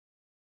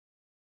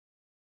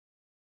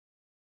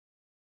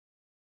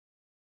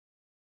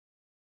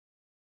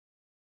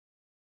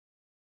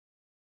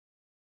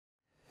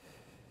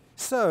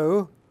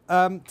So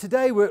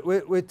today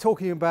we're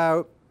talking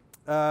about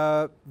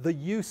the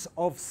use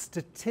of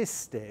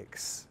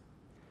statistics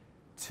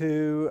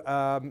to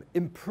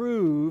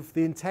improve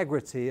the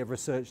integrity of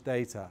research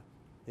data.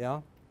 Yeah.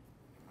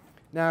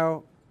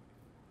 Now,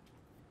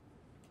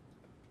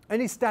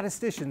 any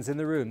statisticians in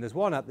the room? There's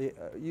one at the.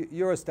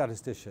 You're a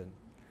statistician.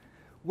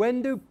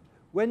 When do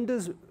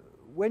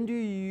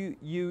you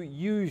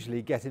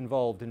usually get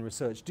involved in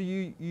research? Do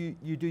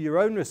you do your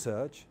own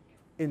research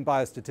in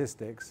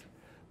biostatistics?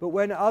 But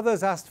when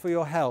others ask for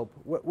your help,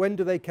 when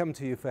do they come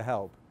to you for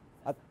help?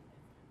 Anytime,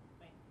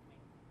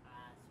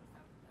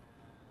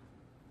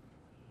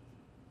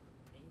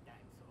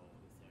 so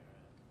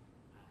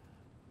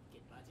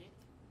get budget.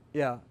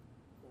 Yeah.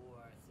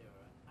 Or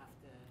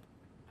after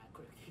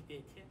collecting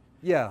data.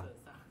 Yeah.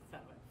 So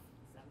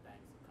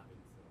sometimes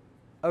coming.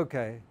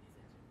 Okay.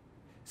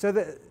 So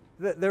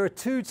there are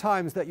two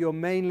times that you're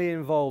mainly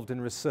involved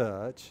in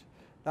research.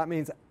 That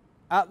means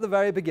at the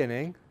very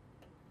beginning,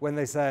 when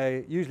they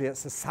say, usually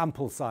it's a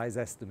sample size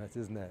estimate,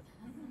 isn't it?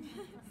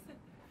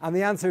 And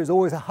the answer is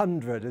always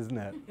 100, isn't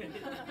it?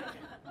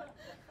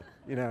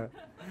 You know,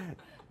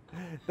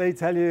 they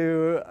tell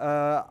you,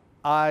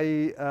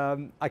 I've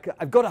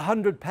got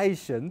 100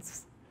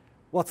 patients.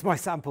 What's my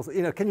sample?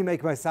 You know, can you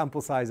make my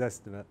sample size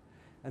estimate?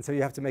 And so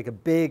you have to make a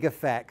big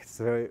effect.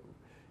 So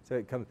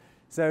it comes.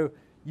 So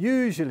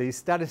usually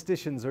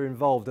statisticians are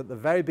involved at the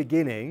very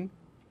beginning,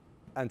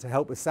 and to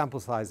help with sample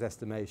size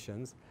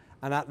estimations,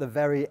 and at the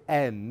very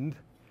end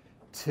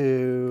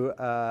to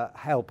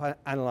help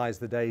analyze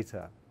the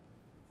data.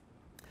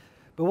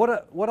 But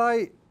what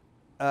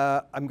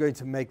I'm going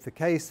to make the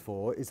case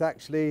for is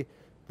actually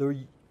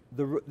the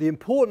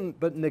important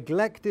but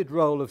neglected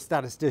role of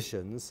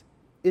statisticians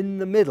in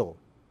the middle,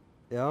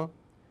 yeah,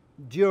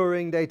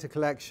 during data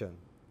collection.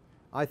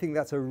 I think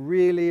that's a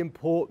really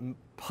important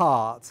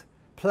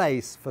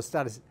place for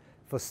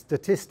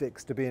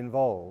statistics to be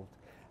involved,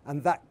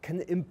 and that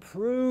can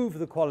improve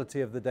the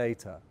quality of the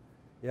data.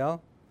 Yeah?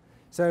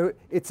 So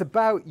it's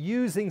about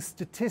using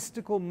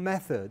statistical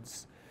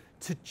methods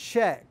to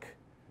check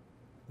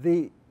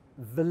the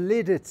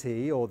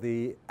validity or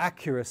the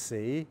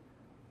accuracy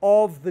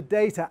of the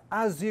data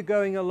as you're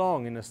going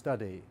along in a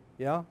study.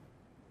 Yeah?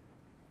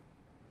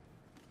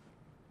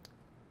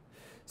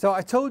 So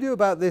I told you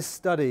about this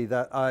study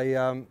that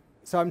I'm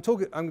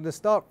going to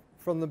start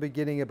from the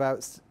beginning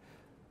about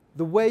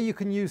the way you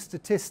can use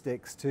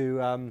statistics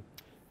to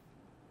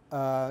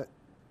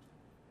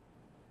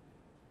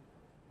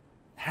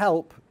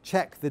help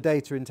check the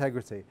data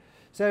integrity.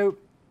 So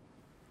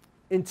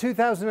in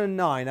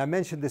 2009, I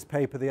mentioned this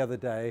paper the other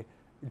day.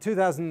 In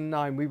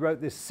 2009, we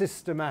wrote this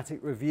systematic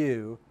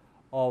review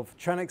of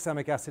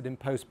tranexamic acid in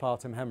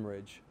postpartum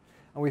hemorrhage.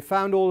 And we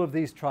found all of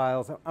these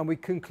trials, and we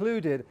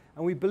concluded,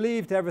 and we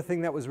believed everything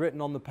that was written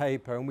on the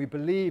paper, and we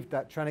believed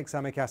that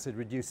tranexamic acid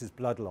reduces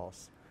blood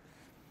loss.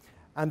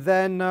 And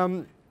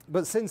then,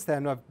 but since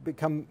then,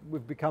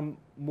 we've become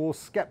more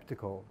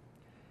skeptical.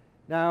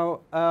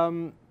 Now,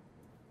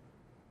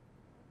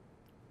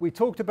 we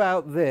talked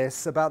about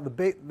this, about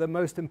the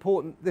most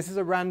important. This is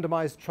a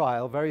randomized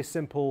trial, very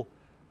simple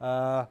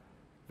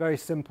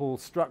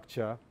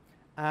structure,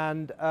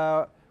 and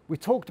we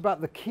talked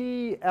about the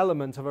key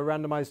element of a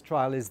randomized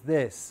trial is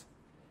this.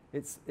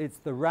 It's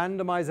the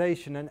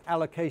randomization and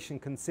allocation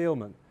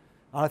concealment.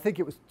 And I think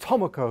it was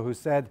Tomoko who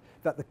said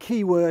that the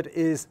key word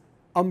is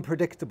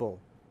unpredictable.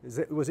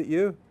 Was it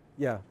you?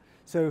 Yeah.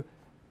 So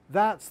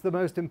that's the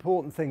most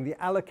important thing. The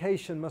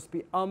allocation must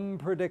be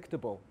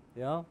unpredictable.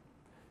 Yeah.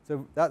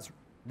 So that's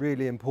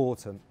really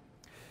important.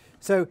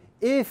 So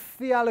if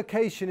the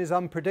allocation is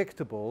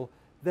unpredictable,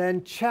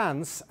 then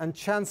chance and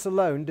chance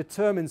alone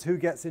determines who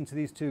gets into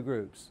these two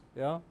groups.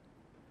 Yeah?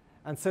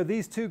 And so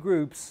these two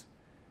groups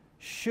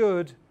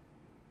should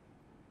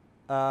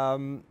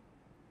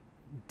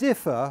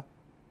differ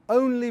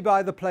only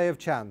by the play of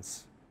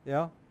chance.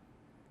 Yeah?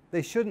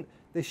 There shouldn't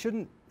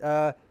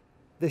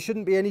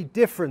be any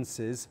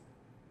differences.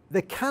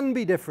 There can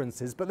be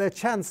differences, but they're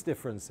chance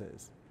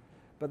differences.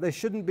 But there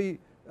shouldn't be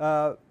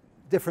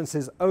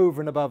differences over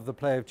and above the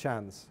play of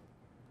chance.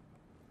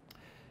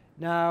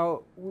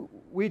 Now,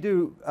 we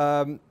do,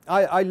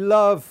 I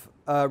love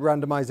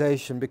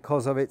randomization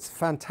because of its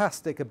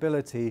fantastic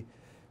ability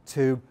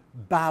to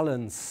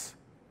balance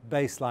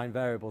baseline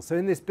variables. So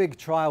in this big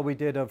trial we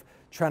did of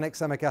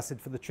tranexamic acid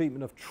for the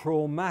treatment of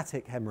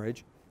traumatic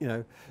hemorrhage, you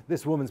know,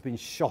 this woman's been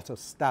shot or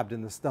stabbed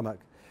in the stomach,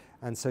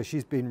 and so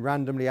she's been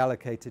randomly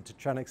allocated to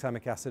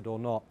tranexamic acid or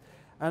not.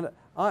 And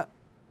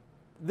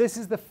this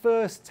is the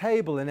first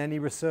table in any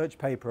research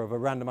paper of a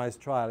randomized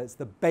trial. It's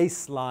the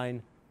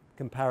baseline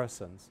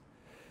comparisons.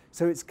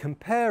 So it's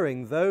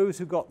comparing those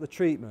who got the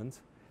treatment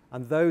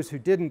and those who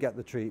didn't get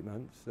the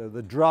treatment, so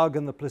the drug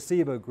and the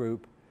placebo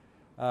group,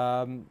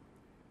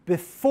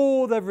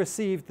 before they've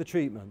received the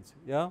treatment.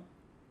 Yeah?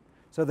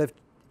 So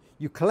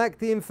you collect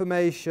the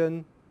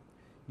information,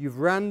 you've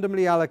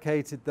randomly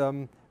allocated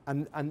them,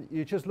 and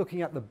you're just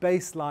looking at the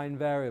baseline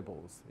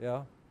variables.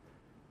 Yeah?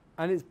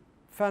 And it's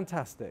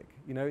fantastic.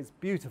 You know, it's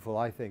beautiful,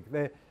 I think.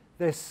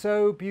 they're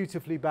so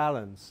beautifully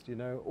balanced, you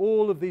know.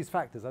 All of these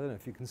factors, I don't know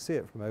if you can see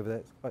it from over there,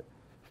 it's quite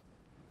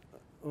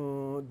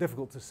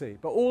difficult to see.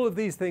 But all of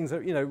these things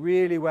are, you know,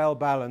 really well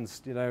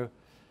balanced, you know.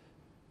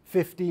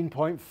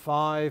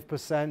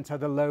 15.5%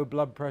 had a low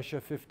blood pressure,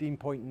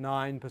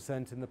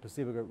 15.9% in the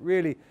placebo group.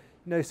 Really, you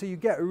know, so you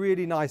get a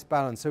really nice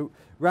balance. So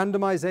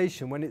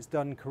randomization, when it's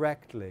done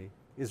correctly,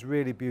 is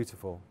really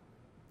beautiful.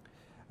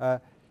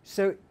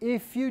 So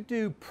if you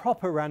do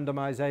proper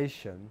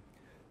randomization,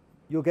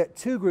 you'll get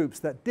two groups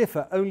that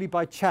differ only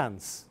by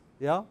chance,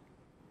 yeah?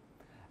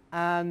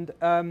 And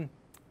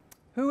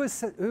who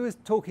is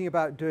talking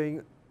about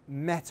doing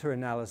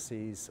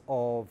meta-analyses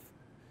of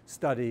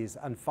studies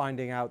and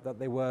finding out that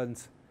they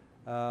weren't,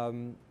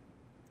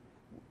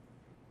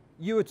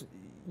 you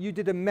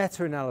did a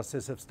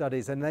meta-analysis of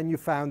studies and then you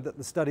found that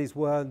the studies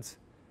wasn't,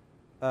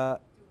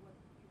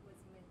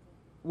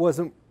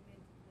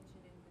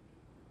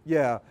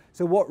 yeah,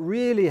 so what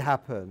really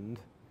happened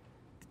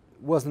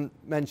wasn't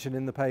mentioned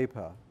in the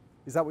paper.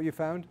 Is that what you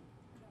found?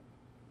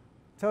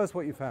 Tell us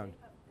what you found.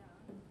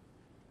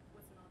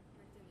 Was not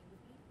written in the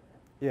paper.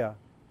 Yeah.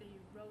 They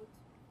wrote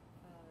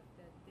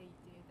that they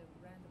did a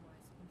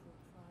randomized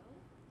controlled trial.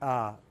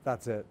 Ah,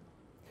 that's it.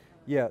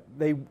 Yeah,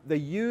 they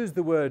used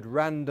the word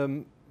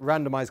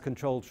randomized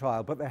controlled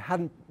trial, but they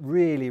hadn't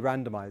really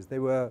randomized. They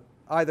were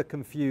either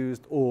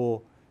confused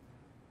or...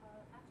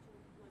 Actually,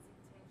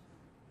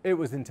 it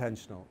was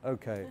intentional.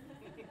 Okay.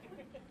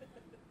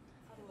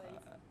 otherwise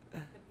the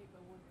paper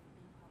wouldn't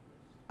be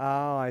published.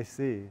 Ah, I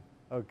see.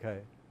 Okay.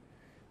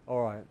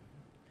 All right.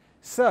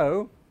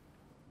 So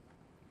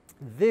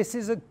this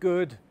is a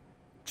good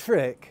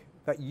trick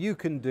that you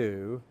can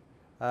do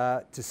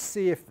to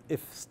see if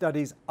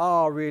studies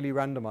are really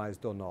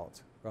randomized or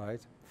not,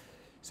 right?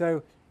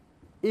 So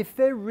if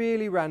they're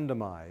really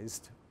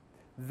randomized,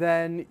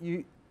 then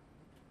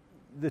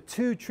the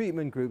two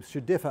treatment groups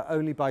should differ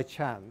only by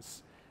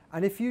chance.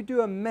 And if you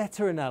do a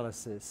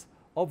meta-analysis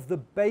of the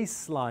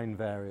baseline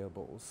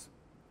variables,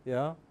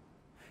 yeah?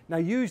 Now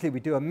usually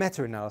we do a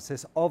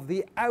meta-analysis of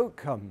the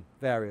outcome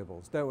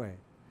variables, don't we?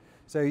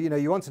 So, you know,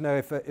 you want to know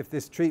if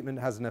this treatment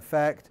has an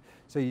effect.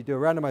 So you do a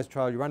randomized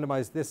trial, you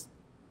randomize this,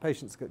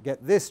 patients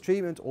get this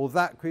treatment or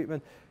that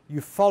treatment,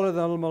 you follow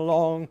them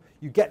along,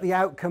 you get the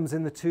outcomes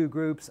in the two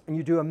groups, and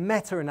you do a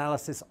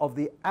meta-analysis of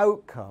the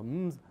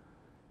outcomes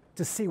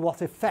to see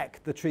what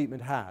effect the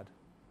treatment had.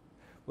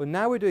 Well,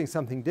 now we're doing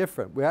something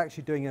different. We're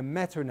actually doing a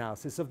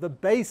meta-analysis of the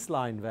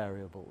baseline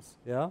variables,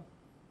 yeah?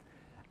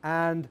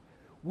 And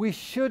we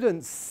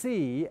shouldn't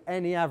see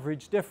any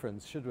average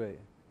difference, should we?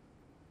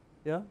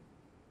 Yeah?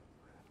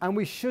 And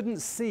we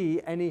shouldn't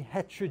see any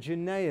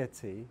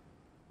heterogeneity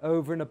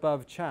over and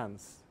above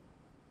chance.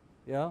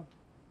 Yeah?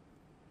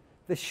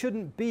 There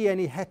shouldn't be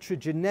any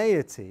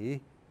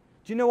heterogeneity.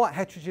 Do you know what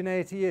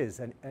heterogeneity is,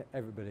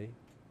 everybody?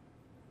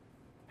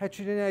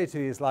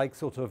 Heterogeneity is like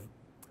sort of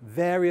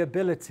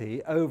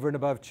variability over and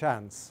above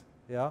chance.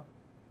 Yeah?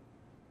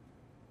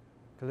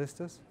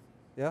 Callistus?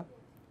 Yeah?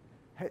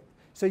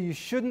 So you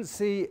shouldn't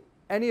see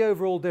any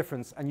overall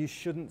difference and you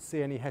shouldn't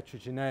see any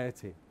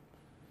heterogeneity.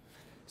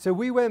 So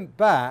we went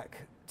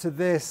back to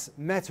this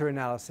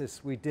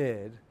meta-analysis we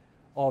did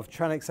of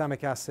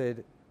tranexamic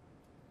acid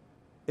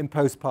in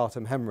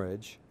postpartum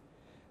hemorrhage,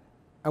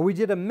 and we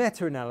did a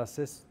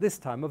meta-analysis this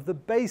time of the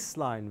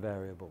baseline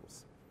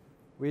variables.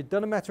 We had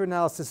done a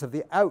meta-analysis of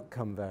the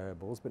outcome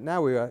variables, but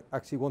now we were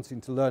actually wanting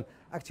to learn,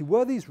 actually,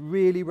 were these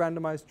really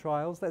randomized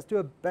trials? Let's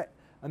do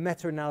a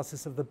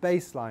meta-analysis of the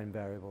baseline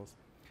variables.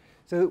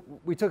 So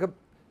we took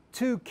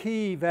two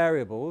key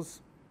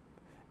variables.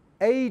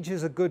 Age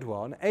is a good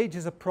one. Age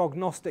is a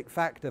prognostic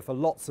factor for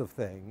lots of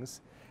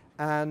things,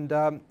 and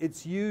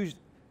it's used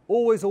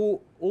almost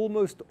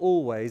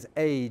always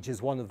age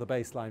is one of the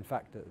baseline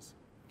factors.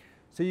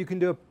 So you can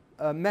do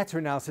a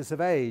meta-analysis of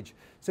age.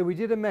 So we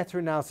did a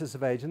meta-analysis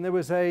of age, and there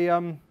was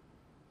the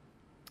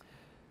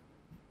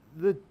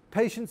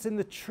patients in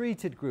the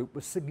treated group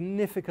were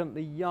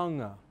significantly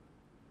younger.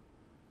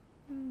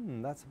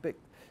 That's a bit,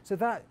 so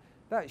that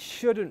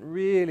shouldn't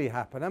really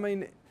happen. I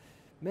mean,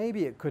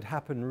 maybe it could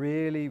happen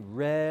really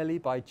rarely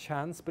by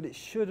chance, but it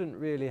shouldn't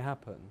really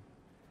happen.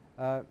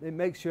 It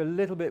makes you a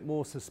little bit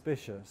more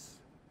suspicious.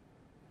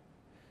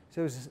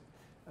 So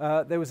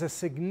there was a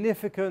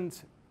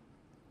significantly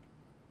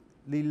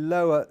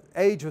lower,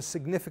 age was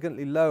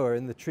significantly lower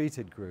in the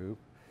treated group,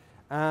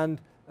 and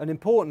an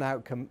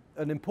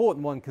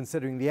important one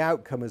considering the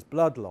outcome is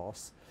blood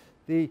loss,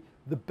 the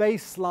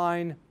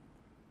baseline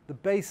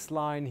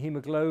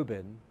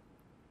hemoglobin,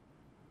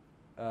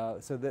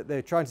 so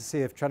they're trying to see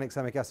if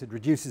tranexamic acid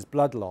reduces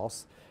blood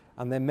loss,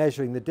 and they're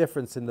measuring the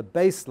difference in the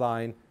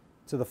baseline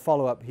to the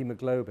follow-up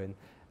hemoglobin.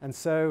 And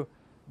so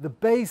the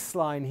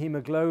baseline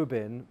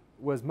hemoglobin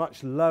was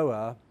much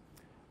lower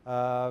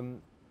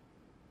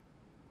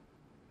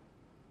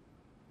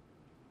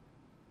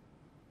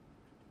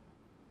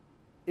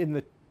in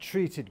the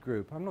treated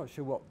group. I'm not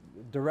sure what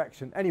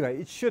direction. Anyway,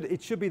 it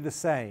should be the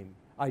same,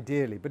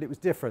 ideally, but it was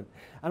different.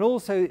 And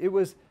also there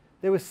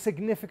was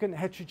significant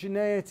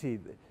heterogeneity.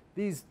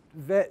 these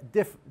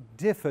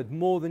differed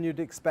more than you'd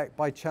expect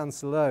by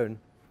chance alone.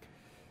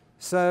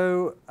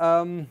 So,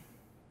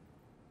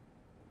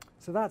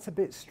 so that's a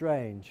bit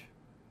strange.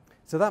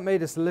 So that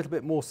made us a little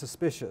bit more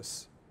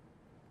suspicious.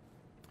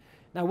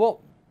 Now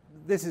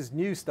this is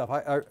new stuff.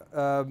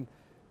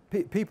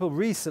 People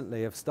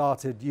recently have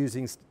started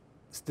using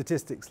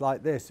statistics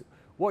like this.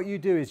 What you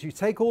do is you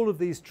take all of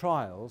these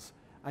trials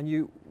and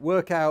you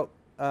work out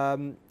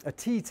a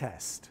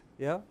t-test.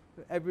 Yeah?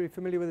 Everybody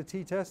familiar with a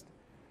t-test?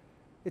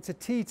 It's a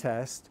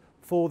t-test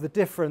for the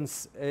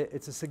difference.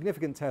 It's a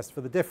significant test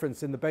for the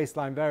difference in the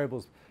baseline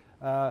variables.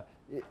 The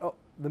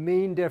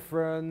mean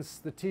difference,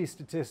 the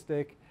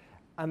t-statistic,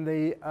 and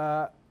the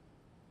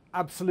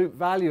absolute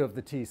value of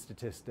the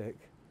t-statistic.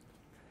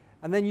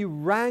 And then you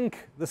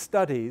rank the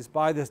studies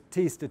by the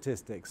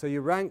t-statistic. So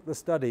you rank the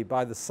study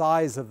by the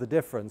size of the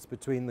difference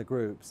between the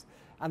groups.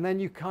 And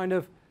then you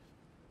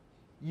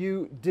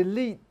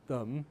delete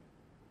them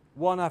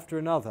one after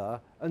another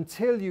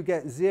until you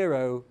get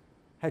zero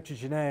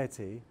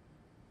heterogeneity.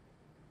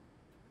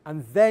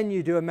 And then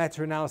you do a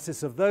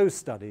meta-analysis of those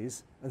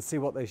studies and see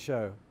what they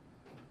show.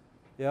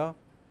 Yeah?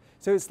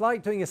 So it's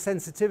like doing a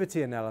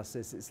sensitivity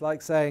analysis. It's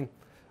like saying,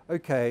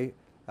 okay,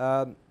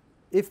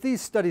 if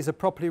these studies are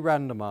properly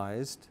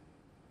randomized,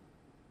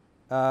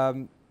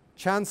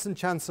 chance and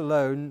chance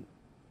alone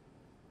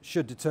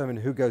should determine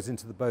who goes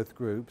into the both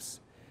groups.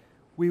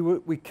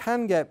 We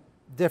can get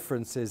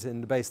differences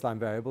in the baseline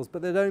variables,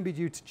 but they'd only be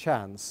due to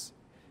chance.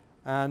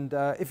 And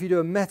if you do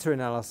a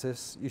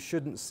meta-analysis, you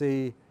shouldn't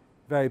see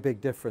very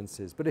big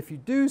differences. But if you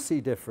do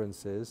see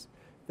differences,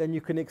 then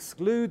you can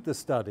exclude the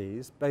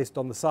studies based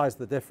on the size of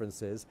the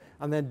differences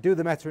and then do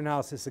the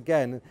meta-analysis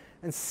again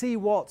and see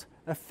what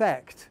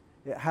effect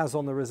it has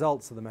on the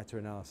results of the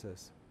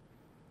meta-analysis.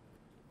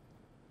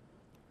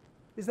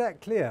 Is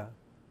that clear?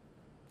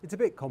 It's a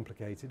bit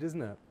complicated,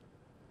 isn't it?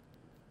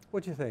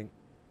 What do you think?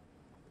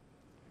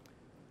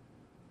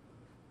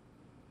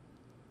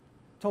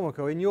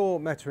 Tomoko, in your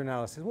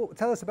meta-analysis,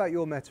 tell us about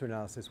your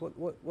meta-analysis. What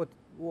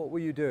were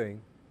you doing?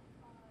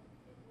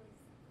 It was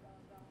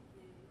about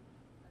to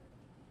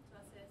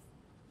assess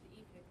the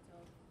effect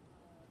of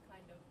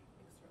kind of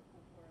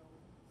extracorporeal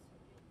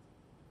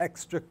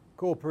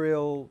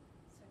Extracorporeal.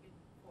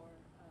 for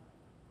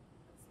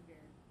a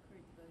severe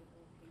critical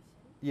ill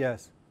patient.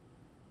 Yes.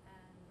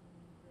 And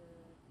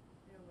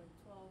there were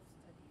 12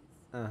 studies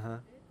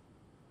Uh-huh. conducted,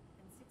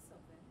 and 6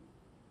 of them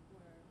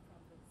were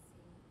from the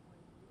same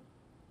point of view.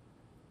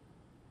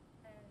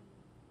 And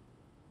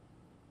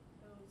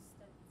those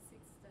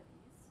 6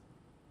 studies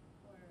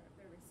were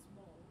very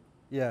small.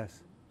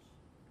 Yes.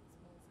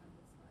 Small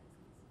sample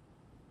sizes,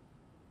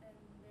 and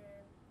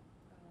their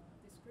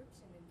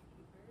description in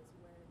papers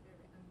were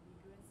very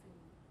ambiguous, and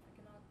I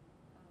cannot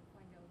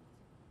find out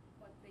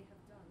what they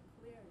have done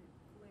clearly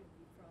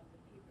from the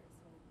paper.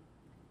 So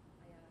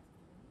I asked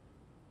them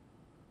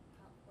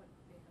what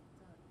they have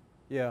done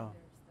Yeah. in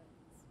their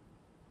studies,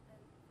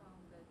 and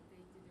found that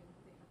they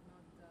have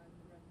not done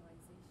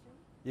randomization,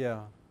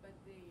 Yeah. but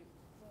they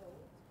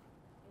wrote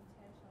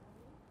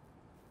intentionally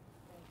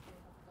that they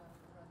have done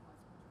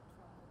randomized control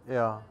trials.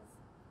 Yeah.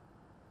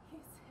 He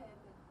said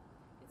that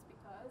it's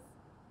because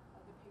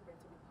of the paper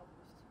to be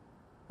published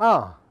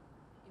Ah.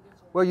 in the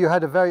journal. Well, you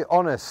had a very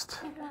honest.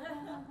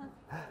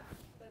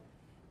 But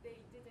they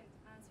didn't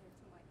answer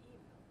to my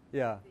email.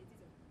 Yeah. They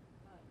didn't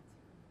write.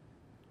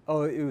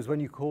 Oh, it was when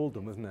you called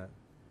them, wasn't it?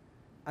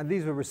 And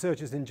these were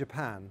researchers in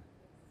Japan.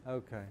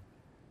 Okay.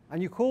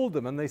 And you called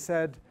them and they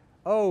said,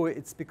 oh,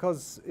 it's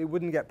because it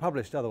wouldn't get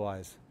published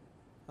otherwise.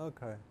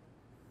 Okay.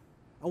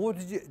 And what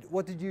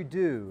did you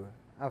do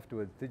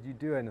afterwards? Did you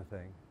do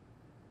anything?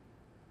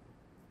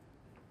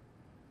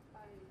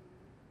 I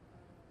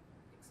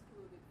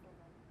excluded from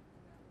my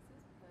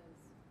analysis because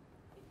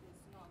it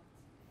is not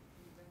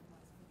a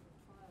randomized control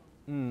trial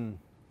Hmm.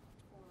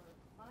 for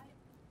my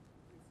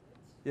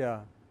research.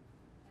 Yeah.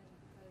 And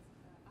because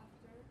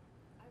after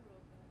I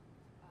wrote that,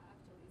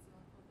 actually it's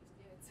not published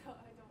yet, so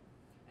I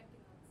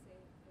cannot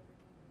say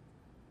everything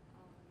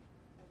that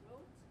I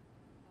wrote.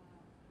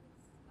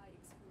 I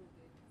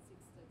excluded 6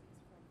 studies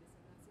from this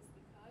analysis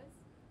because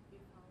we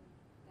found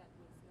that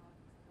was not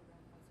a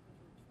randomized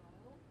control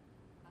trial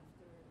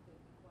after the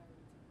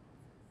acquired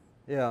analysis.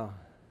 Yeah.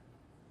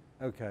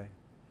 Okay.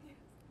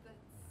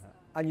 That's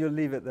And you'll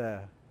leave it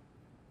there.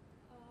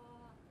 I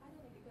don't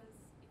know, because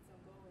it's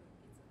ongoing.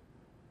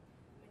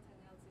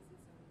 Meta-analysis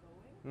is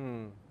ongoing.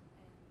 Hmm.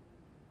 And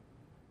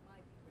my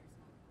paper is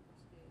not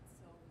published yet,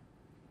 so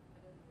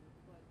I don't know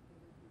what the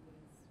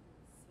reviewers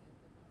will say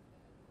about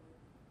that, or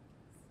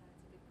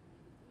scientific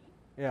community,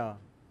 Yeah.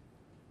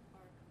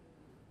 our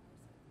community, our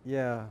scientific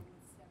Yeah. community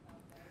will say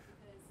about that,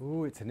 because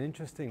Ooh, it's an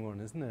interesting one,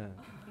 isn't it?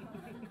 yes,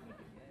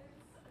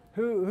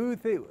 Who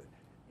think?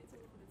 it's a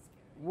little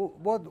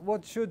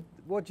bit scary.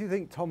 What do you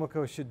think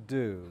Tomoko should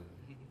do?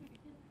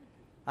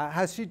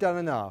 Has she done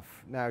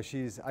enough? Now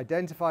she's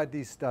identified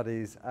these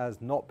studies as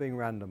not being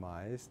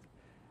randomized,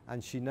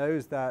 and she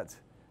knows that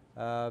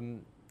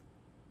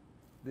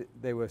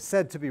they were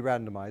said to be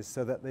randomized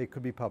so that they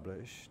could be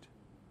published.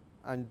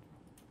 And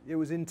it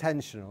was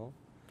intentional.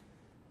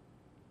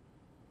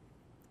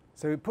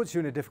 So it puts you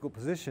in a difficult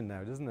position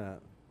now, doesn't it?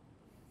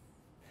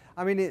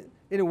 I mean,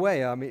 in a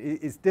way, I mean,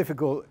 it's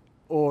difficult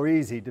or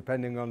easy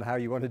depending on how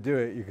you want to do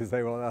it. You can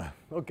say, well,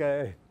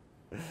 okay.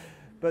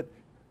 But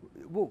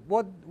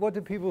what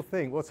do people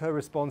think? What's her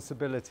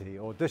responsibility?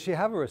 Or does she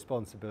have a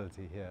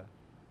responsibility here?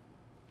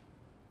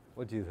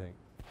 What do you think?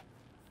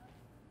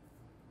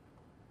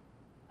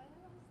 I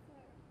don't know if she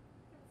wants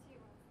to, she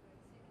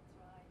can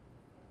try.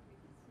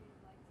 If she'd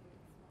like to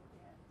smoke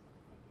it,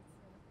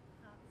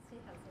 I think she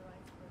has the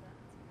right for that.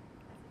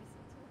 I think so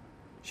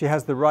too. She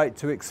has the right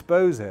to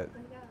expose it.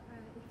 Yeah,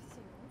 if she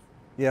wants.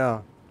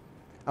 Yeah.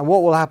 And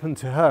what will happen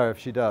to her if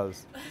she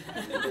does?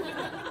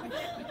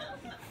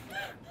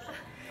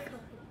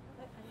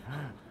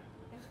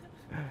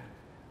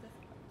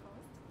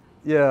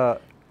 Yeah.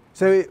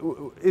 So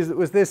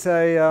was this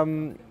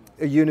a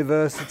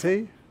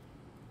university?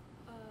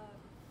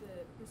 The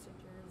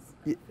researchers'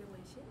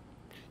 affiliation?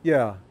 Yeah.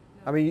 No.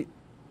 I mean,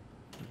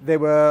 they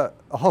were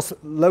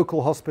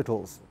local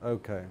hospitals.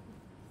 Okay.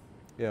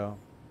 Yeah.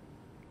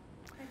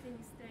 I think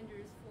it's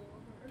dangerous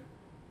for her.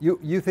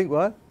 You think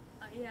what?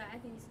 Yeah, I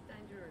think it's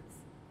dangerous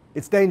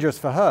It's dangerous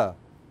for her.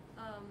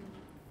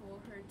 for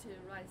her to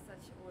write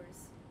such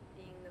words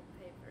in the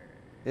paper.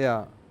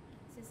 Yeah.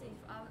 Since if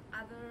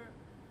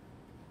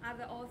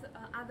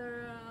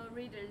other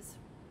readers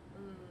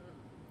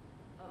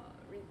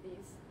read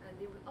this, and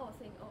they would all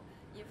think, oh,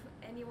 if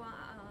anyone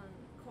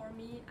call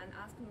me and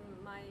ask me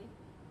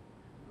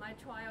my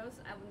trials,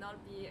 I would not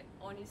be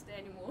honest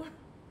anymore.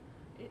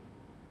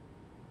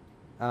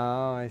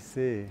 Oh, I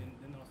see.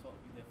 Then also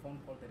with the phone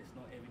call, there is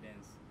no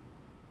evidence.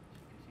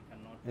 She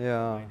cannot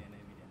Yeah. provide any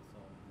evidence.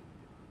 So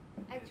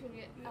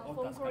Actually, the a old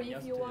phone task call, are if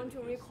just you want to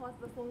use- record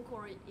the phone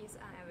call, is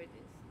an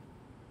evidence.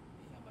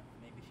 Yeah, but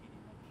maybe she did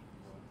not give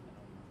the I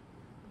don't know.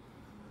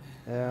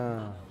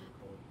 Yeah.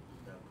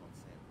 Without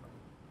consent,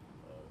 right?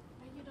 So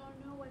And you don't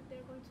know what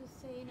they're going to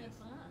say in Yes.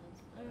 advance.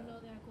 I don't know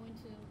they're going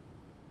to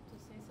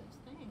say such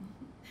thing.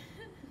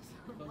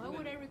 So Because why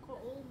would I even-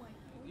 record all my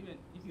Even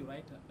if you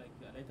write like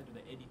a letter to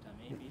the editor,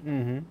 maybe,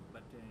 Mm-hmm.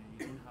 but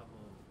you don't have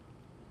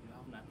you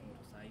have nothing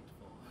to cite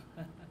for.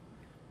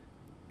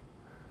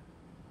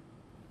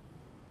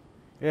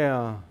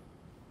 Yeah.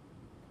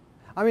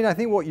 I mean, I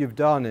think what you've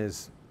done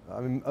is,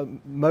 I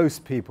mean,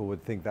 most people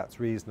would think that's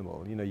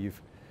reasonable. You know,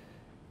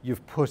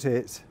 you've put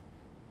it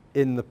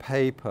in the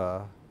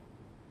paper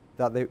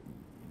that they,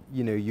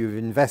 you know, you've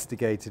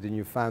investigated and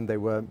you found they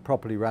weren't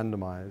properly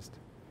randomized.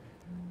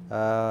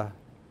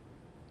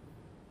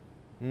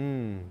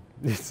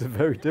 It's a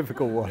very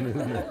difficult one,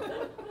 isn't it?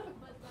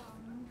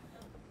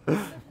 But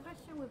the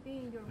question would be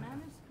in your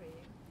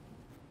manuscript,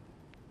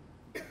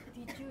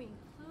 did you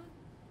include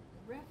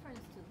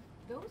reference to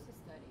those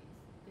studies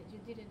that you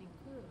didn't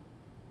include?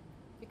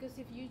 Because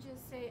if you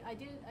just say, I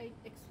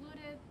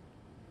excluded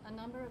a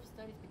number of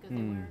studies because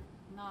they were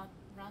not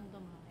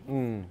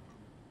randomized,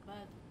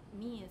 but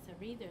me as a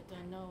reader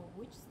don't know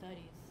which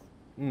studies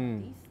are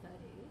these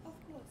studies. Of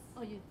course.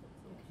 Oh, you Yes,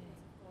 okay.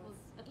 of Well, course.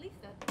 at least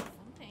that's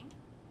something.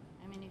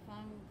 I mean, if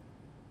I'm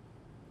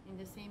in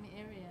the same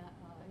area,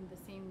 in the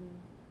same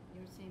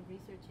your same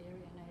research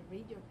area, and I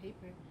read your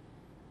paper,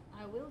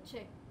 I will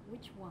check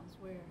which ones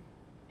were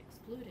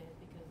excluded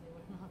because they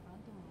were not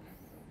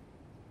randomized.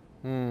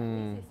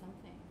 At least it's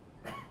something.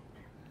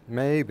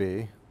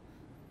 Maybe.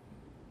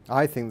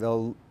 I think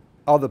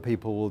other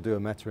people will do a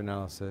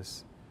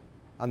meta-analysis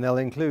and they'll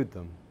include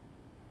them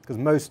because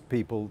most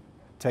people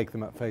take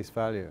them at face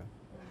value.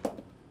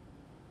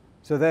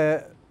 So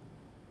they're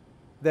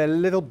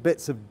little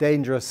bits of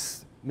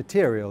dangerous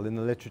material in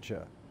the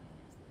literature.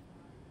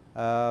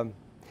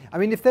 I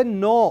mean, if they're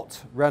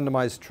not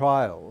randomized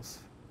trials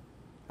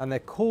and they're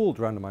called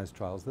randomized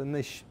trials,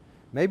 then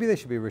maybe they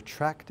should be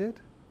retracted?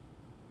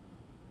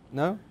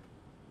 No?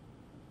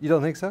 You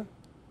don't think so?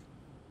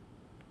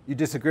 You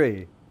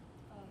disagree?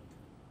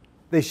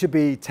 They should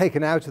be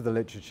taken out of the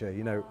literature,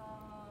 you know.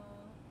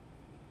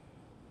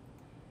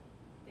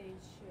 They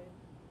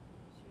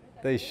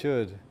should. They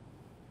should.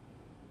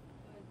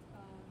 But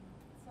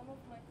some of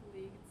my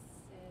colleagues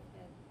said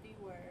that they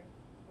were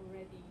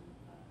already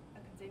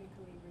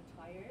academically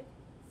retired,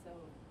 so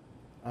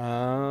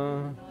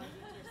Ah. not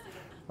interested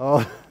in.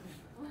 Oh.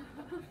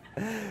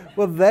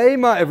 Well, they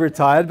might have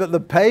retired, but the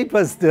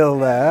paper's still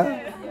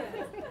there.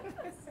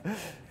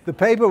 The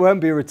paper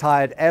won't be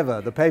retired ever.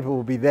 The paper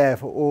will be there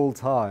for all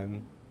time.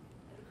 And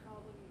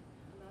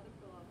another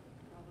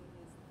problem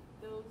is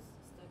those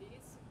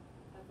studies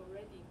have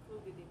already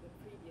included in the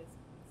previous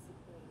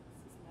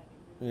systematic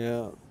reviews.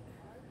 Yeah.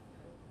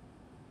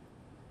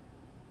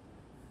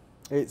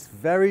 So It's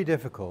very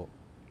difficult.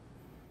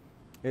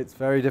 It's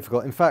very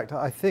difficult. In fact,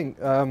 I think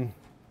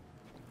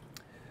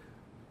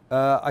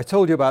I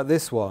told you about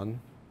this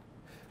one.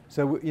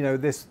 So you know,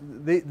 these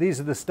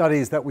are the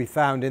studies that we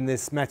found in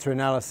this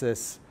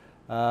meta-analysis,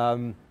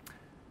 and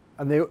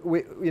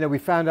we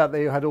found out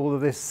they had all of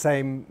this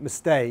same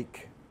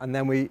mistake, and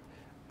then we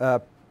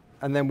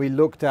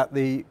looked at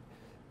the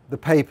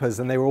papers,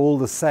 and they were all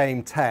the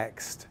same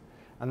text,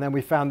 and then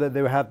we found that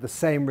they had the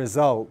same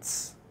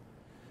results.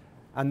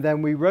 And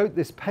then we wrote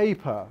this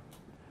paper,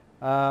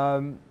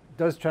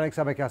 does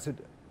tranexamic acid,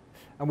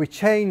 and we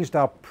changed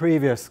our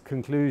previous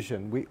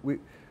conclusion.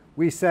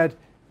 We said,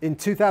 in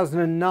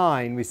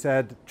 2009, we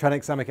said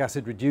tranexamic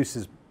acid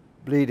reduces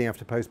bleeding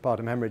after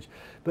postpartum hemorrhage.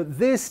 But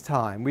this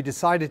time, we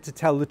decided to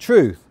tell the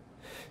truth.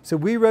 So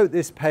we wrote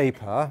this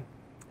paper,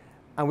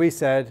 and we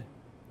said,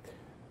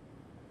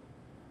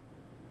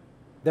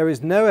 there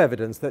is no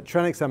evidence that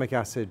tranexamic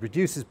acid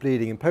reduces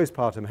bleeding in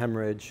postpartum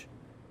hemorrhage.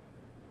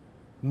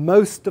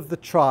 Most of the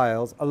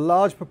trials, a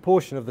large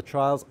proportion of the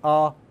trials,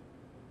 are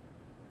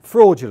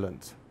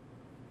fraudulent.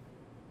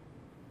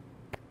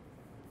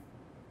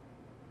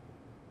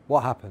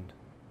 What happened?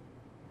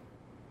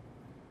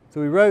 So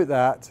we wrote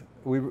that.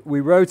 We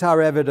wrote our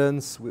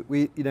evidence.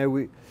 We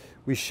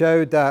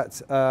showed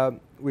that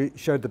we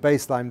showed the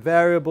baseline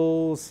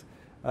variables.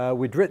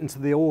 We'd written to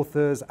the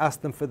authors,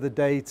 asked them for the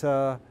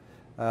data.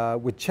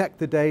 We'd checked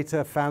the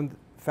data, found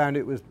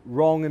it was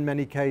wrong in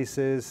many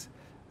cases.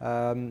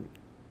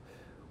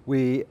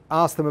 We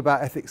asked them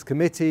about ethics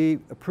committee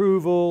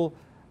approval,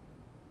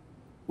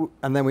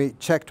 and then we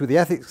checked with the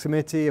ethics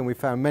committee, and we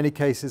found many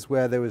cases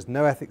where there was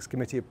no ethics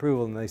committee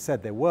approval, and they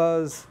said there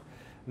was.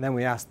 And then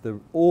we asked the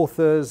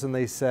authors, and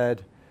they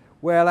said,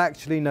 well,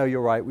 actually, no,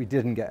 you're right, we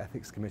didn't get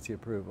ethics committee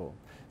approval.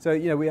 So,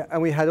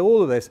 we had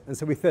all of this, and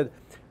so we said,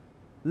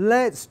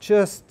 let's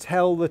just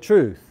tell the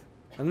truth,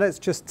 and let's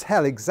just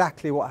tell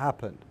exactly what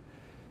happened.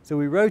 So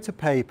we wrote a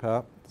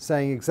paper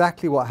saying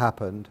exactly what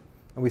happened,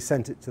 and we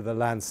sent it to the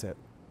Lancet.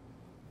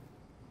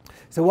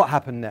 So what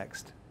happened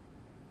next?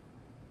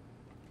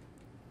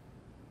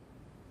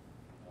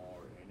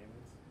 More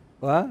enemies.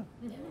 What?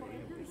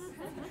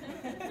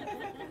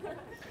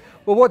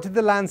 Well, what did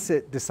the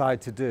Lancet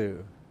decide to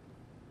do?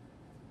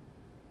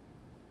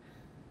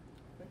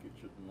 I think it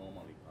should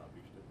normally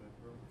publish the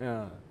paper.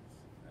 Yeah.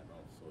 And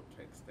also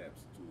take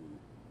steps to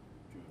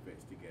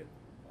investigate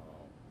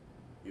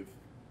if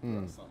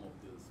some of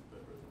these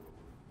papers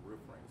were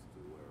referenced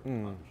to were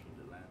published in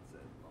the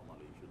Lancet.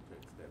 Normally, you should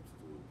take steps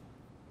to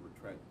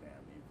retract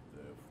them if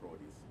the fraud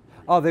is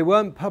real. Oh, they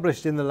weren't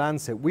published in the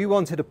Lancet. We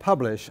wanted to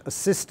publish a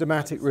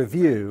systematic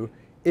review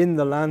in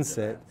the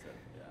Lancet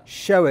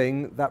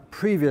showing that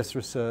previous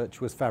research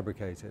was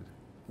fabricated,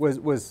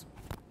 was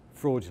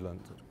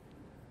fraudulent.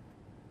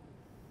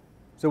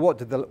 So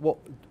what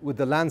would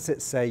the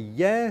Lancet say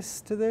yes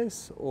to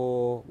this,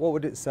 or what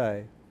would it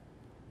say?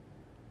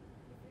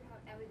 If you have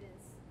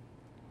evidence,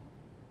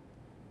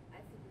 I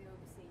think we will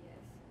say yes.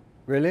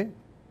 Really?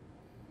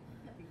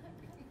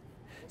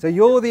 So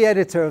you're the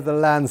editor of the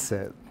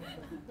Lancet,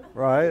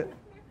 right? If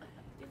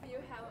you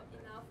have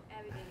enough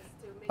evidence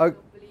to make Oh. them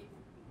believe.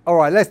 All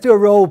right, let's do a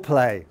role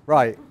play.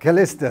 Right,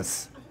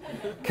 Callistus,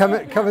 come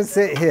and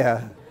sit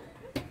here.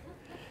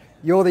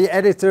 You're the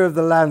editor of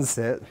the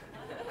Lancet.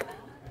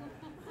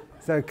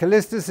 So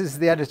Callistus is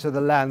the editor of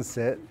the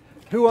Lancet.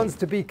 Who wants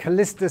to be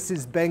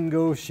Callistus's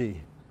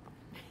Bengoshi?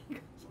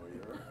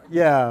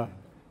 Yeah.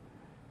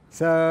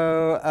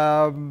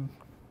 So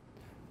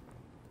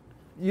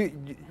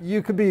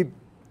you could be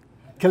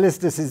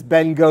Callistus's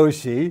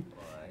Bengoshi,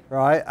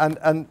 right?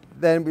 And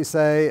then we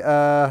say,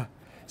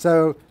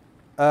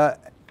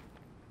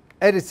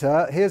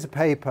 editor, here's a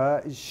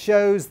paper. It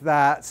shows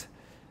that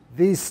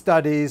these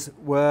studies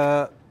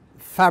were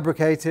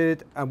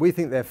fabricated, and we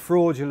think they're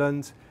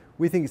fraudulent.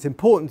 We think it's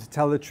important to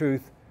tell the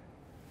truth.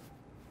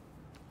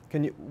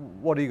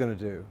 What are you going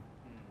to do?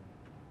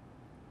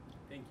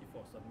 Thank you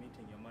for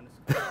submitting your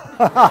manuscript.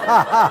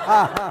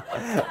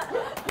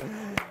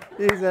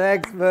 He's an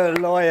expert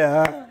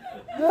lawyer.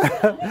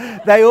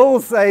 They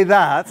all say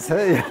that.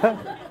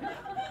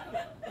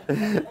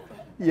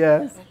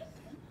 Yes.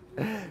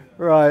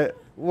 Right.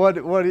 What's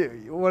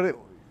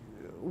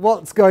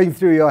going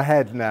through your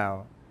head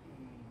now?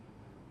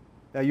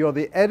 Now you're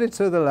the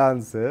editor of the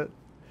Lancet.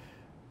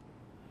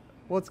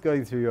 What's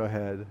going through your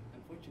head?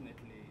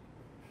 Unfortunately,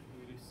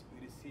 we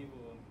receive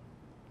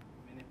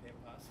many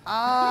papers.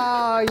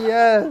 Ah,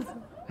 yes.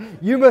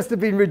 You must have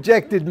been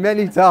rejected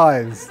many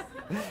times.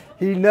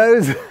 He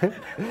knows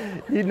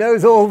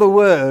all the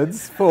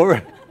words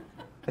for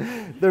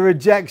the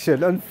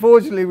rejection.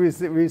 Unfortunately, we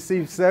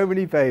received so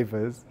many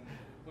papers.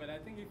 Well, I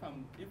think if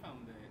I'm the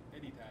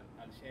editor,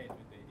 I'll share it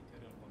with the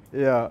editorial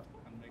committee. Yeah.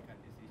 And make a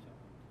decision.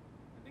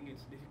 I think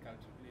it's difficult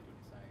really to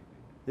decide.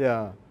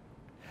 Yeah.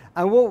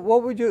 And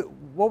what would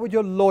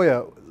your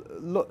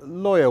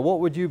lawyer, what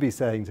would you be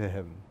saying to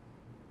him?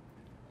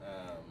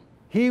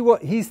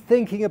 He's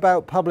thinking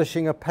about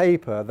publishing a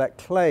paper that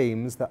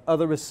claims that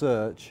other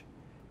research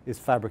is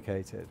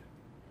fabricated.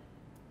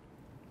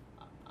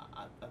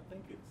 I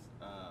think it's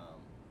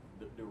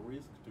the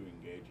risk to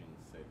engage in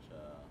such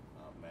a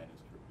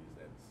manuscript is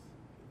that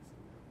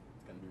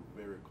it can be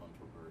very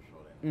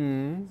controversial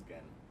and it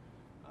can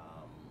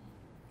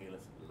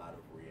elicit a lot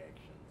of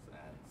reactions,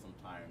 and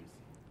sometimes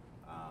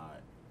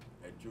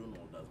a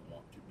journal doesn't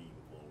want to be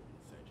involved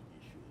in such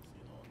issues.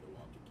 They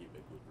want to keep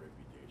a good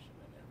reputation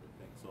and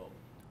everything. So,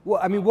 Well,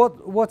 I mean,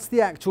 what's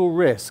the actual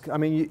risk? I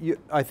mean,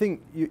 I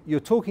think you're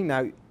talking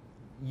now.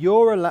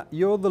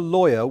 you're the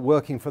lawyer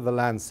working for the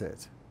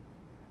Lancet,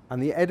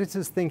 and the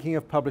editor's thinking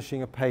of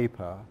publishing a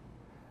paper.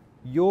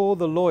 You're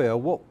the lawyer.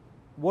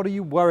 What are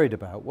you worried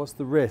about? What's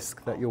the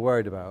risk that you're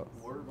worried about?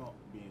 Worried about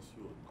being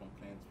sued,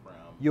 complaints from.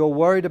 You're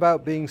worried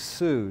about being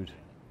sued.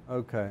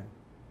 Okay.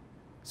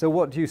 So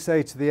what do you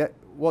say to the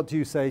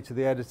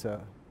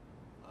editor?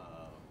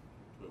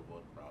 To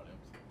avoid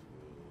problems,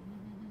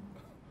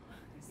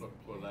 to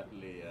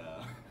politely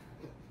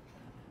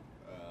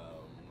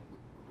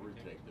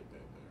reject the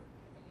paper.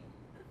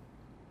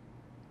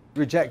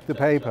 Reject the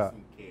paper.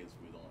 Just in case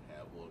we don't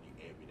have all the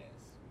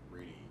evidence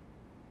really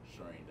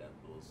showing that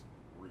those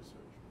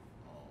research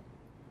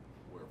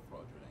were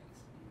fraudulent.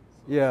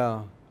 So Yeah.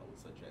 I would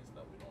suggest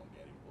that we don't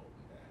get involved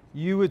in that.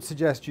 You would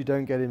suggest you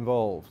don't get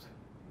involved.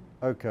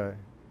 Okay.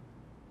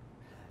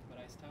 But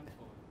I stand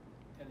for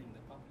telling the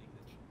public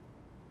the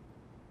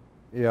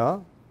truth.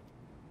 Yeah.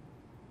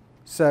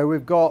 So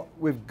we've got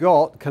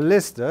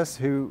Callistus,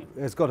 who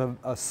has got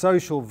a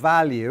social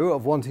value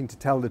of wanting to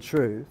tell the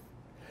truth,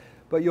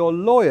 but your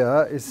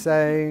lawyer is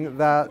saying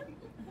that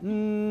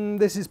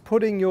this is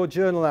putting your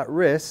journal at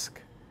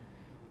risk,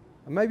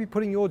 and maybe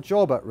putting your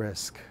job at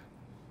risk.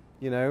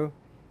 You know,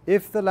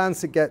 if the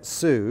Lancet gets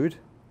sued,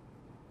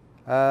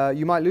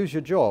 you might lose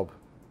your job.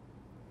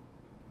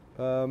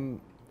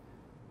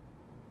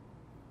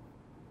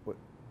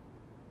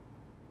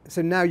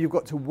 So now you've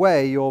got to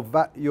weigh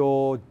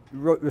your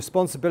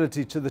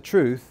responsibility to the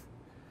truth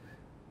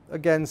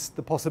against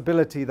the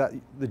possibility that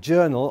the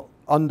journal,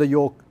 under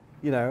your,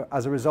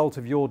 as a result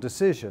of your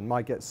decision,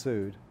 might get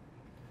sued.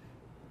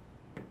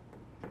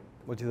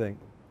 What do you think?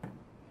 I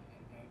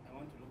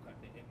want to look at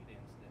the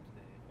evidence that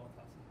the authors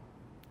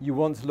have. You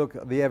want to look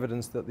at the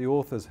evidence that the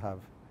authors have.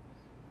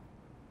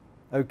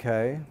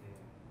 Okay. And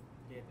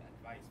get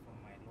advice from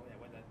my lawyer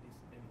whether this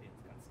evidence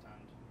can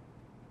stand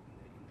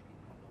in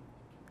law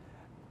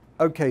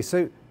court. Okay,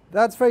 so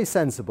that's very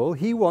sensible.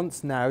 He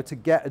wants now to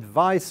get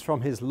advice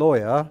from his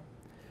lawyer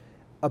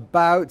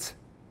about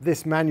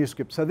this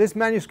manuscript. So this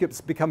manuscript's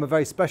become a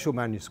very special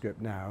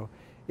manuscript now.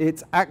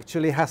 It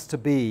actually has to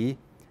be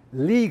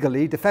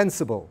legally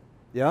defensible,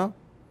 yeah?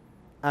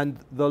 And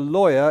the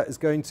lawyer is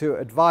going to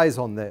advise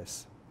on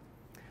this.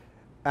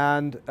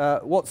 And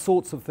what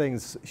sorts of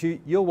things?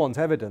 You'll want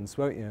evidence,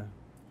 won't you?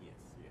 Yes,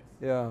 yes.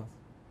 Yeah.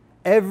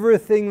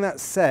 Everything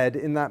that's said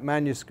in that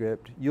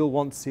manuscript, you'll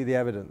want to see the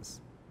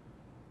evidence.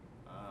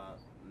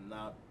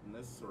 Not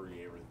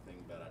necessarily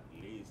everything, but at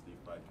least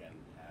if I can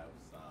have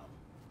some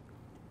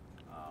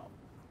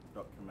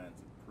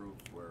documented proof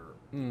where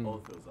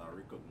authors are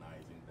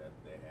recognizing that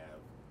they have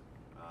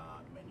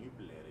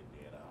manipulated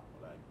data,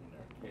 like in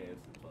their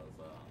case it was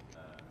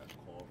a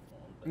call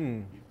form that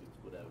if it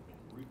could have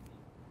been written,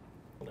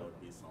 that would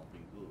be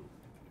something good,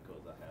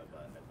 because I have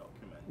a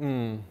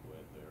document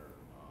where they're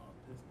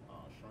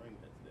showing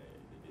that they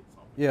did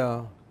something.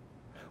 Yeah. wrong,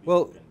 and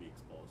Well, this can be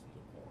exposed in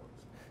the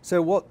courts.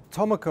 so what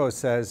Tomoko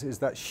says is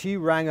that she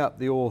rang up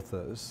the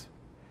authors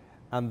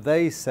and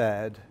they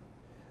said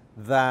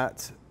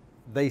that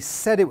they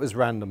said it was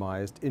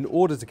randomized in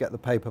order to get the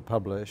paper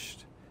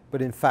published,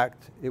 but in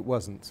fact it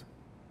wasn't.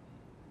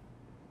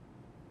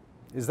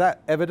 Is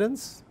that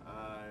evidence?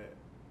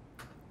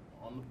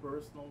 On the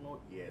personal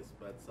note, yes,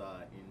 but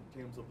in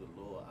terms of the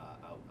law,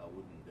 I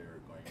wouldn't dare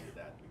going into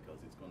that, because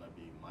it's going to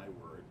be my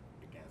word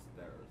against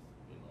theirs,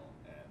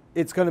 and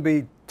It's going to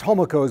be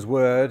Tomoko's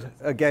word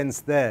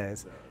against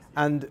theirs.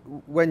 And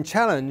when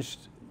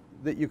challenged,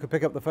 that you could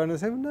pick up the phone and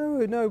say,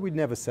 no, we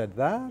never said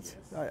that.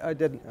 Yes. I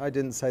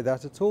didn't say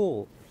that at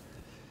all.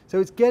 So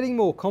it's getting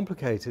more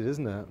complicated,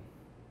 isn't it?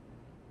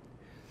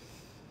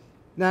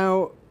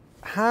 Now,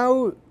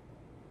 how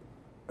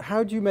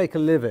do you make a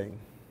living?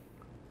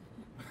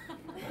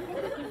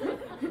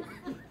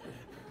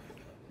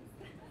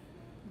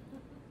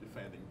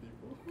 defending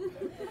people.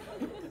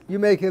 You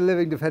make a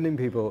living defending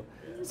people.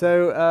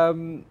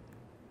 So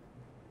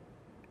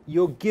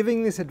you're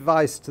giving this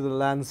advice to the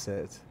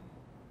Lancet.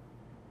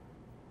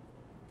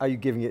 Are you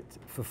giving it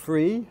for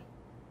free?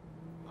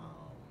 I'm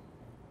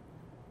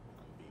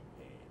being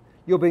paid.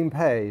 You're being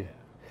paid.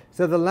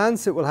 So the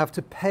Lancet will have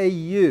to pay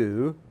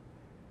you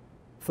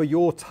for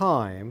your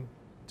time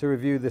to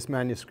review this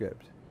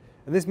manuscript.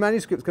 And this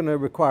manuscript's going to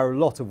require a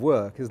lot of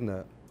work, isn't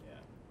it? Yeah.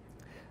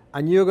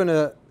 And you're going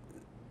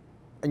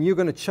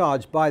to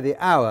charge by the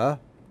hour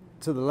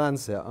to the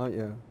Lancet, aren't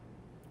you?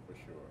 For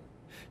sure.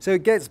 So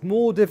it gets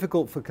more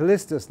difficult for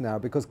Callistus now,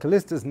 because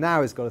Callistus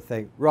now has got to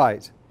think,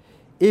 right,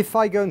 if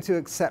I'm going to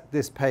accept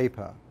this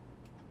paper,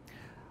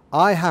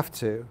 I have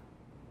to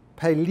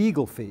pay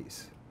legal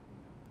fees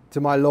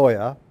to my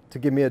lawyer to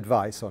give me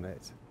advice on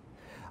it.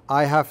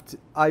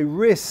 I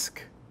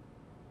risk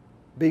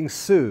being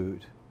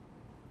sued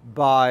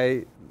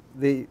by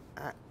the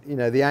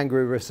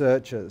angry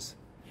researchers.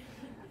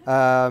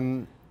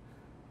 I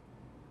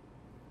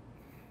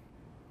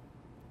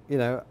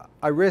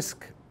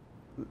risk,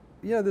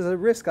 there's a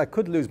risk I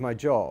could lose my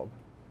job.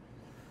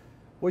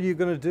 What are you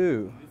going to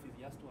do? This is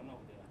just one of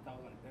the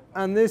 1,000 papers.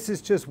 And this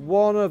is just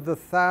one of the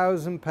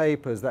 1,000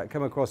 papers that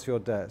come across your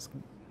desk.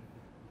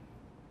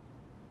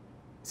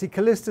 See,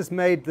 Callistus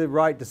made the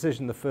right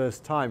decision the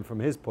first time from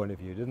his point of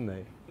view, didn't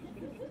he?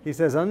 He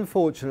says,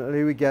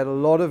 unfortunately, we get a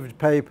lot of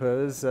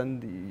papers,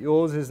 and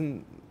yours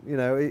isn't, you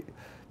know,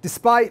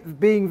 despite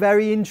being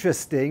very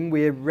interesting,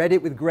 we read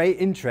it with great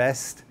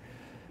interest,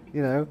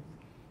 you know.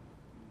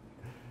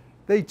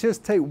 They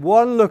just take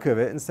one look of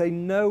it and say,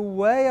 no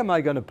way am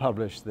I going to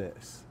publish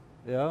this,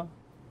 yeah?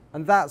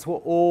 And that's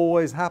what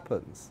always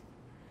happens.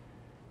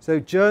 So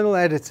journal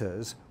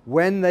editors,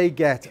 when they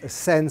get a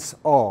sense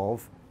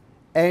of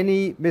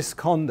any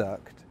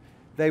misconduct,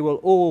 they will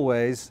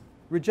always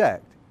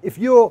reject. If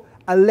you're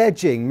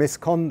alleging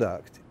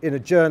misconduct in a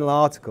journal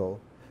article,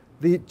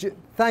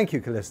 thank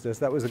you, Callistus,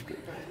 that was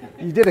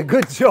you did a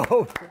good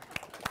job.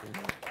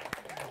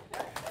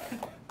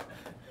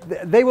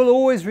 They will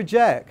always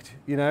reject,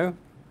 you know,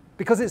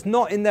 because it's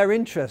not in their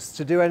interest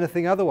to do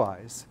anything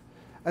otherwise.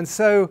 And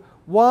so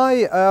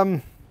why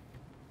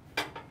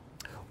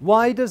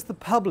does the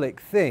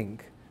public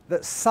think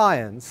that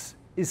science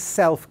is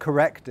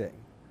self-correcting?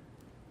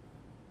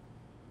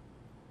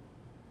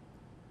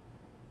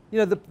 You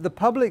know, the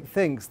public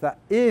thinks that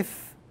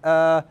if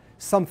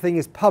something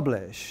is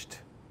published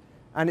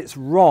and it's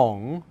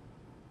wrong,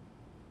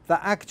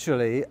 that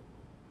actually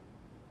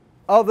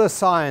other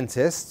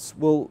scientists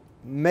will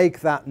make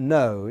that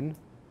known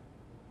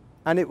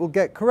and it will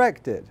get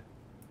corrected.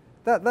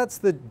 That's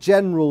the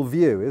general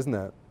view, isn't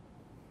it?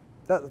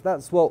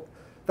 That's what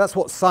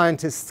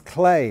scientists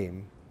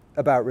claim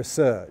about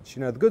research.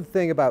 You know, the good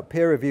thing about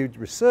peer-reviewed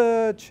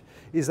research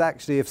is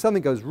actually if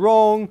something goes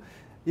wrong,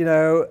 you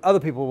know,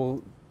 other people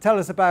will tell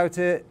us about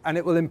it and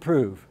it will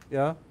improve,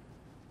 yeah?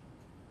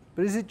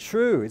 But is it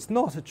true? It's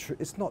not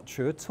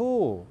true at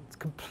all. It's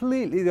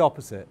completely the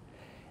opposite.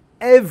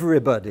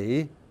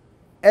 Everybody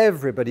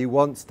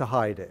wants to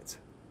hide it,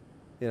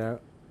 you know?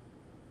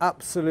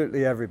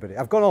 Absolutely everybody.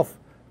 I've gone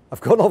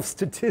off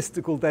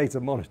statistical data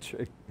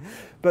monitoring,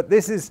 but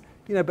this is,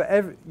 you know, but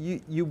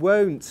you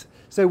won't.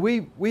 So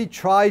we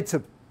tried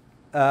to,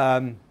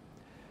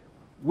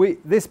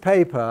 this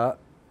paper,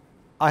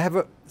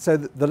 so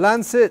the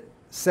Lancet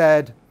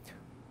said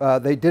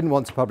they didn't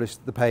want to publish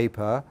the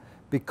paper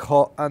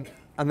because,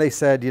 and they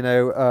said, you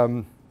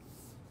know,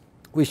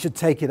 we should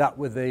take it up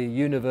with the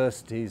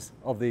universities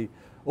of the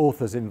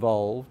authors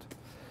involved.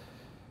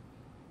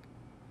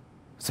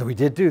 So we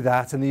did do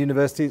that, and the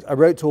universities, I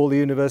wrote to all the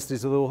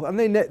universities, and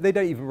they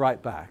don't even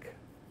write back.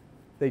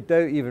 They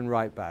don't even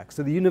write back.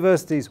 So the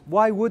universities,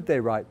 why would they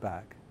write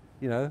back,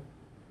 you know?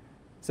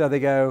 So they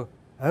go,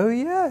 oh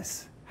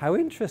yes, how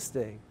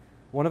interesting.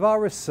 One of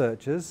our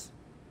researchers,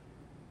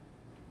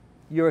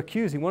 you're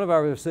accusing one of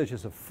our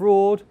researchers of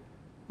fraud.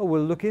 Oh,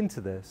 we'll look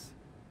into this.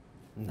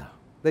 No,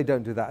 they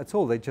don't do that at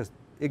all. They just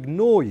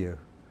ignore you,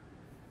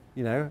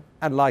 you know?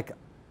 And like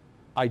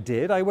I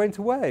did, I went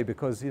away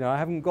because, you know, I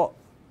haven't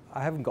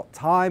got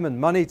time and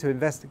money to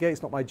investigate.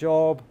 It's not my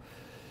job.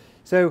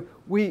 So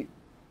we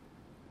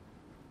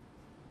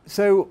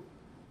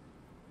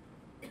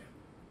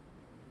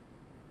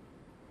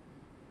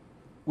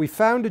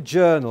found a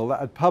journal that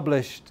had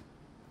published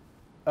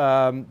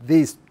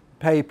these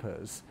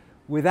papers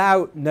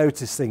without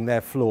noticing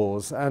their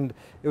flaws, and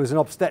it was an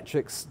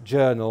obstetrics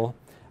journal.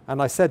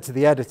 And I said to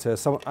the editor,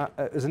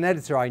 it was an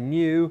editor I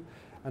knew,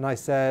 and I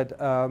said,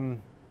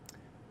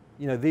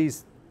 you know,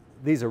 these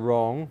are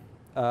wrong.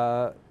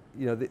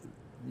 You know, the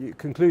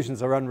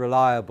conclusions are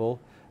unreliable,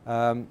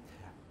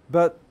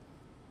 but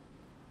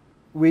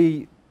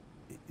they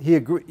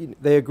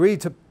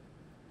agreed to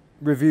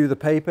review the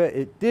paper.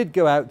 It did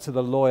go out to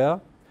the lawyer,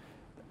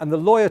 and the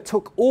lawyer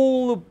took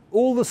all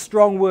the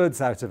strong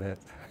words out of it.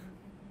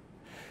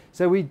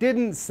 So we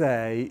didn't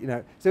say, you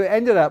know, so it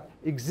ended up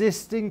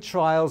existing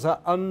trials are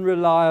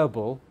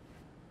unreliable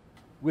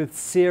with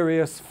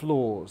serious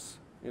flaws,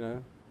 you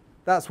know.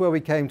 That's where we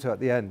came to at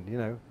the end, you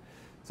know.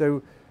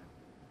 So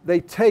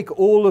they take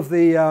all of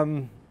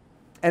the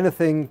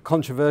anything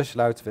controversial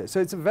out of it. So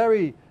it's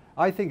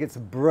I think it's a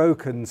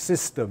broken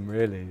system,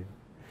 really.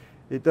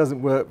 It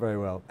doesn't work very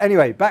well.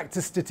 Anyway, back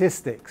to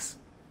statistics.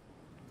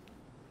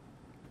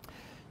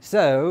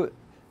 So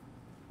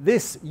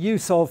this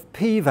use of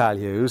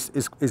p-values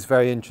is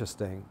very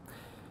interesting.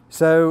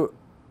 So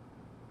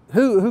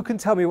who can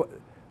tell me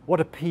what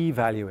a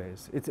p-value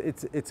is?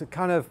 It's a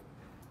kind of,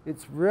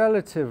 it's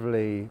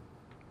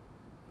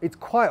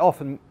quite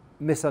often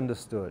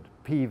misunderstood,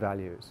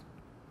 p-values.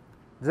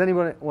 Does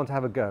anyone want to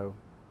have a go?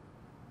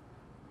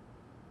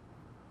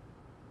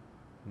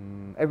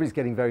 Everybody's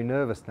getting very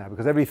nervous now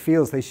because everybody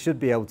feels they should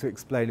be able to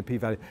explain a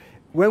p-value.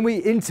 When we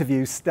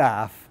interview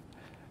staff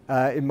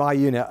in my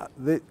unit,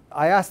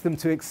 I ask them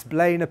to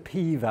explain a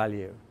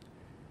p-value.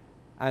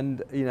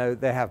 And you know,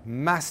 they have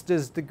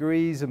master's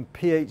degrees and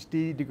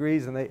PhD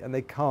degrees, and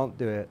they can't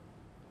do it.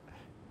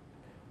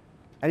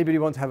 Anybody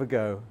want to have a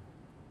go?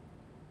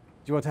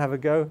 Do you want to have a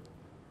go?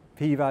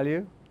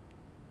 P-value?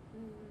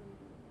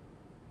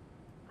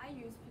 I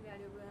use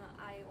p-value when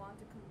I want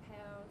to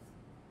compare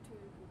two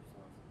groups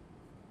or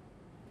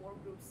more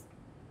groups.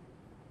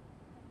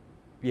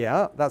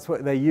 Yeah, that's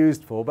what they're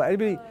used for. But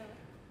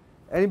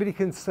anybody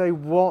can say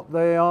what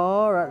they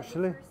are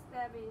actually? The first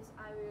step is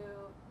I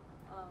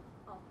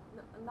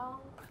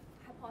null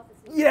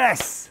hypothesis.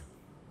 Yes!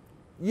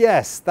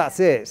 Yes, that's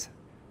it.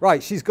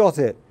 Right, she's got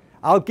it.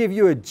 I'll give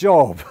you a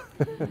job.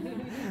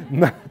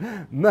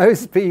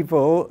 Most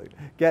people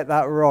get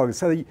that wrong.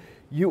 So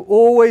you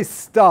always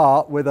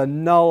start with a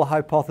null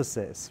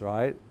hypothesis,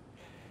 right?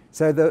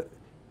 So the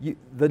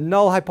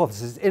null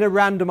hypothesis, in a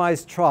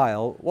randomized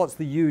trial, what's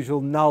the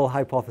usual null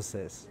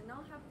hypothesis? The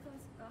null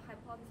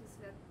hypothesis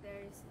that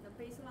there is the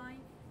baseline,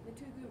 the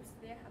two groups,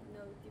 they have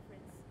no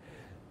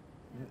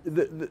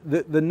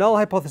difference. The null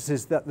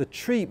hypothesis that the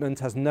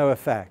treatment has no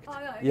effect. Oh,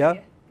 no,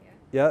 Yeah?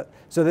 Yeah.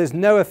 So there's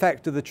no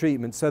effect of the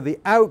treatment. So the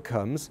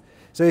outcomes,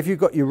 so if you've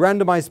got, you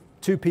randomize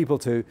two people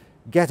to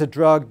get a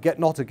drug,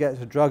 not to get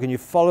a drug, and you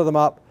follow them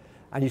up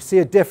and you see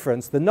a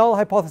difference, the null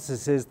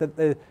hypothesis is that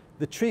the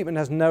treatment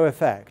has no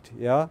effect.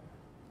 Yeah?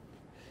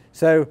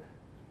 So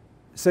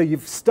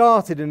you've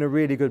started in a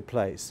really good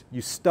place.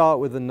 You start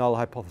with the null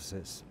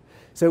hypothesis.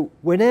 So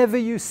whenever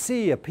you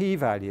see a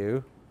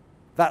p-value,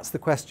 that's the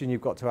question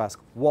you've got to ask.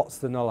 What's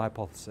the null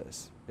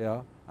hypothesis?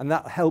 Yeah? And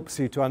that helps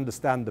you to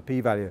understand the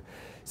p-value.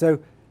 So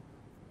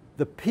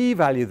the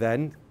p-value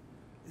then,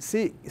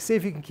 see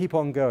if you can keep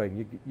on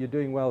going. You're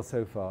doing well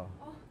so far.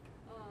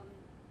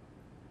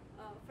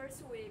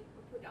 First we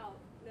put out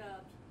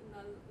the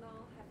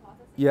null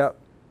hypothesis. Yeah.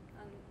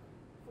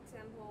 For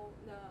example,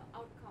 the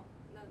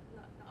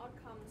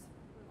outcomes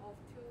of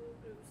two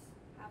groups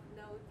have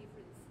no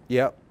difference.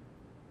 Yeah.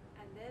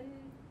 And then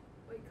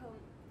we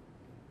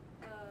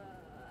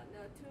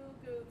the two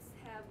groups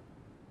have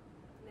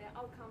their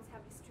outcomes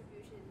have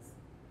distributions,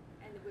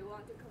 and we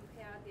want to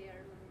compare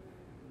their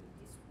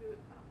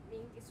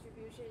mean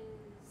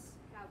distributions,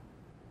 have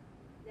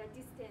their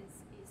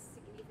distance is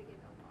significant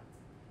or not.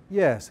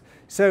 Yes.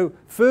 So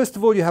first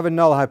of all, you have a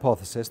null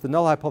hypothesis. The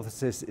null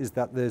hypothesis is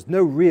that there's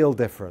no real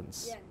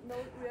difference. Yeah, no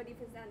real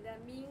difference, and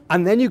the mean.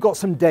 And then you've got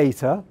some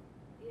data.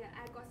 Yeah,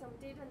 I got some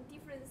data and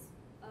difference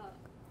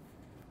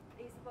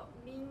is about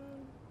mean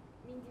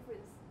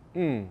difference.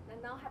 The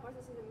null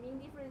hypothesis, the mean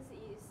difference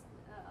is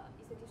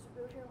a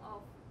distribution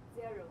of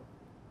 0.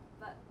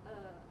 But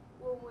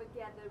when we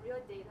get the real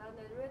data,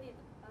 the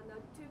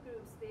two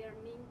groups, their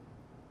mean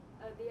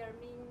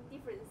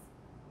difference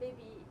may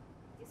be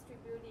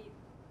distributed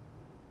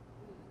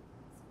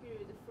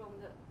skewed from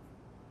the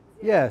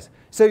 0. Yes.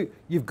 So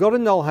you've got a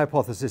null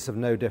hypothesis of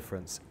no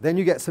difference. Then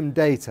you get some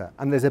data,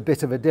 and there's a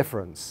bit of a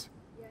difference.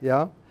 Yes.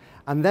 Yeah?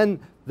 And then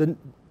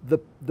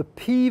the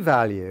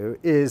p-value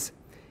is,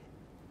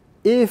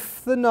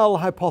 if the null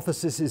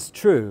hypothesis is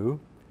true,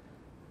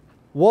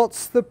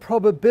 what's the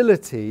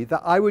probability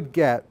that I would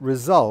get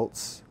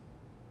results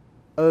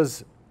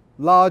as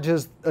large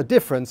as a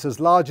difference as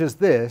large as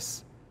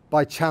this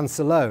by chance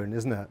alone,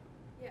 isn't it?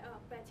 Yeah,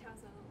 by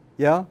chance alone.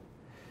 Yeah?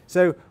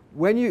 So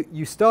when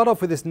you start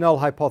off with this null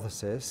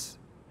hypothesis,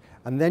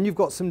 and then you've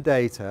got some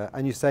data,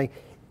 and you're saying,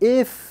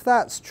 if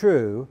that's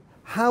true,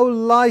 how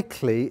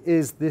likely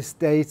is this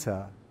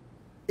data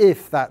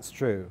if that's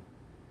true?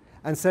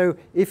 And so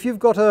if you've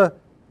got a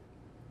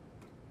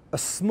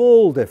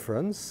small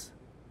difference,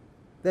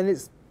 then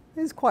it's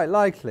quite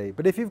likely.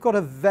 But if you've got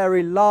a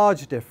very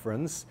large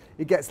difference,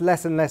 it gets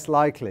less and less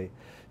likely.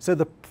 So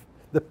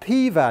the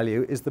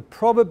p-value is the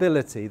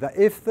probability that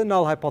if the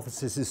null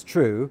hypothesis is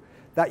true,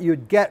 that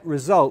you'd get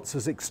results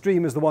as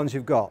extreme as the ones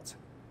you've got.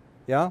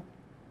 Yeah?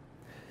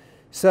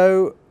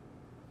 So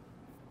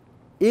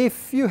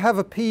if you have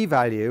a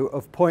p-value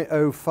of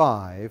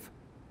 0.05,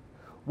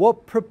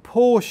 what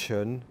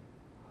proportion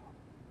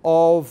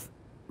of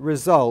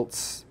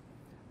results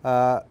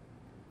are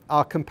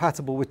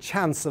compatible with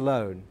chance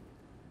alone?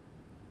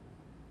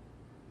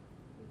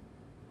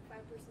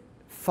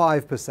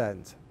 5%.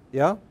 5%.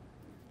 Yeah?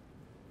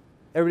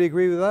 Everybody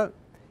agree with that?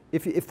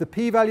 If the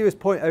p-value is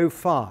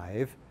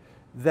 0.05,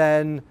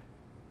 then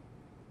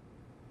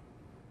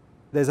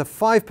there's a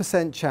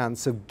 5%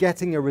 chance of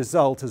getting a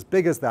result as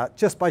big as that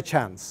just by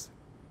chance.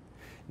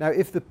 Now,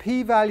 if the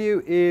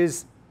p-value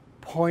is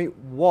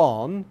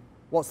 0.1,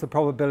 what's the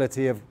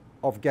probability of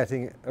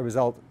getting a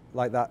result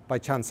like that by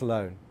chance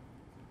alone?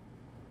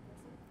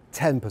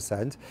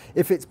 10%.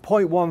 If it's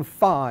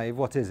 0.15,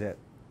 what is it?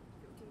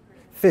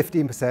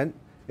 15%.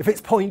 If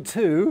it's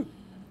 0.2,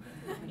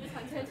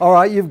 all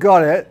right, you've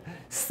got it.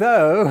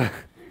 So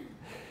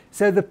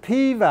the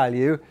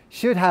p-value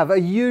should have a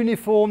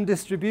uniform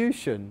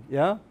distribution,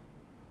 yeah?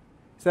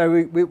 So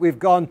we've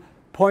gone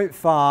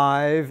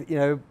 0.5,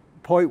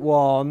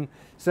 0.1.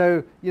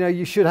 So,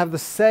 you should have the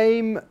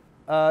same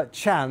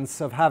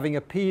chance of having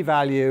a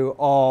p-value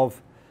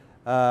of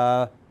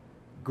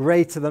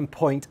greater than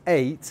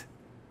 0.8.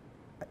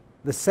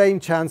 The same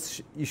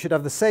chance, you should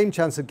have the same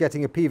chance of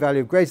getting a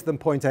p-value of greater than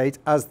 0.8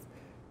 as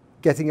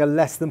getting a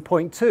less than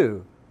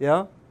 0.2,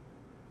 yeah?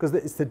 Because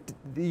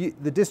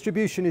the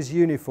distribution is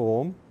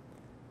uniform,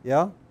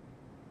 yeah?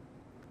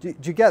 Do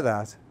you get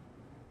that?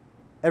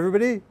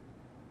 Everybody?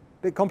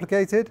 Bit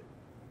complicated?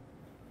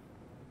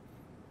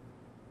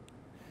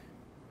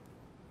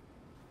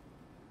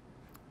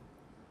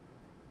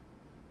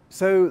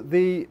 So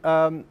the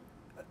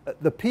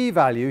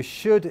p-value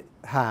should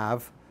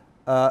have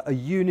a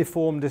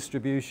uniform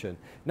distribution.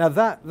 Now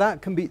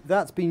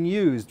that's been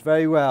used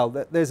very well.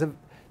 There's a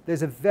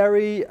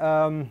very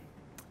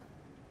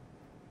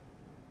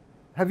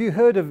have you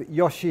heard of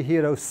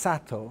Yoshihiro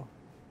Sato?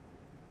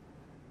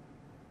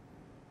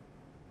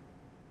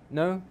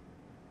 No?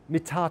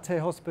 Mitate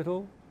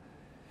Hospital?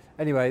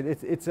 Anyway,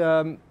 it's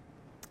a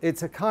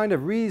kind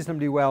of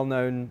reasonably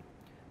well-known,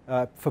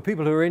 for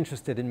people who are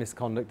interested in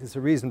misconduct, it's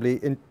a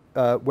reasonably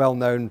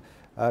well-known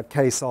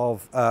case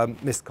of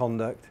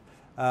misconduct.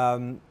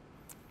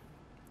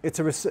 It's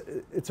a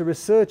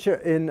researcher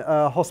in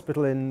a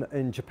hospital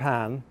in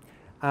Japan,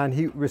 and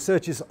he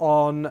researches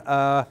on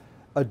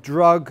a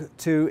drug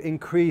to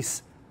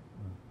increase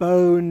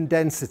bone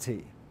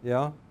density,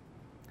 yeah?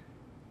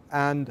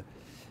 And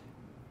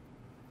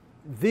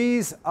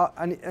these are,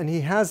 and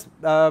he makes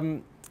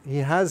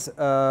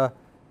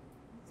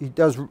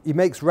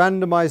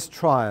randomized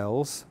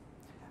trials,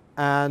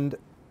 and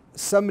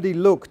somebody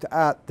looked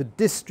at the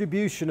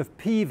distribution of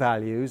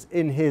p-values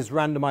in his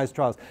randomized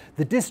trials,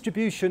 the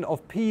distribution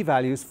of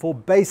p-values for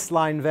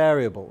baseline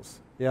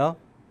variables, yeah?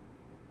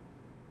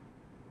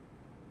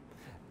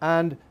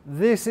 And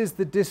this is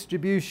the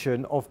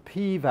distribution of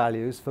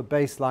p-values for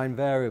baseline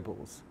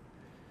variables.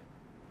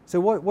 So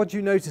what do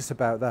you notice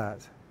about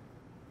that?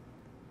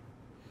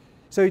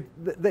 So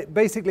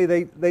basically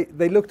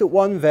they looked at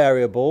one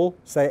variable,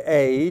 say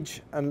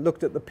age, and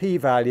looked at the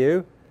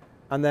p-value,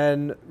 and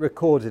then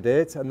recorded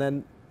it, and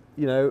then,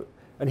 you know,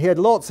 and he had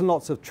lots and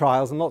lots of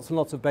trials and lots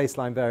of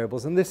baseline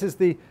variables, and this is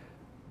the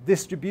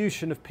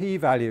distribution of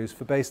p-values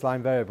for baseline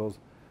variables.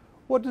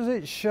 What does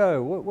it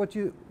show? What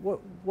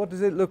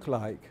does it look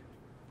like?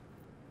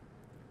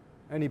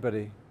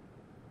 Anybody?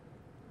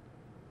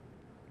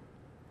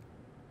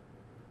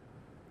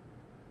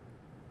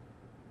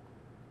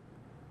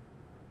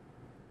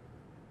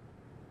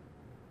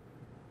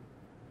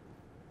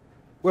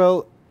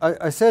 Well,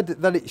 I said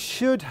that it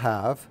should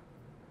have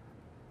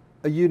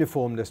a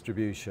uniform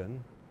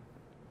distribution.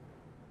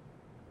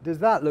 Does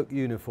that look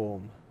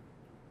uniform?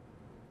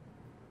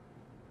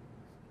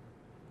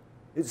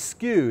 It's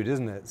skewed,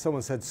 isn't it?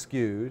 Someone said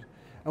skewed.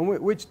 And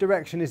which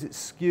direction is it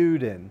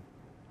skewed in?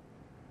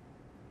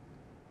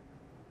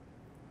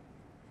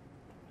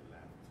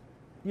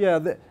 Yeah,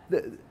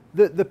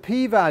 the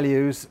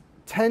p-values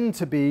tend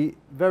to be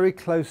very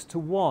close to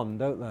 1,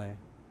 don't they?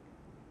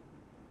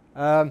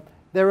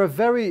 There are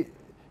very...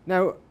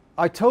 Now,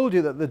 I told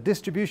you that the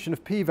distribution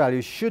of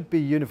p-values should be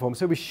uniform,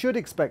 so we should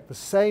expect the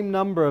same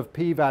number of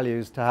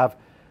p-values to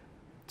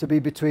be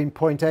between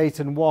 0.8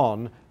 and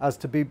 1 as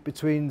to be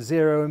between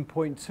 0 and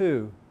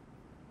 0.2.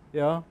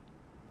 Yeah?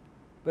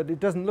 But it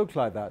doesn't look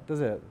like that, does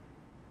it?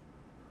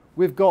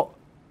 We've got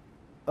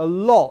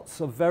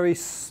lots of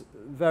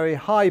very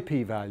high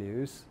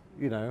p-values,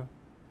 you know,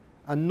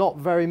 and not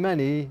very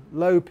many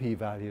low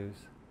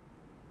p-values.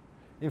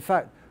 In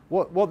fact,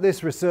 what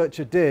this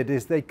researcher did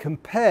is they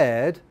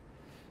compared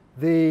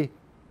the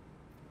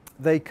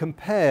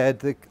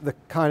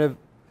kind of,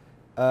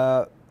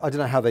 I don't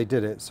know how they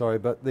did it, sorry,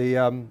 but they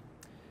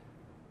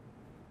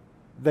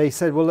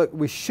said, well, look,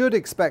 we should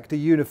expect a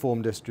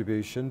uniform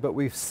distribution, but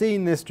we've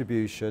seen this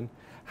distribution.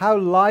 How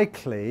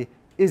likely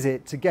is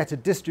it to get a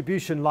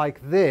distribution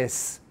like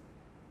this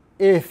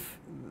if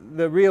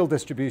the real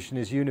distribution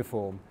is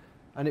uniform?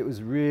 And it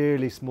was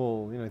really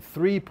small, you know,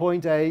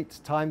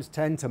 3.8 times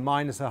 10 to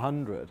minus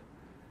 100.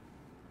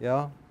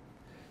 Yeah?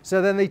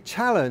 So then they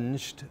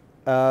challenged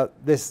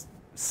this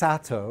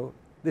Sato,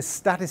 this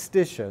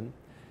statistician,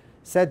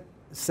 said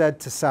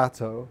to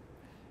Sato,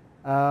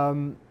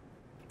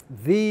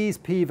 these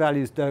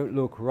p-values don't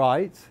look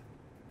right.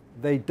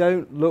 They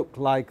don't look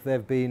like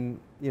they've been,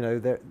 you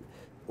know,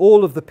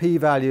 all of the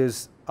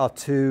p-values are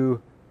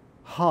too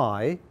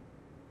high,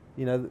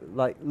 you know,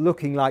 like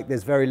looking like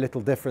there's very little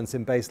difference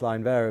in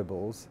baseline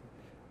variables.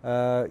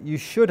 You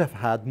should have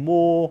had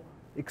more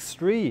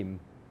extreme.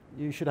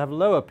 You should have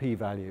lower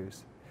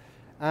p-values.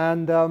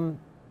 And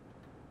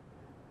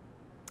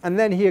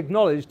then he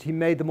acknowledged he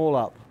made them all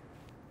up.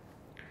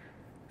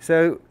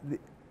 So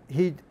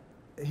he'd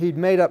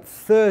made up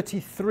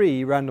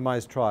 33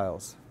 randomized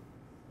trials.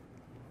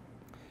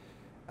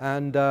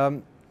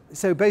 And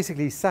so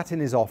basically he sat in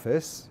his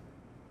office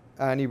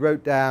and he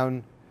wrote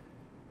down,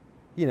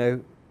 you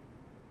know,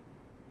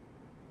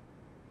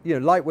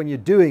 like when you're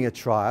doing a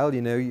trial,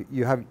 you know,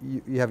 you have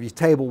your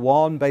table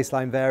 1,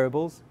 baseline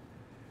variables.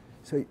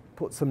 So he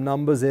put some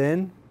numbers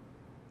in,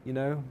 you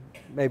know,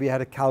 maybe he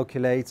had a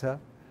calculator.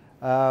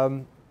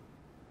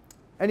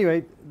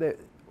 Anyway, they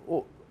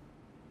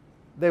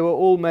were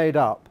all made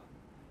up.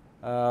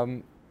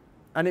 And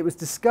it was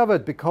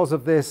discovered because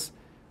of this,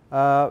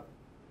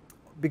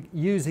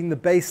 using the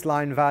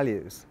baseline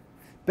values.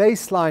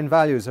 Baseline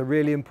values are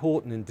really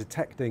important in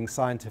detecting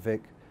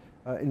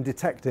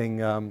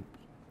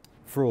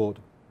fraud.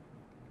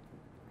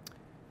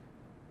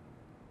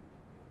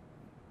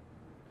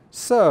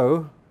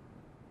 So,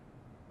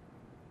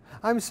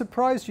 I'm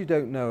surprised you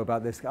don't know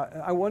about this.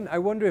 I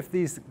wonder if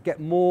these get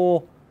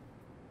more,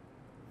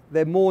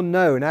 they're more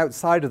known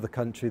outside of the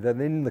country than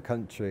in the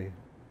country.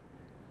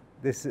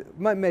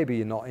 maybe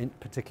you're not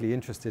particularly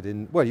interested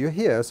in, well, you're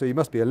here, so you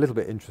must be a little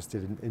bit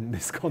interested in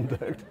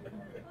misconduct.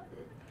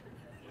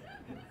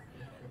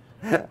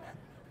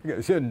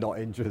 You're not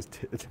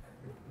interested.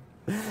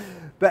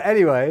 But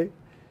anyway,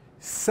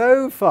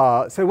 so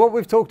far, so what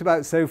we've talked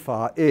about so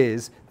far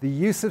is the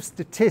use of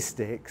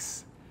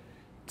statistics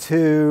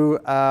to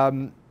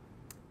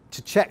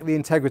check the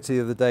integrity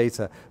of the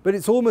data. But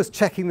it's almost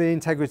checking the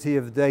integrity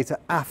of the data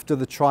after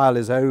the trial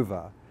is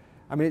over.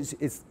 I mean,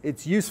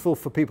 it's useful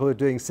for people who are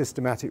doing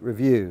systematic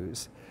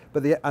reviews,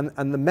 but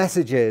and the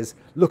message is,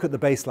 look at the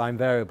baseline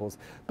variables.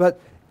 But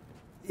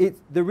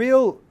the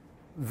real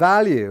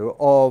value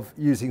of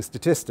using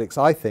statistics,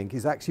 I think,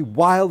 is actually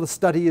while the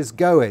study is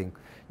going.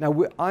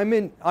 Now,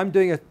 I'm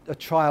doing a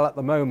trial at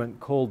the moment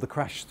called the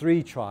CRASH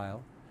 3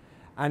 trial,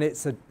 and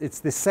it's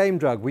the same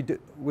drug.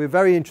 We're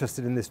very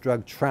interested in this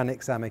drug,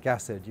 tranexamic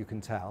acid, you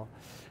can tell.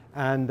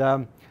 And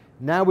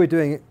now we're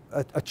doing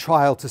a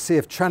trial to see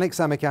if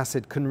tranexamic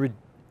acid can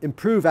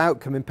improve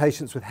outcome in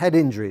patients with head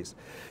injuries.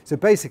 So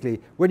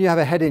basically, when you have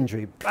a head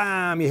injury,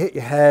 bam, you hit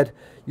your head,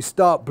 you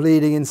start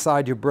bleeding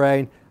inside your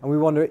brain, and we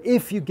wonder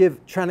if you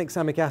give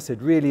tranexamic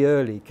acid really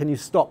early, can you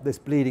stop this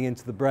bleeding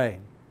into the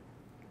brain?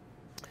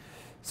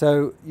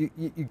 So you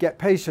get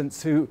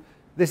patients who,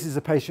 this is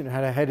a patient who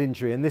had a head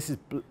injury, and this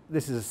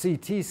is a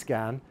CT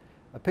scan,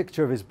 a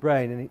picture of his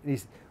brain, and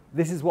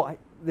this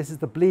is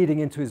the bleeding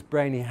into his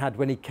brain he had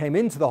when he came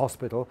into the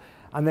hospital,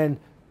 and then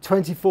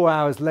 24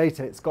 hours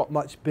later it's got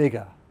much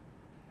bigger.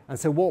 And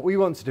so what we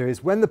want to do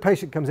is when the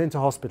patient comes into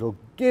hospital,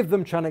 give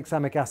them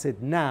tranexamic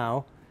acid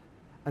now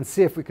and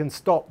see if we can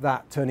stop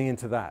that turning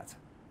into that.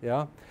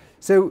 Yeah?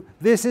 So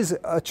this is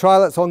a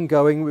trial that's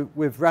ongoing.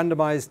 We've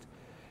randomized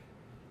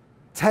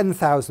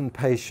 10,000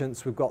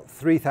 patients. We've got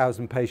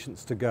 3,000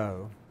 patients to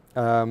go.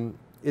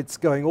 It's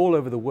going all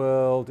over the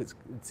world. It's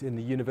in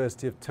the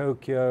University of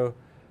Tokyo.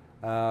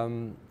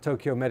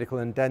 Tokyo Medical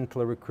and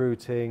Dental are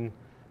recruiting.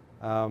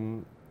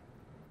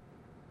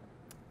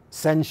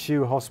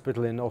 Senshu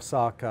Hospital in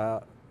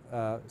Osaka.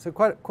 So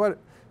quite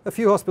a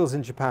few hospitals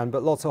in Japan,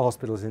 but lots of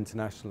hospitals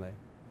internationally.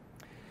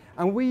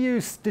 And we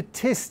use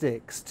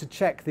statistics to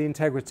check the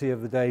integrity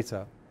of the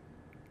data.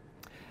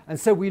 And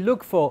so we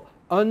look for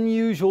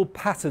unusual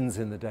patterns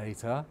in the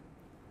data.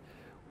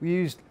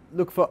 We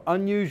look for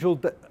unusual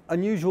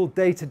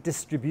data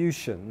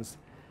distributions.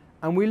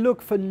 And we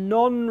look for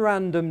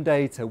non-random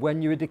data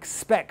when you would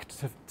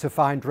expect to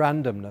find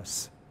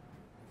randomness.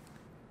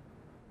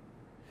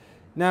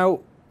 Now,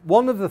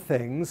 one of the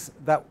things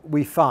that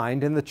we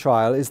find in the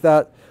trial is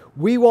that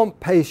we want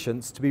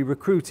patients to be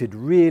recruited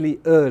really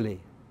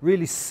early,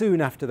 really soon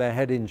after their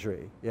head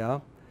injury, yeah?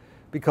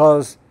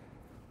 Because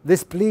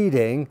this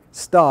bleeding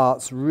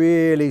starts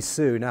really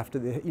soon after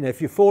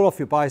if you fall off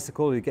your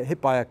bicycle, you get hit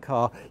by a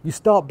car, you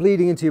start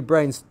bleeding into your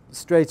brain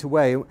straight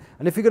away.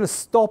 And if you're going to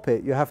stop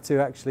it, you have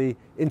to actually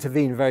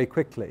intervene very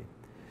quickly.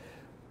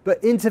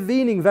 But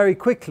intervening very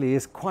quickly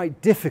is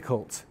quite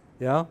difficult,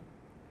 yeah?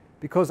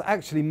 Because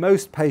actually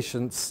most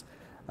patients,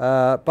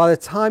 by the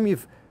time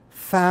you've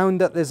found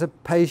that there's a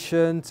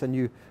patient and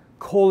you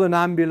call an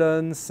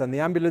ambulance and the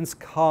ambulance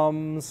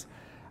comes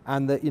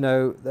and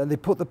then they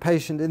put the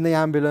patient in the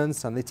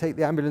ambulance and they take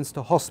the ambulance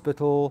to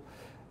hospital,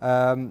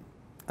 and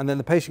then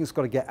the patient's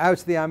got to get out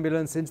of the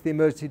ambulance into the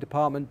emergency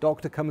department,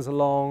 doctor comes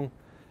along,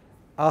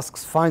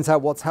 finds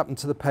out what's happened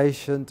to the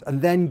patient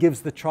and then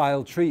gives the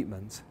trial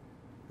treatment,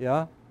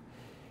 yeah?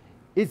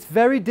 It's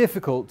very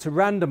difficult to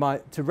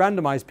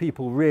randomize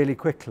people really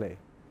quickly.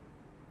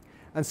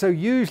 And so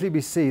usually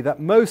we see that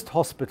most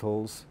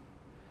hospitals,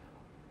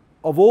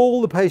 of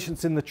all the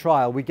patients in the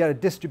trial, we get a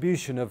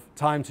distribution of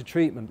time to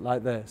treatment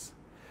like this.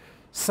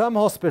 Some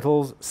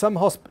hospitals,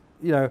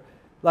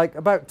 like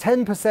about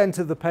 10%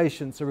 of the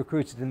patients are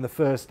recruited in the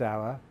first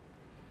hour.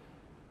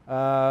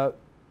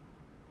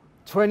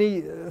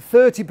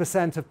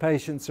 30% of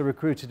patients are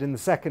recruited in the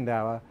second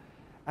hour,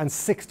 and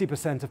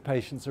 60% of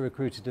patients are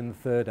recruited in the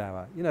third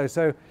hour.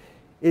 So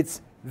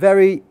it's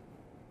very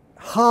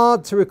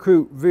hard to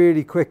recruit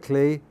really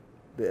quickly.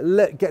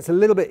 It gets a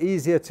little bit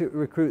easier to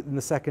recruit in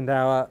the second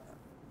hour.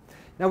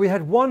 Now, we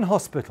had one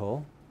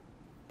hospital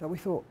that we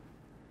thought,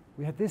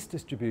 we had this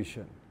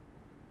distribution.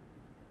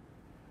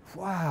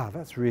 Wow,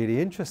 that's really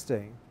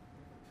interesting.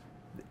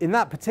 In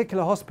that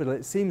particular hospital,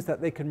 it seems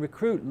that they can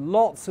recruit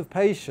lots of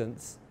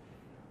patients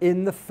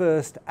in the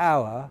first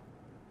hour,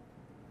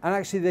 and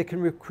actually they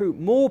can recruit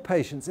more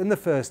patients in the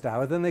first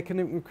hour than they can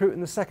recruit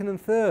in the second and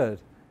third,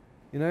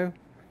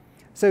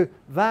 So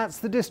that's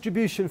the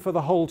distribution for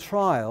the whole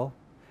trial,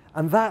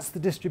 and that's the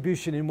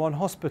distribution in one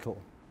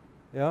hospital,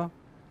 yeah?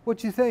 What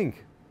do you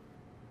think?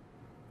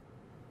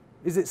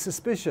 Is it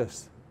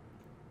suspicious?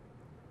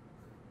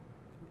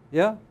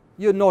 Yeah?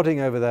 You're nodding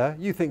over there.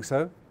 You think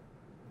so?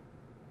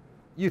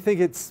 You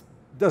think it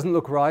doesn't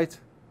look right?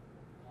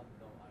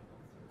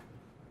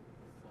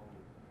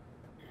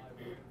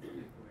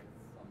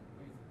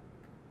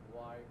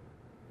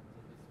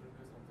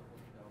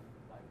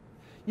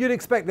 You'd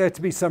expect there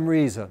to be some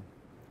reason.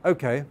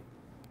 Okay.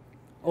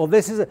 Well,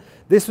 this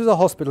was a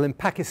hospital in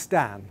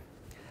Pakistan.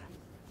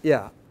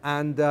 Yeah.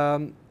 And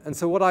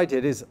so what I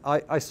did is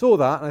I saw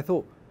that and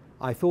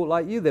I thought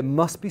like you, there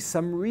must be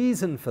some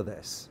reason for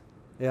this.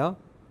 Yeah?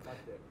 But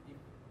if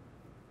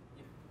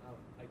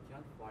I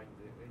can't find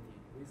any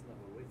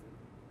reasonable reason,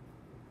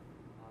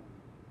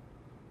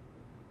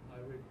 I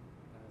will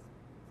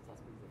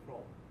suspect the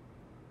fraud,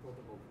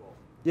 protocol fraud,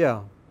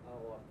 Yeah.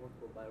 or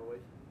protocol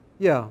violation.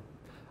 Yeah.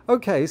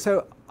 Okay,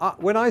 so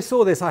when I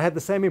saw this, I had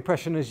the same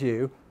impression as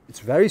you. It's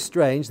very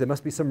strange. There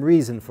must be some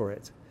reason for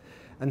it.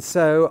 And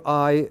so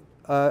I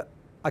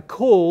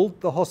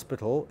called the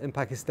hospital in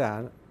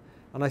Pakistan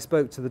and I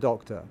spoke to the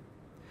doctor.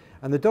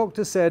 And the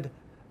doctor said,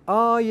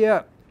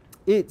 yeah,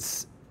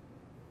 it's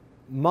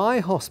my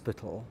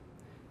hospital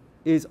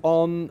is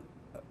on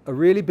a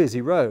really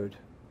busy road.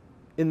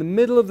 In the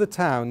middle of the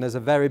town, there's a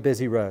very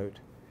busy road.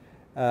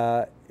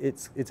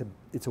 It's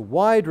a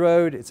wide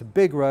road, it's a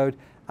big road,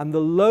 and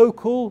the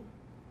local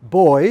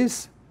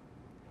boys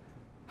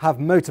have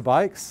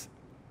motorbikes,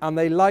 and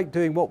they like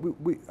doing what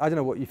I don't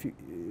know what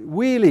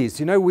wheelies.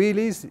 You know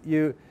wheelies?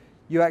 You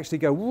actually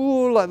go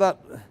woo like that,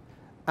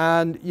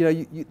 and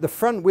the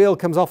front wheel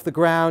comes off the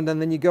ground,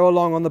 and then you go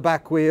along on the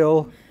back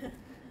wheel,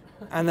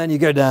 and then you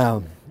go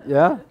down.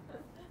 Yeah.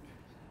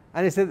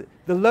 And he said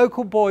the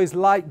local boys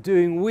like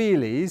doing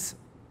wheelies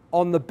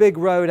on the big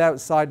road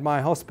outside my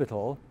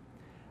hospital,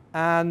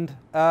 and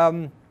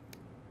of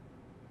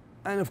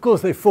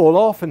course they fall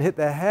off and hit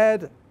their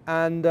head,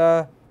 and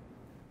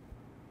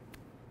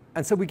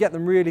so we get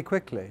them really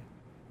quickly.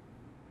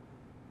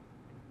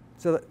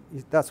 So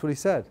that's what he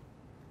said.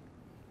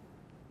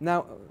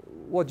 Now,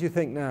 what do you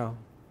think now?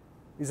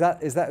 Is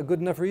that a good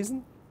enough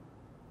reason?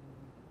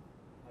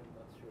 I'm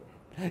not sure.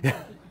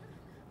 Yeah.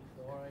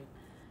 Or I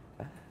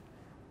can't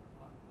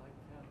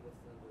understand the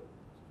situation,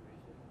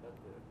 but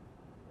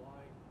why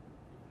it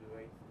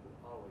relates to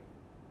hourly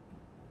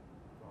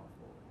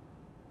transport?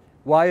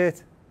 Why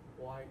it?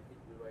 Why it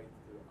relates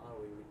to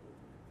hourly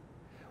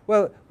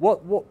recruitment?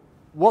 Well,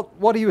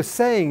 what he was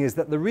saying is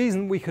that the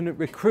reason we can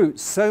recruit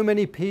so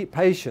many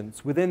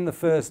patients within the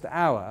first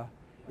hour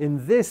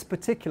in this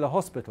particular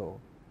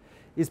hospital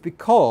is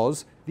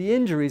because the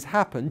injuries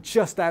happen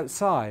just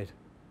outside.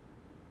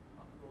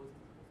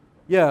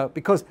 Yeah,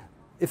 because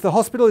if the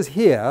hospital is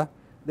here,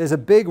 there's a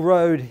big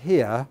road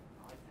here,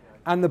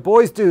 and the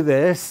boys do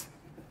this,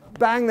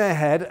 bang their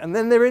head, and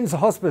then they're in the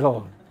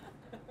hospital.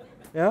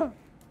 Yeah?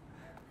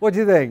 What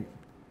do you think?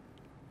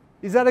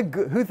 Is that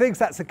who thinks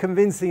that's a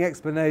convincing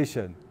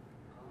explanation?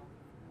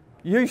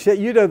 You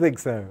don't think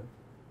so?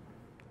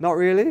 Not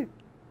really?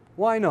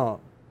 Why not?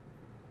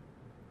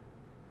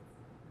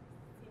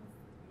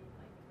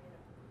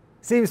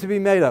 Seems to be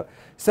made up.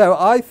 So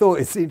I thought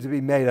it seemed to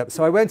be made up.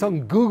 So I went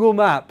on Google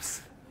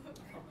Maps.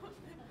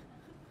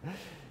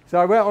 So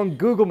I went on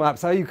Google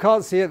Maps. You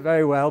can't see it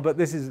very well, but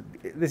this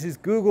is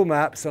Google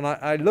Maps, and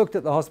I looked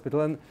at the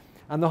hospital,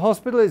 and the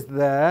hospital is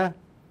there,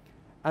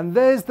 and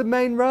there's the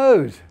main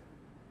road.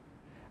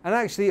 And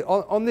actually,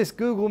 on this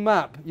Google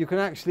map, you can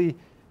actually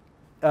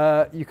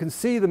you can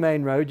see the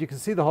main road, you can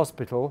see the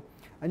hospital,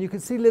 and you can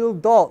see little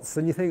dots,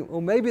 and you think,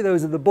 well, maybe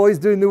those are the boys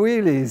doing the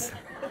wheelies.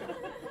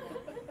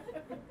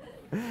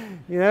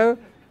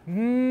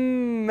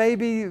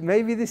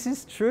 Maybe this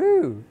is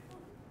true.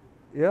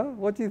 Yeah,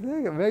 what do you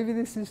think? Maybe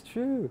this is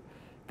true.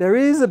 There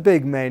is a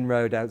big main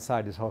road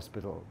outside his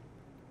hospital.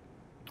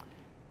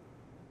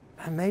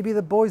 And maybe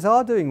the boys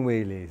are doing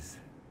wheelies.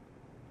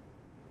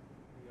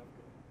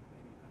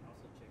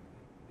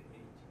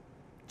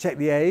 Check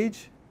the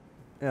age?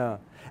 Yeah.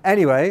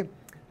 Anyway,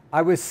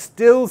 I was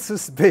still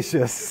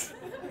suspicious.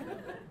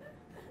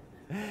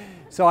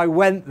 So I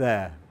went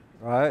there,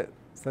 right?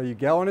 So you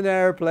get on an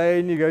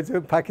airplane, you go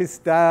to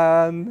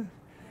Pakistan,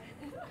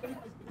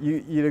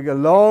 you go a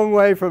long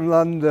way from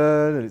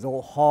London, and it's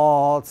all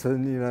hot,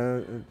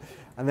 and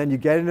and then you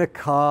get in a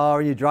car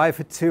and you drive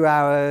for 2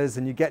 hours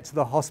and you get to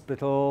the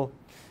hospital.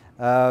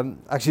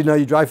 Actually, no,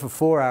 you drive for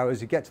 4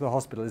 hours, you get to the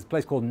hospital. There's a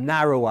place called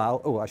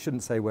Narowal. Oh, I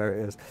shouldn't say where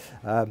it is.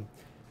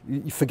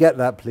 You forget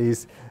that,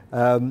 please.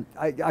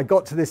 I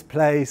got to this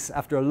place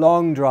after a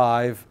long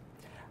drive,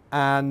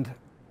 and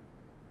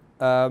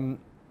I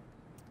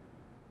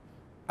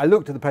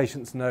looked at the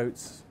patient's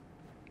notes.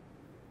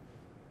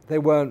 They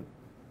weren't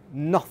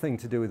nothing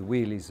to do with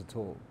wheelies at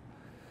all.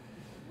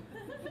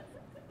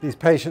 These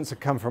patients had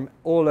come from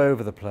all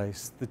over the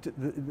place.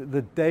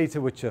 The data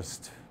were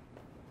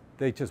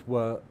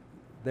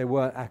they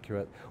weren't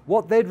accurate.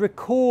 What they'd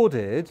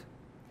recorded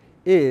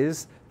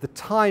is the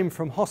time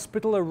from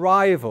hospital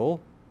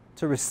arrival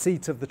to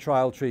receipt of the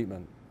trial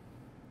treatment.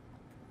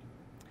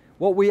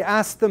 What we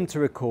asked them to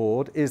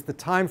record is the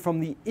time from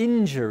the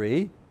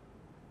injury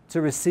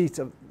to receipt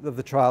of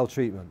the trial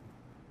treatment.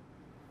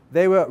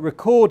 They were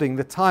recording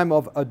the time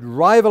of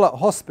arrival at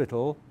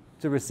hospital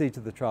to receipt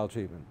of the trial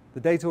treatment.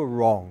 The data were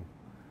wrong.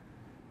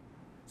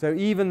 So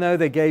even though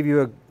they gave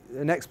you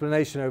an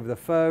explanation over the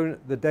phone,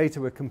 the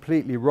data were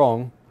completely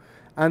wrong.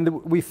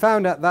 And we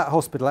found at that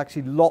hospital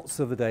actually lots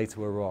of the data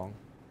were wrong.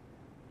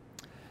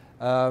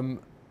 When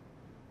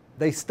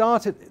they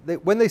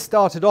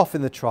started off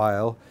in the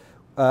trial,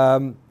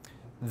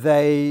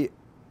 they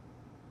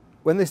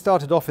when they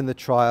started off in the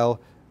trial,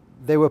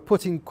 they were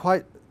putting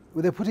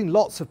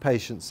lots of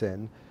patients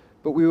in,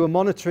 but we were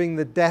monitoring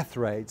the death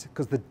rate,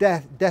 because the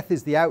death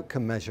is the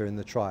outcome measure in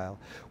the trial.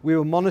 We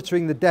were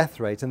monitoring the death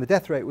rate, and the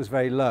death rate was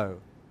very low.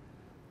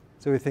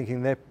 So we're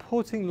thinking they're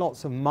putting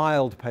lots of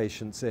mild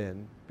patients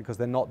in because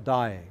they're not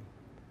dying.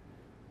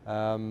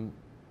 And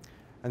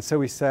so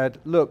we said,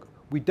 look,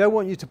 we don't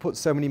want you to put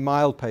so many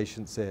mild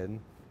patients in,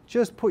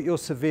 just put your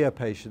severe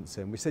patients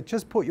in. We said,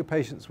 just put your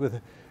patients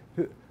with,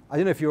 I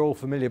don't know if you're all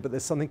familiar, but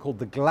there's something called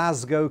the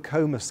Glasgow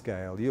Coma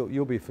Scale.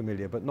 You'll be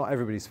familiar, but not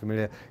everybody's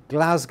familiar.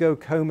 Glasgow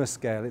Coma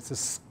Scale,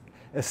 it's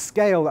a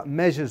scale that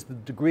measures the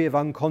degree of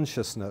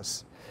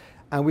unconsciousness.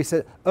 And we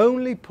said,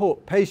 only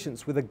put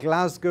patients with a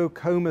Glasgow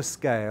Coma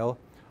Scale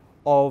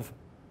of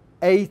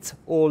 8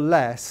 or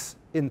less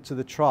into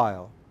the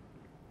trial.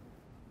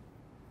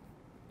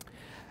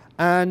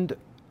 And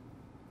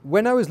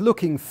when I was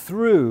looking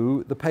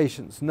through the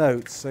patient's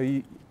notes, so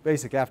you,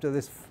 basically after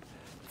this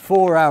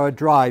 4-hour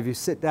drive, you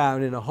sit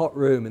down in a hot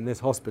room in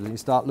this hospital and you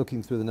start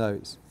looking through the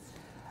notes.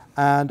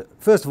 And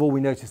first of all, we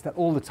noticed that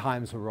all the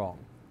times were wrong.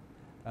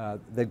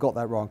 They'd got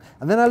that wrong.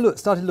 And then I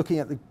started looking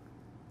at the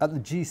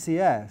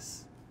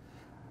GCS,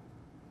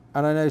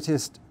 and I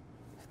noticed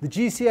the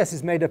GCS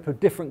is made up of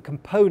different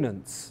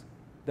components.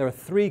 There are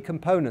 3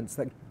 components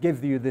that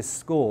give you this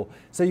score.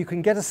 So you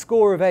can get a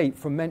score of 8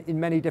 from in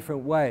many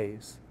different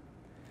ways.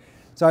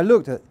 So I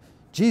looked at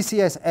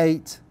GCS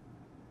 8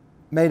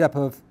 made up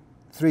of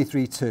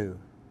 332.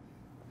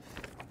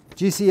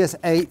 GCS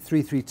 8,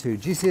 332.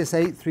 GCS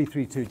 8,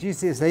 332.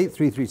 GCS 8,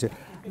 332.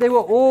 They were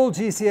all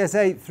GCS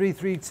 8,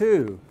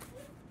 332.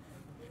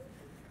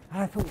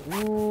 And I thought,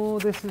 oh,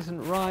 this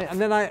isn't right. And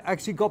then I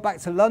actually got back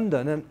to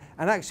London, and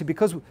actually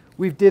because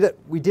we did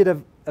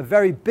a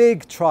very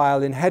big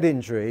trial in head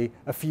injury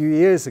a few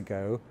years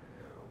ago,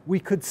 we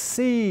could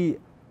see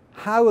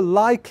how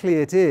likely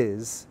it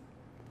is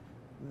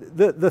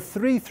that the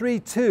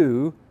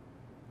 332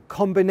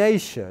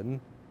 combination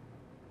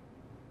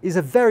is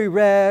a very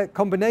rare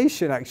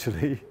combination,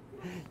 actually.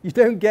 You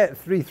don't get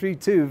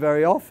 332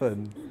 very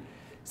often.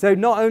 So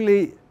not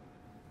only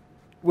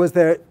was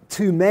there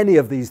too many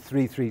of these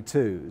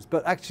 332s,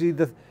 but actually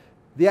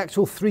the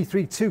actual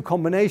 332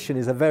 combination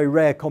is a very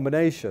rare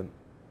combination.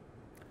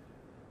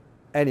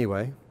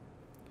 Anyway,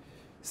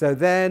 so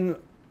then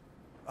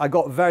I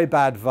got a very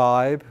bad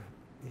vibe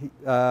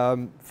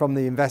from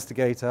the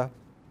investigator.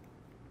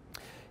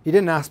 He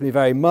didn't ask me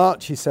very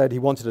much. He said he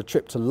wanted a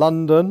trip to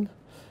London,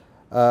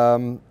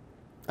 and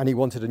he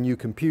wanted a new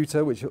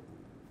computer, which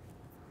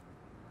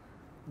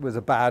was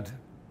a bad,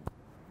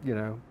 you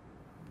know,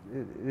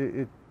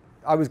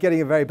 I was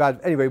getting a very bad,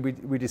 anyway,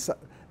 we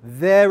decided,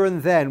 there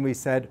and then we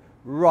said,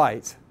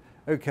 right,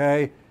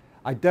 okay,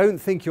 I don't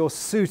think you're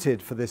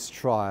suited for this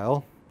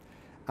trial,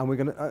 and we're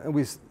going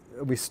to,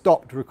 we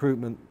stopped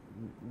recruitment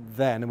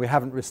then, and we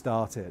haven't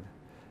restarted.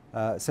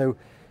 So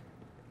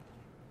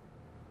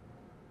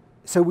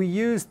we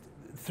used,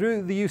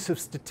 through the use of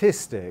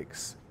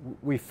statistics,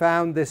 we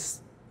found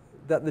that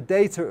the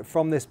data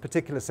from this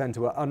particular center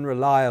were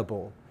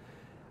unreliable.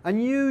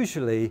 And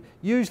usually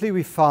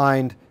we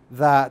find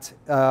that,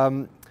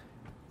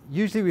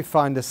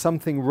 there's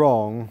something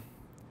wrong,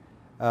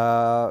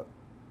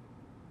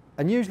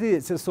 and usually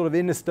it's a sort of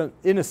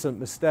innocent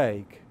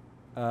mistake,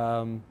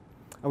 and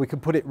we can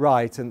put it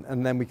right,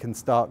 and then we can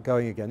start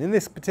going again. In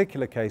this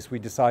particular case, we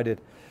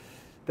decided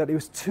that it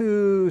was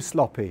too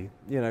sloppy,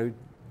 you know,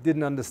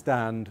 didn't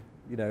understand,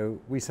 you know,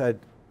 we said,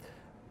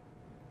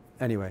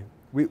 anyway,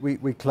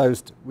 we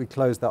closed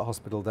that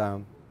hospital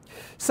down.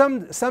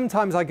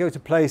 Sometimes I go to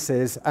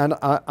places and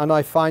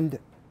I find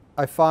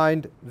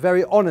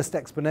very honest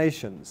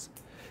explanations.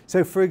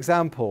 So for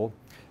example,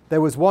 there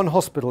was one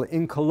hospital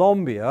in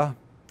Colombia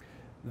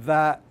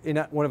that in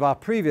one of our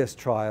previous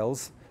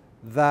trials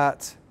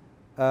that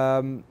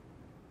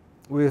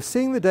we were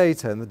seeing the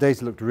data, and the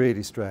data looked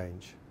really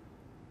strange.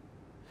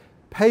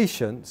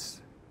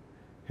 Patients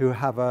who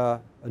have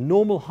a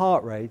normal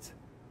heart rate,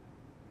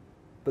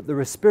 but the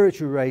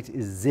respiratory rate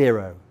is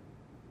 0.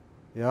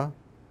 Yeah?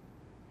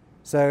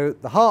 So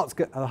the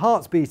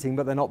heart's beating,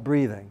 but they're not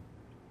breathing.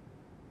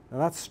 Now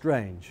that's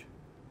strange.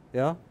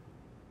 Yeah?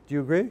 Do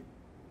you agree?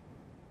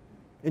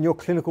 In your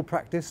clinical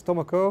practice,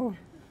 Tomoko?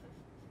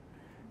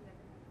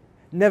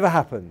 Never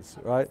happens,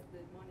 right?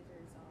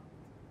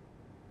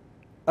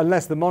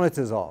 Unless the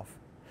monitor's off.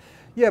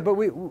 Yeah, but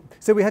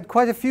so we had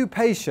quite a few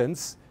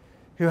patients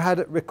who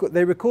had,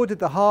 they recorded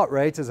the heart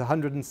rate as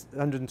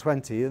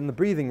 120 and the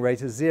breathing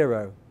rate as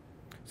 0.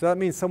 So that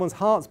means someone's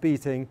heart's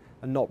beating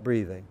and not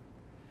breathing.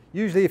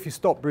 Usually if you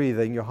stop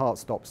breathing, your heart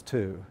stops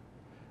too.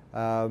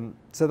 So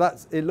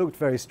it looked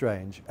very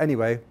strange.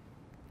 Anyway,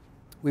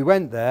 we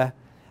went there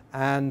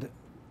and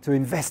to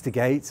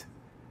investigate,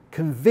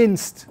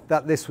 convinced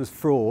that this was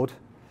fraud,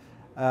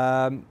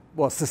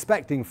 well,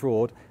 suspecting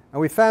fraud,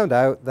 and we found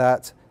out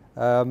that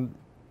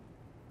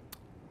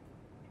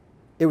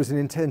it was an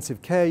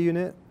intensive care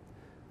unit.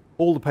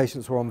 All the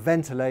patients were on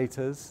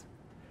ventilators.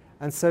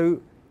 And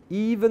so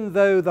even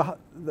though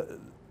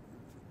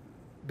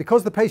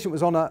because the patient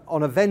was on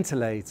a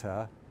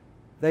ventilator,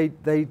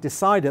 they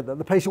decided that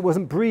the patient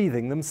wasn't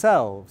breathing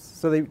themselves.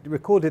 So they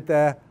recorded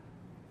their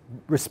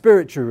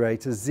respiratory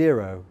rate as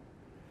 0.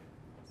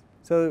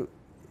 So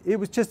it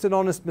was just an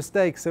honest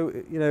mistake. So,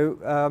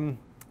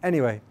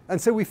 anyway.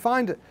 And so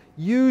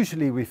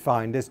usually we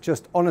find it's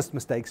just honest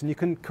mistakes, and you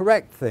can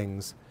correct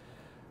things.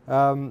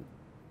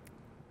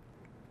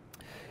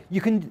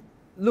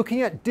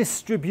 Looking at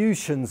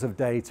distributions of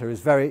data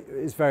is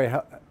very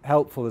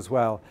helpful as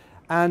well.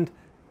 And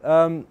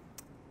so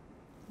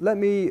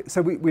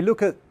we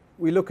look at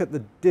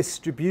the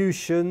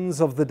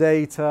distributions of the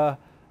data.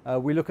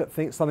 We look at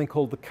something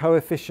called the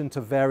coefficient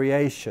of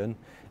variation.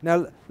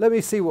 Now let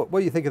me see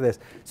what you think of this.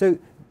 So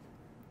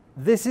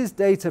this is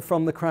data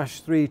from the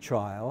CRASH 3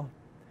 trial,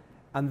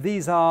 and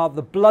these are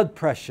the blood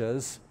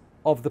pressures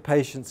of the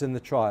patients in the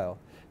trial.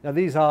 Now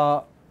these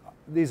are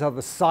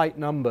the site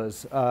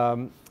numbers.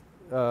 I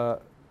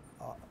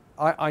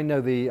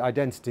know the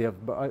identity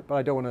of, but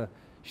I don't want to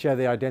share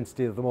the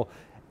identity of them all.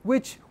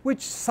 Which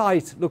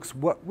site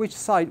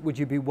would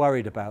you be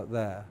worried about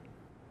there?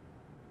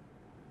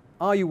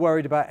 Are you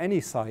worried about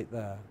any site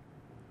there?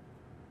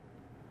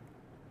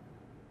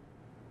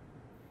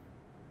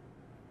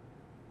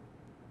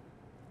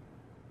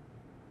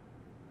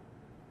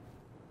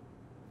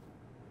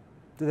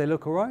 Do they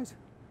look all right?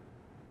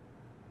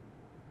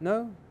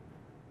 No?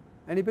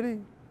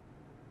 Anybody?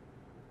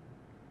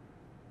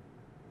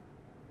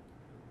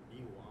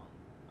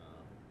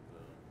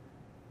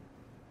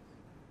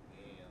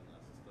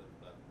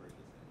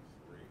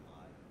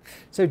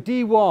 So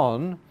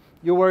D1,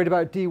 you're worried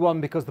about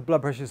D1 because the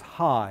blood pressure is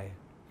high.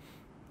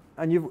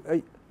 And you've... L1,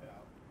 L2,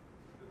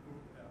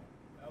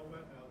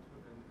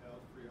 and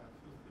L3 are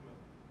too similar.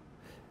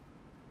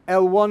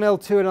 L1,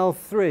 L2, and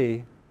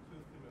L3?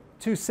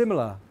 Too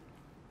similar.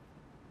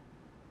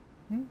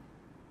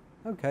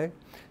 Okay.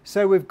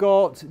 So we've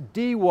got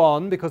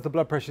D1 because the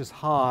blood pressure is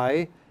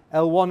high,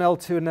 L1,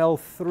 L2, and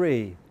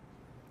L3.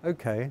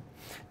 Okay.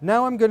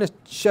 Now I'm going to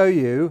show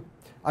you,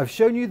 I've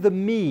shown you the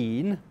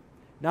mean.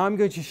 Now I'm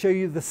going to show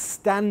you the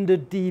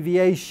standard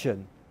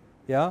deviation,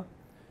 yeah?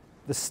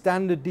 The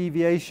standard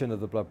deviation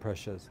of the blood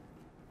pressures.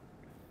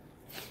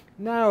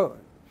 Now,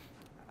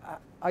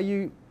 do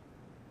you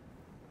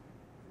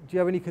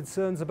have any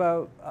concerns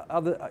about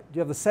do you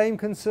have the same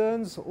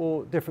concerns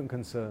or different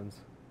concerns?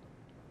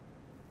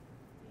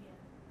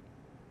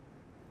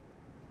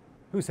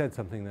 Who said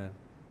something there?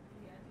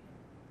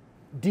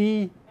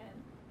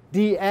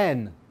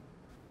 DN.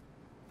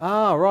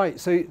 Ah, right.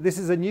 So this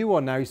is a new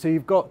one now. So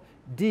you've got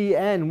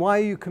DN. Why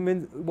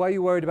are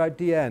you worried about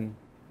DN?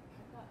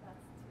 I thought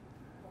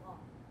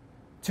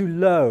that's Too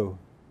low.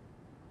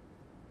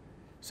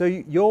 So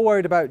you're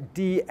worried about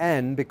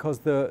DN because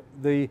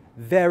the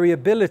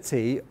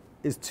variability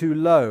is too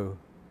low.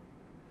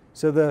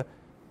 So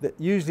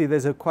usually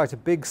there's quite a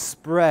big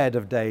spread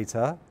of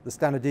data. The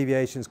standard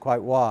deviation is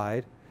quite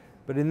wide,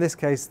 but in this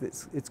case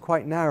it's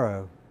quite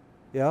narrow.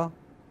 Yeah.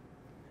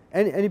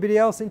 Anybody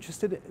else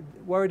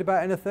worried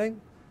about anything?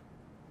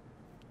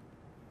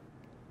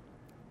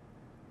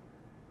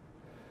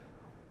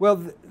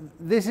 Well,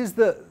 these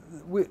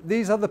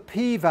are the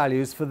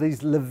p-values for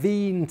these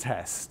Levene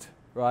test,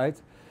 right?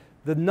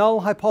 The null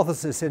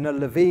hypothesis in a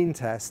Levene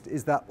test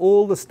is that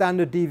all the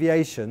standard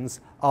deviations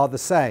are the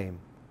same.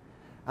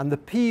 And the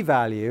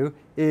p-value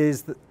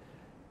is that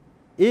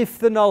if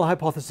the null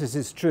hypothesis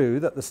is true,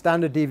 that the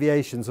standard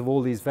deviations of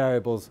all these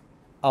variables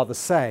are the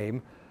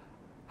same,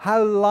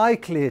 how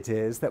likely it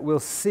is that we'll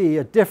see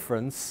a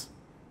difference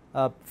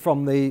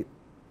from the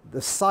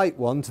site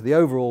one to the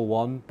overall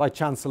one by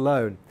chance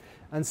alone.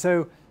 And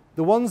so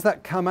the ones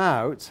that come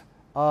out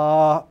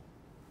are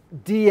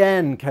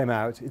DN came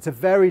out. It's a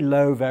very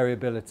low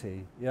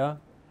variability. Yeah,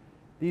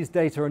 these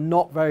data are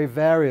not very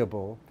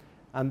variable,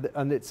 and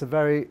it's a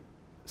very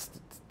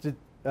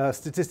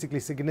statistically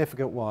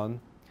significant one.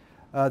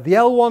 The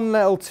L1,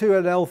 L2,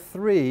 and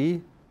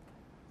L3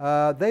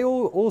 they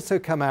all also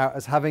come out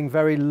as having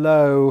very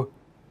low.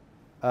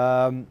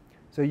 So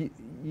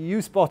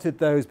you spotted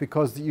those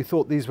because you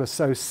thought these were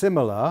so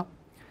similar.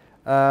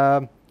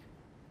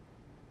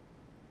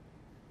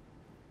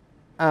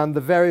 And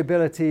the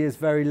variability is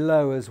very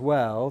low as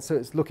well, so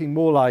it's looking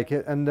more like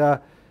it. And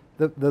the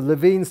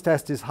Levene's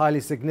test is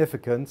highly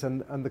significant,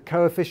 and the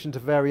coefficient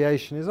of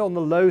variation is on the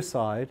low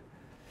side.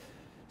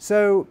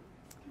 So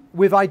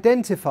we've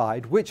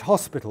identified which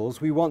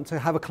hospitals we want to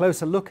have a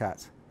closer look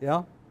at.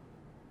 Yeah.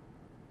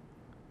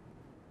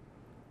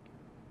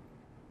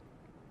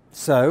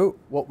 So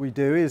what we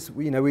do is,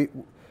 you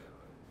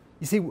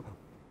see,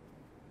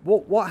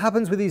 what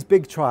happens with these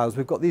big trials?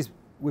 We've got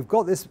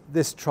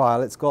this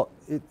trial.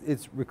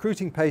 It's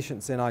recruiting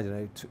patients in, I don't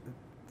know,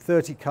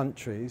 30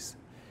 countries.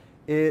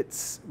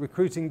 It's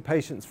recruiting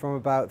patients from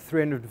about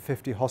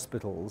 350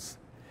 hospitals.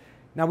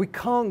 Now we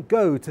can't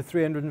go to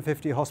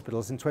 350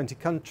 hospitals in 20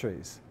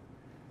 countries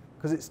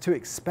because it's too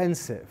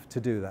expensive to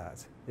do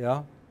that.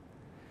 Yeah.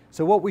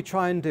 So what we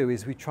try and do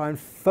is we try and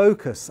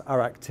focus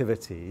our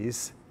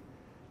activities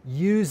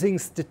using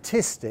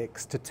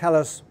statistics to tell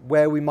us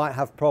where we might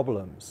have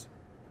problems.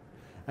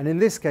 And in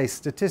this case,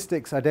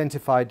 statistics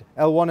identified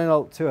L1,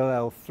 L2,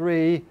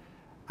 L3,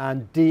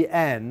 and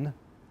DN.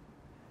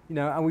 You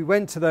know, and we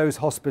went to those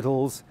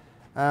hospitals,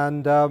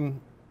 and there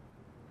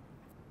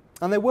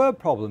were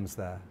problems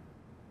there.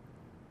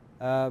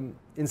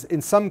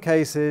 In some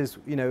cases,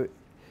 you know,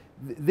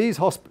 these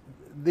L1,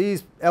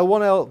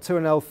 L2,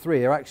 and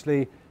L3 are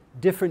actually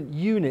different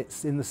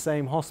units in the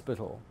same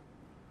hospital.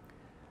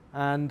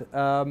 And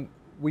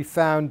we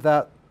found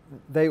that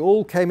they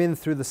all came in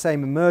through the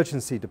same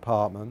emergency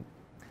department,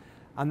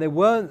 and there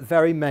weren't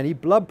very many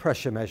blood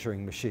pressure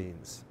measuring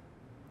machines.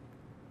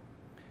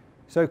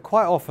 So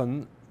quite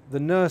often, the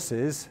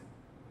nurses,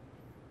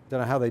 don't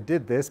know how they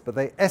did this, but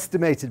they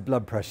estimated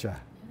blood pressure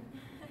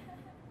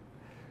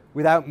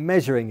without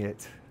measuring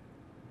it,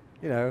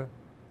 you know.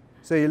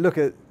 So you look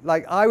at,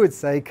 like I would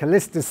say,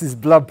 Callistus's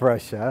blood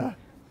pressure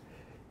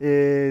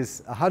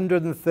is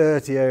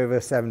 130 over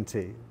 70,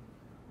 you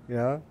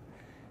know,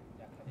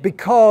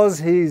 because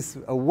he's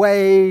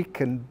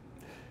awake and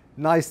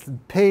nice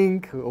and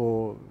pink,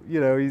 or, you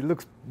know, he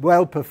looks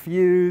well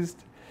perfused.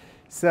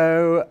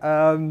 So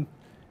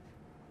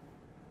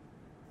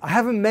I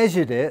haven't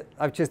measured it,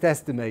 I've just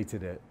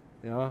estimated it,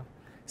 you know.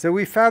 So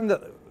we found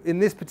that in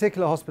this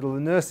particular hospital, the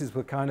nurses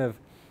were kind of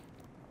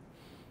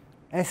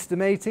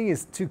estimating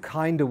is too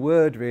kind a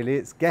word, really.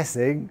 It's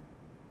guessing.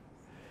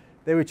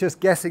 They were just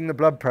guessing the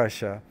blood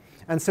pressure.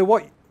 And so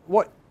what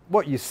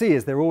you see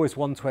is they're always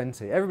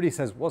 120. Everybody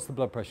says, what's the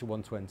blood pressure?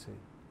 120.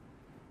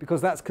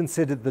 Because that's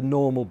considered the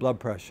normal blood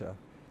pressure.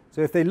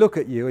 So if they look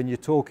at you and you're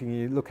talking and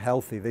you look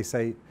healthy, they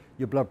say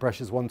your blood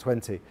pressure is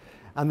 120.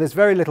 And there's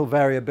very little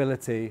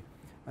variability.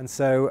 And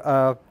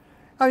so,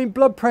 I mean,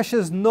 blood pressure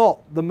is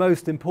not the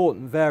most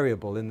important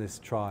variable in this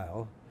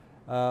trial.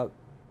 But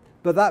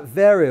that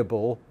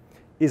variable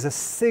is a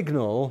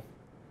signal.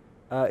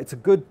 It's a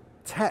good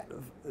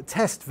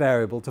test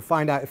variable to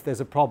find out if there's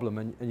a problem,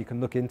 and you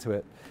can look into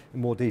it in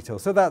more detail.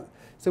 So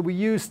we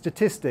use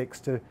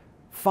statistics to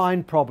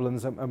find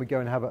problems, and we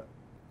go and have a...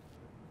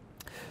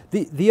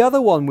 The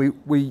other one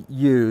we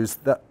use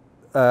that,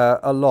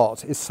 a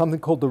lot is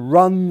something called the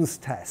runs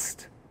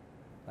test.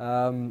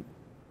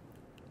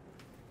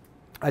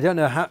 I don't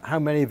know how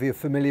many of you are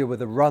familiar with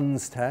the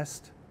runs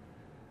test.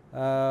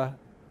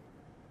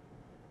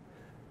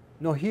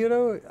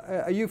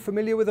 Nohiro, are you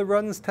familiar with the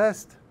runs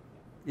test?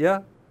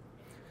 Yeah?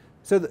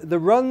 So the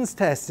runs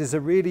test is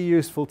a really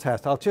useful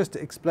test. I'll just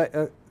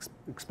explain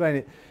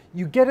it.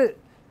 You get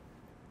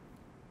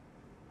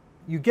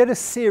a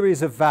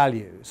series of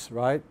values,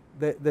 right?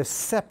 They're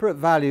separate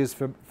values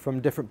from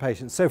different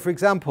patients. So for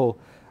example,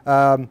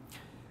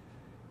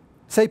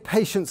 say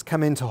patients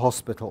come into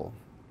hospital.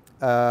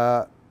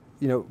 You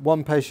know,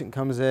 one patient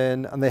comes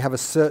in and they have a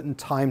certain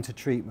time to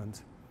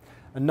treatment.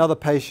 Another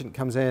patient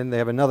comes in, they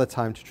have another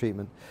time to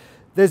treatment.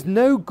 There's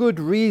no good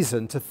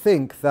reason to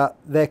think that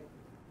the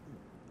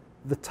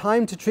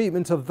time to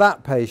treatment of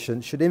that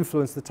patient should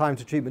influence the time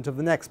to treatment of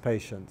the next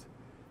patient.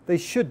 They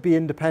should be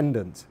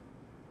independent.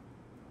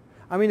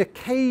 I mean,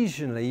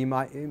 occasionally you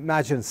might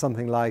imagine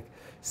something like,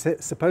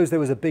 suppose there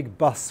was a big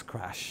bus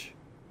crash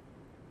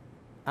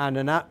and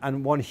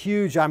one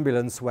huge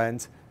ambulance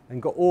went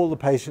and got all the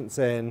patients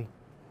in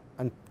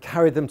and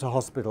carried them to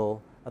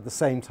hospital at the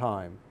same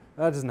time.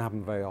 That doesn't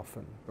happen very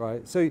often,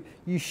 right? So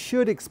you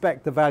should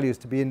expect the values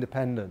to be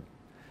independent.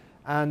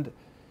 And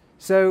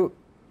so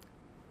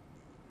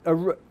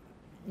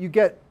you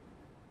get,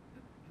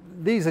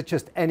 these are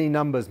just any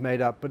numbers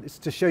made up, but it's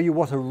to show you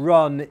what a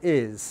run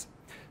is.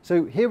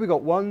 So here we've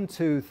got 1,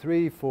 2,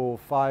 3, 4,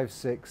 5,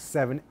 6,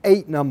 7,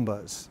 8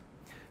 numbers.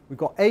 We've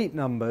got 8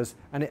 numbers,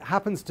 and it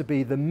happens to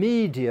be the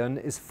median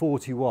is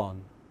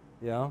 41,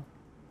 yeah?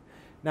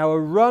 Now, a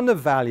run of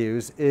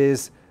values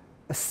is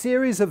a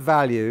series of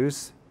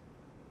values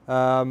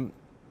that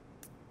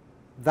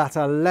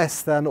are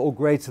less than or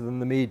greater than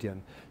the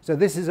median. So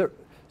this is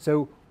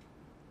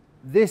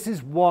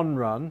one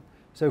run.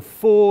 So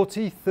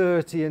 40,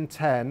 30, and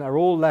 10 are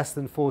all less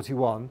than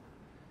 41.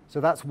 So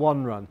that's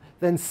one run.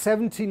 Then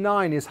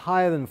 79 is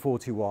higher than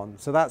 41.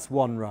 So that's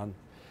one run.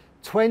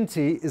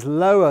 20 is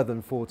lower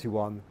than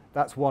 41.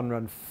 That's one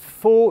run.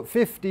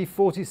 50,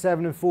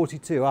 47, and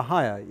 42 are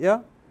higher. Yeah?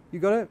 You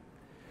got it?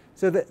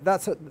 So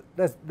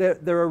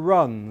there are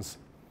runs.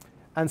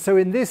 And so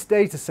in this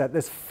data set,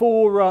 there's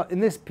in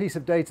this piece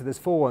of data, there's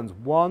 4 runs.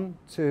 1,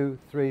 2,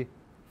 3,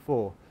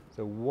 4.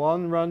 So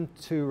 1 run,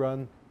 2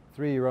 run,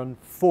 3 run,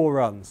 4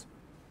 runs.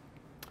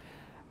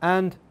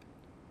 And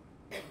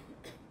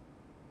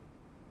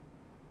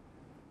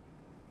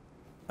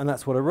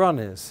that's what a run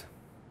is.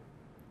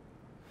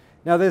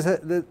 Now there's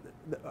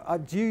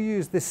do you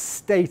use this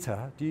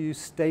Stata? Do you use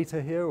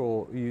Stata here,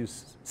 or you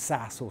use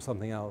SAS or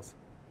something else?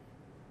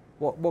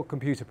 What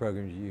computer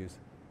program do you use?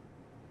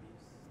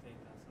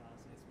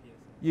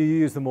 You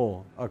use them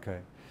all,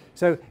 okay.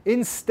 So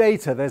in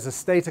Stata, there's a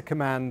Stata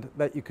command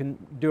that you can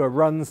do a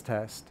runs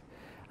test.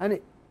 And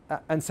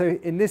so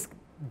in this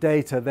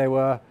data, there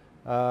were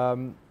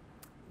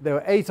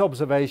 8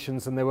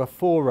 observations and there were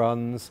 4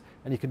 runs,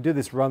 and you can do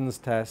this runs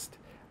test,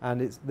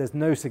 and there's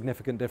no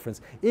significant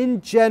difference.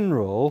 In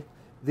general,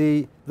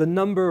 the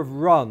number of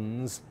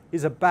runs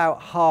is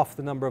about half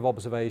the number of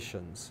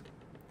observations.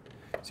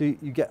 So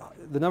you get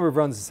the number of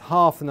runs is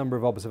half the number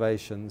of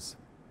observations.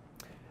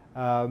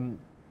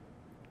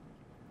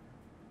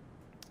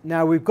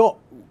 Now we've got,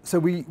 so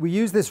we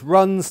use this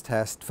runs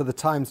test for the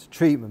time to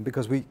treatment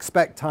because we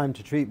expect time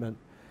to treatment,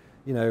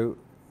 you know,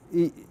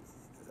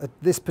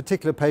 this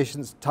particular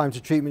patient's time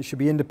to treatment should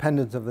be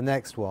independent of the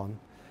next one.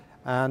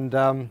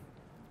 And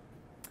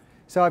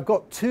so I've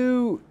got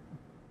two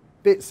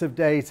bits of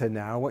data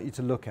now I want you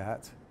to look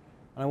at.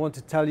 And I want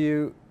to tell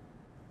you,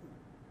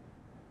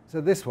 so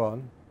this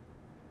one,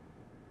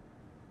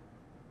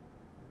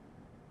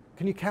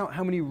 can you count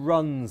how many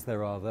runs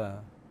there are there?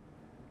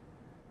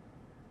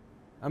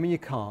 I mean, you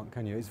can't,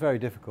 can you? It's very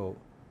difficult.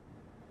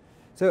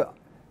 So,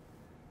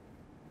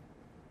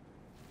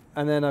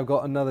 and then I've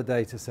got another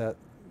data set,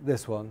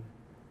 this one.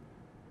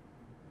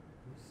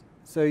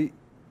 So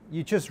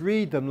you just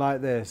read them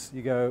like this.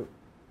 You go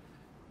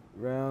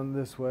round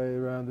this way,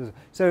 around this.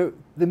 So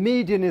the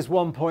median is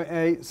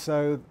 1.8,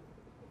 so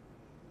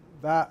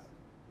that's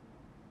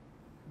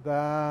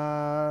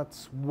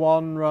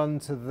one run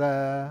to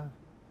there,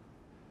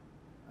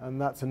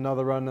 and that's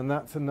another run, and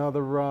that's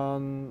another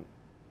run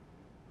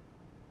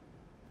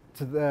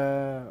to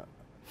there.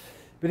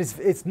 But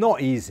it's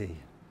not easy.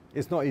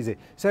 It's not easy.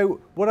 So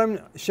what I'm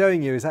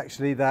showing you is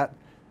actually that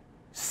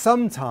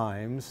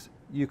sometimes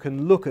you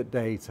can look at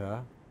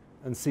data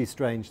and see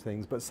strange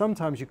things, but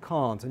sometimes you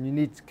can't, and you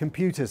need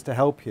computers to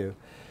help you.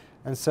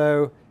 And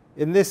so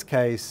in this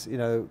case, you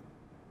know,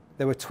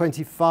 there were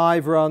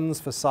 25 runs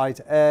for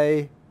site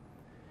A,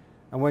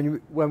 and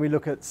when we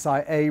look at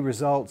site A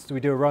results, we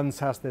do a runs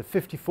test, there are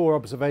 54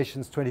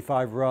 observations,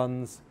 25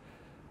 runs.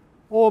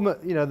 Or,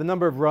 you know, the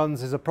number of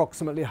runs is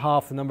approximately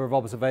half the number of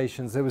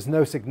observations. There was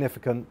no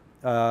significant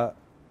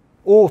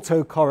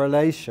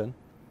autocorrelation.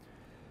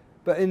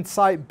 But in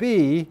site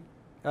B,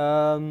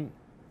 there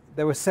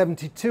were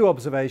 72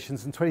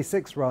 observations and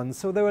 26 runs,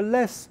 so there were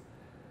less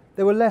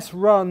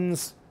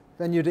runs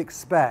than you'd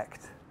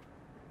expect.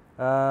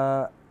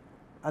 And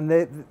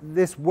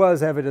this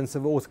was evidence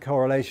of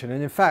autocorrelation.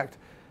 And in fact,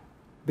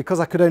 because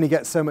I could only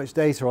get so much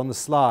data on the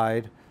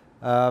slide,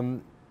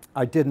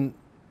 I didn't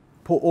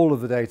put all of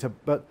the data,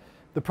 but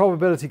the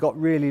probability got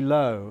really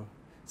low.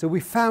 So we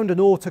found an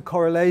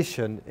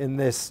autocorrelation in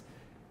this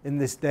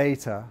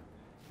data,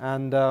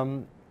 and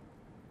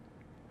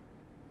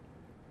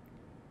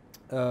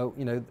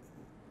you know,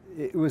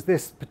 it was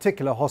this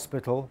particular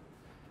hospital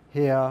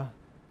here,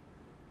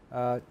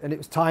 and it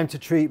was time to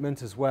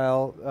treatment as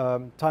well.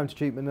 Time to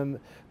treatment, and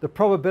the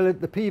probability,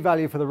 the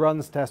p-value for the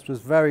runs test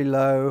was very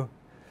low.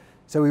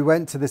 So we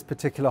went to this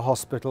particular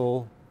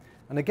hospital.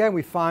 And again,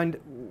 we found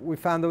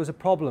there was a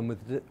problem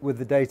with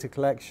the data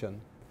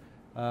collection.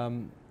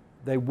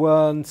 They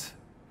weren't,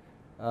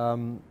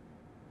 the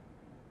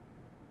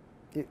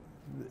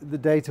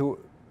data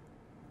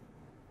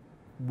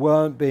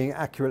weren't being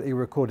accurately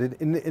recorded.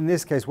 In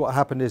this case, what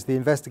happened is the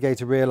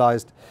investigator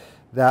realized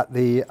that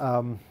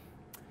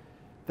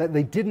that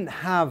they didn't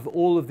have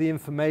all of the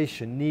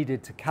information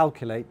needed to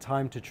calculate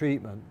time to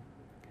treatment.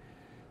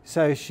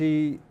 So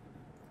she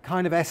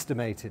kind of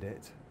estimated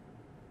it.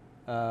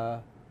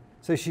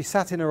 So she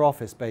sat in her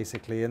office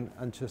basically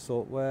and just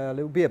thought, well,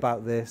 it'll be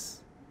about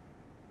this.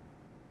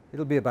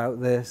 It'll be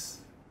about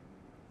this.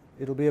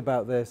 It'll be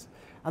about this.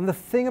 And the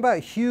thing about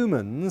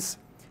humans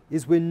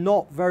is we're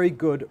not very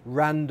good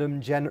random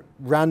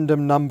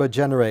number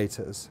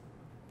generators.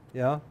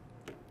 Yeah?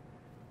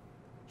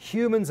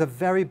 Humans are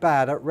very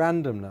bad at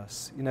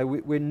randomness. You know,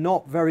 we're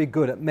not very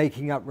good at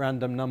making up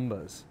random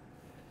numbers.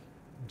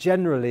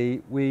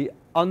 Generally, we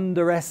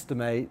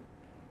underestimate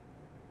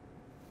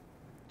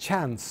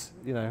chance,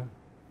 you know.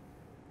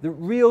 The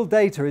real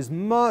data is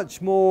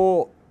much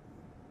more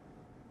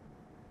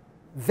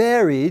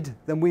varied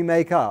than we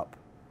make up.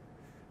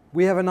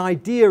 We have an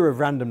idea of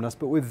randomness,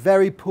 but we're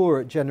very poor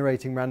at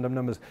generating random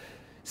numbers.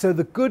 So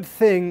the good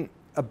thing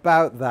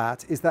about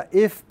that is that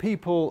if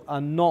people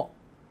are not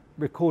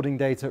recording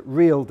data,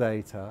 real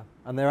data,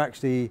 and they're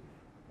actually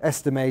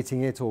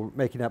estimating it or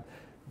making up,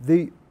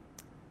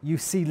 you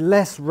see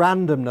less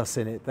randomness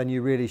in it than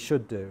you really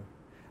should do.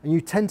 And you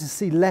tend to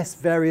see less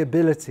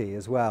variability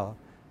as well.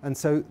 And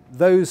so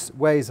those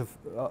ways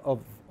of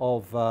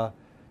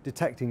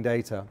detecting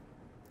data.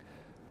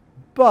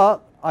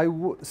 But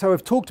so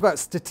I've talked about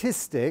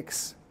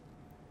statistics.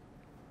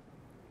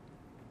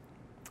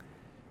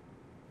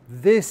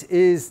 This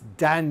is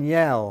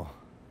Danielle,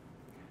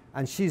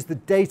 and she's the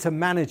data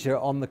manager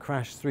on the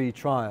CRASH 3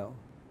 trial.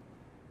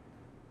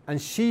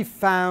 And she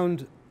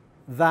found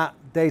that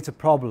data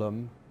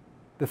problem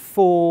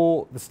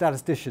before the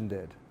statistician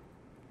did.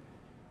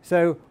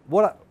 So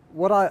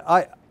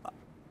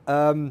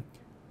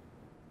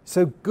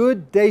so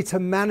good data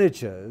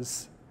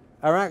managers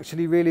are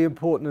actually really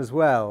important as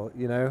well,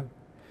 you know.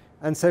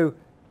 And so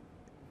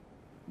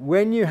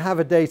when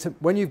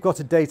you've got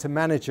a data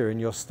manager in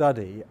your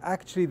study,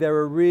 actually they're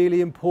a really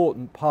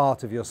important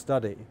part of your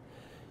study.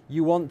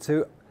 You want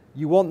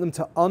them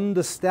to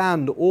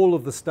understand all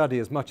of the study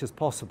as much as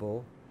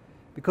possible,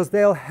 because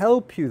they'll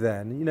help you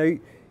then. You know,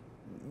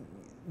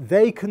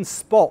 they can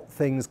spot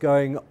things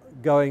going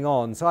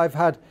on. So I've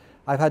had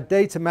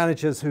data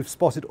managers who've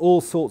spotted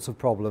all sorts of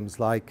problems,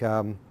 like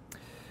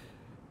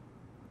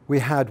we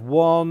had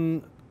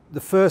the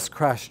first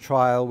crash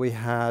trial, we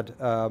had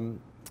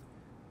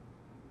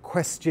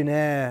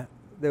questionnaire.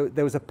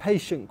 There was a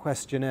patient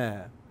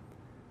questionnaire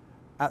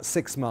at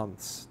 6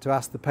 months to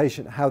ask the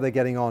patient how they're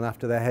getting on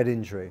after their head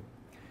injury.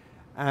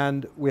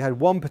 And we had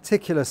one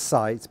particular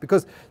site,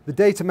 because the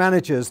data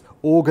managers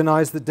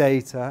organize the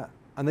data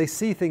and they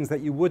see things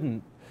that you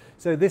wouldn't.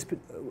 So this,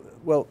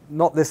 well,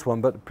 not this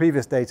one, but the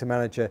previous data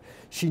manager,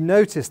 she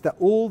noticed that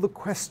all the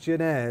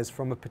questionnaires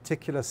from a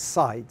particular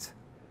site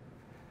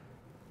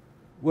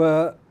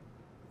were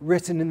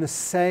written in the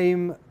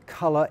same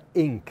color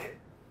ink.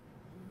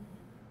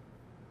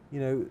 You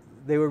know,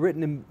 they were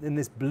written in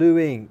this blue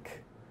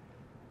ink.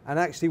 And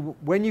actually,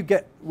 when you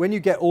get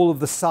all of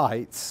the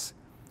sites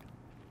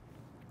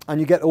and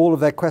you get all of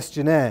their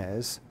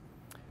questionnaires,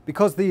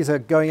 because these are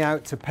going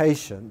out to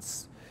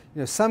patients, you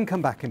know, some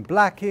come back in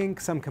black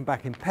ink, some come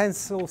back in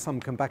pencil,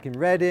 some come back in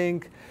red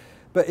ink.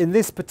 But in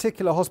this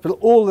particular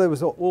hospital, there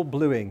was all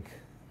blue ink.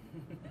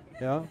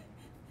 Yeah.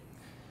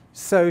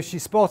 So she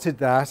spotted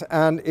that,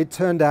 and it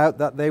turned out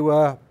that they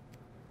were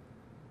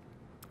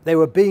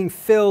being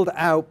filled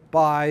out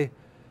by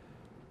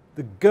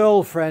the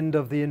girlfriend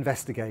of the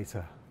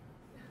investigator.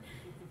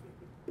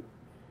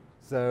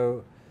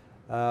 So,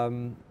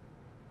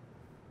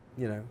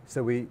 you know,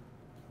 so we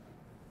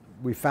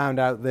found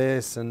out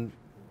this, and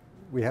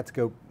we had to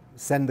go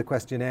send the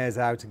questionnaires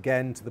out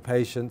again to the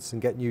patients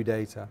and get new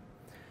data.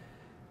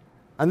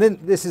 And then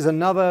this is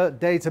another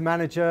data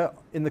manager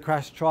in the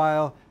crash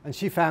trial, and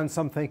she found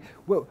something.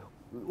 Well,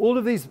 all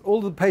of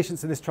the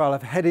patients in this trial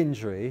have head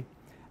injury,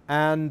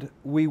 and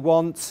we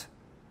want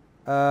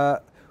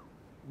to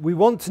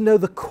know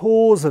the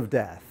cause of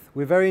death.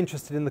 We're very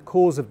interested in the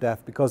cause of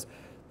death because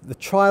the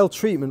trial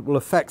treatment will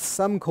affect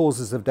some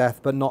causes of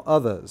death but not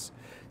others.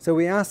 So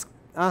we ask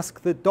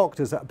the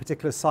doctors at a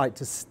particular site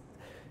to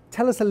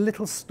tell us a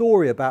little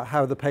story about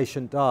how the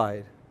patient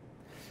died.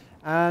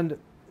 And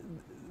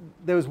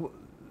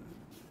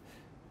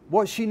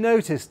what she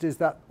noticed is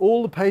that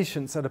all the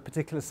patients at a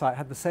particular site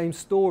had the same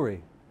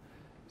story.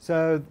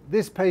 So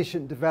this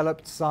patient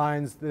developed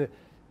signs that,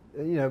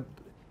 you know,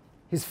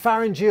 his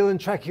pharyngeal and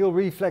tracheal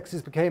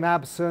reflexes became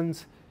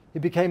absent. He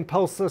became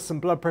pulseless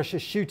and blood pressure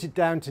shooted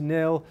down to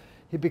nil.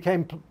 He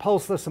became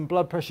pulseless and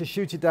blood pressure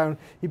shooted down.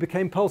 He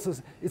became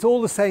pulseless. It's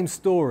all the same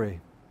story.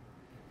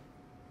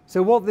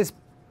 So what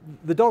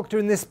the doctor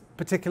in this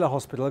particular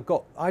hospital had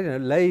got, I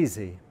don't know,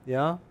 lazy,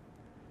 yeah?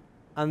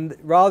 And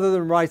rather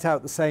than write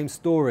out the same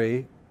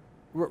story,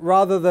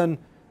 rather than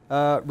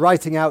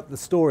writing out the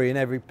story in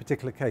every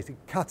particular case,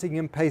 cutting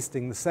and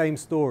pasting the same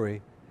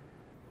story.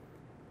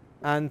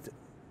 And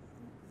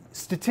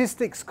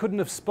statistics couldn't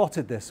have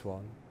spotted this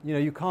one. You know,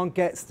 you can't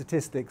get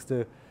statistics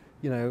to,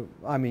 you know,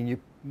 I mean, you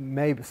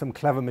maybe some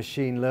clever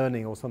machine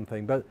learning or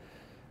something, but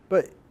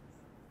a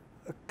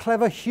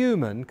clever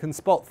human can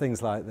spot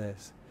things like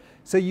this.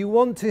 So you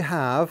want to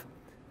have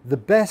the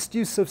best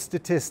use of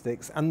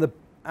statistics and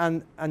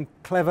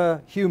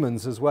clever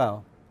humans as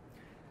well,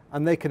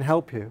 and they can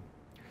help you.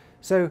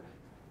 So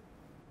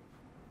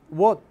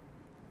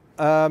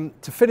to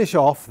finish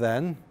off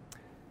then,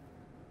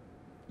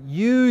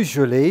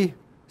 usually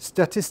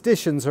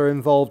statisticians are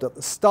involved at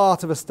the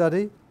start of a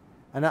study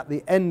and at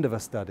the end of a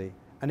study,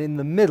 and in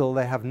the middle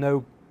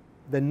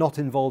they're not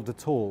involved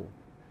at all.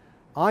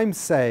 I'm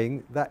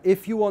saying that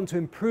if you want to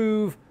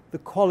improve the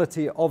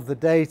quality of the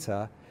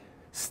data,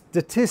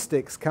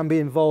 statistics can be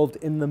involved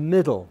in the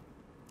middle.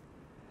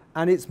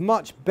 And it's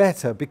much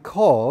better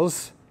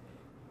because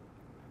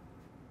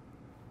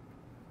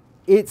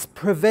it's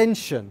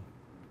prevention.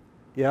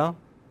 Yeah?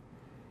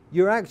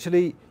 You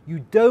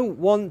don't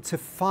want to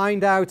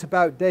find out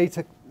about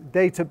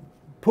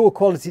poor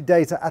quality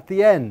data at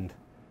the end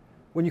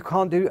when you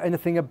can't do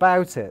anything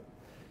about it.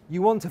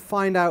 You want to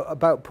find out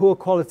about poor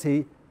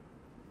quality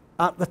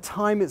at the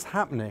time it's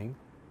happening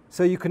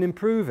so you can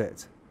improve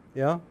it.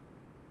 Yeah?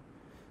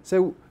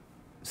 So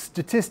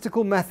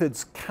statistical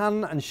methods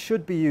can and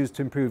should be used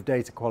to improve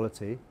data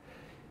quality.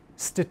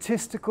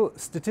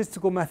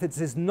 Statistical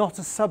methods is not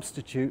a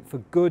substitute for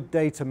good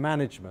data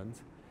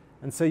management,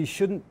 and so you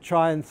shouldn't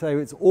try and say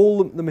it's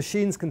all the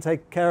machines can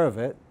take care of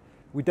it.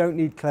 We don't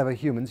need clever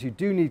humans. You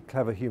do need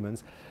clever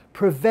humans.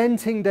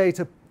 Preventing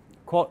data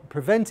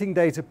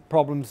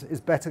problems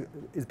is better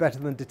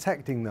than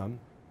detecting them.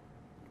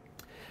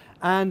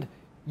 And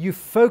you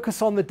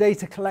focus on the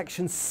data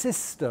collection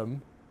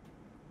system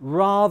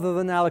rather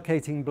than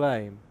allocating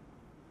blame.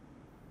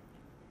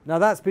 Now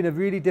that's been a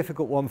really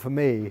difficult one for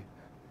me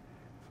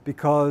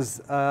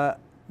because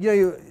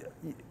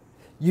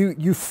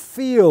you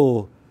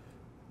feel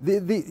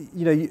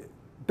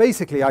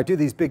basically I do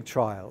these big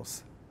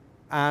trials,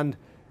 and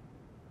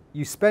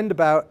you spend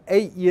about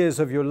 8 years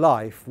of your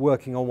life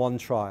working on one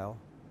trial,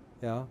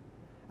 yeah,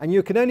 and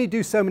you can only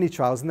do so many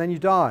trials and then you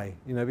die,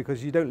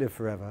 because you don't live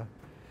forever.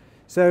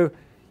 So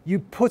you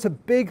put a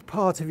big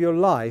part of your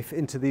life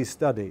into these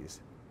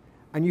studies,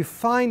 and you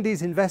find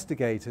these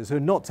investigators who are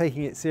not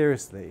taking it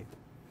seriously,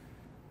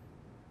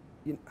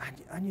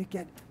 and you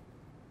get,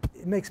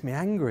 it makes me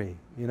angry,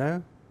 you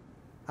know?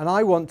 And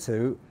I want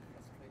to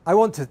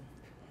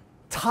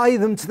tie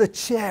them to the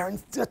chair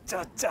and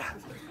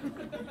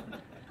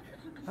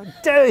how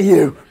dare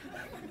you?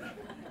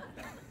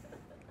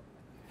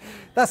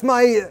 That's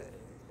my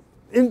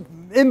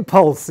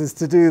impulse, is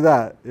to do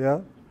that,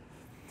 yeah?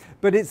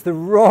 But it's the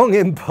wrong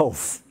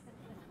impulse.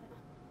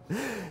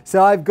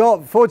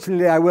 So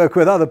fortunately I work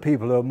with other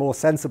people who are more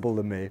sensible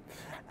than me.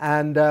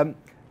 And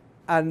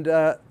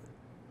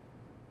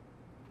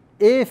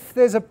if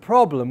there's a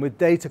problem with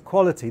data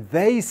quality,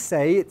 they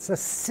say it's a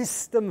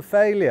system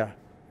failure,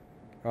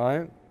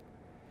 right?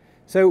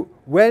 So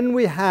when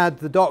we had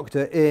the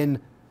doctor in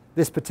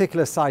this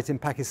particular site in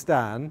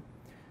Pakistan,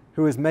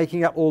 who was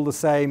making up all the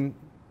same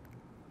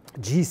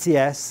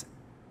GCS,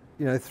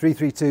 you know,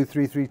 332,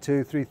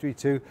 332,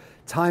 332,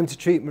 time to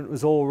treatment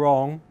was all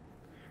wrong.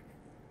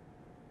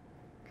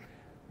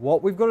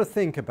 What we've got to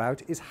think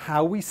about is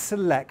how we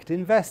select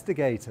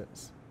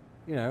investigators.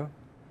 You know,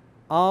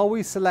 are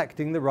we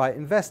selecting the right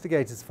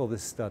investigators for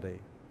this study?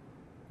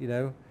 You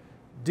know,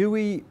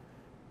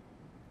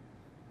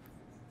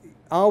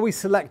 are we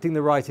selecting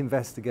the right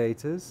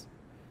investigators?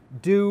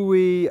 Do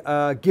we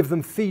give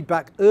them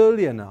feedback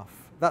early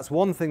enough? That's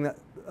one thing,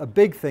 a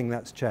big thing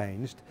that's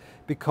changed,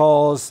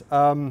 because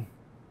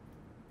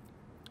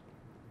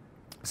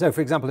so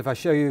for example, if I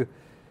show you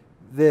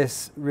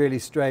this really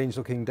strange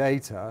looking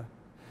data,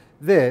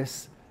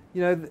 this,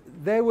 you know,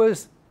 there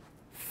was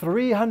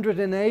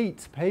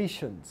 308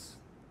 patients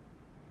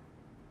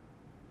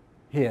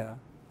here,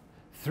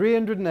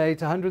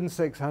 308,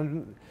 106,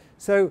 100.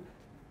 So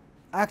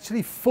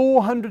actually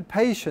 400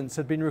 patients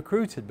had been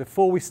recruited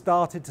before we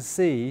started to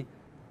see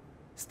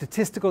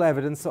statistical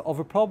evidence of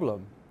a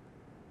problem.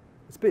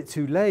 It's a bit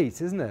too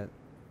late, isn't it?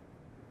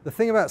 The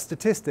thing about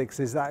statistics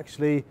is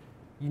actually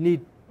you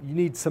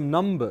need some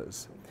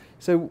numbers.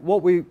 So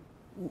what we're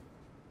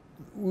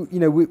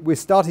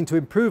starting to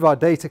improve our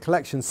data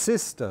collection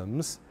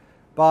systems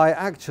by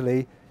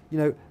actually, you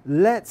know,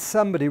 let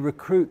somebody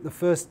recruit the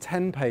first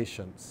 10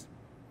 patients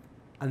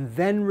and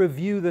then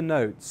review the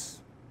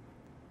notes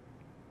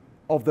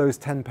of those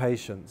 10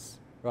 patients,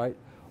 right?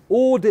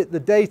 Audit the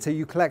data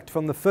you collect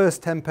from the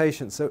first 10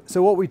 patients.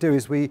 So what we do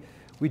is we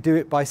do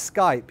it by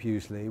Skype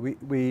usually.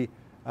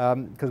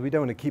 Because we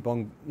don't want to keep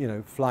on, you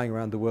know, flying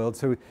around the world.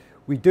 So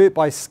we do it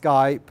by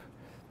Skype,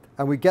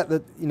 and we get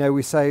the, you know,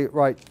 we say,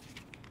 right.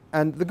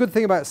 And the good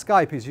thing about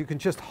Skype is you can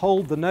just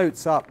hold the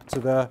notes up to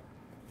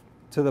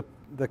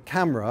the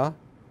camera.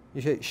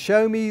 You say,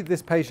 show me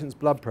this patient's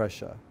blood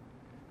pressure.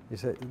 You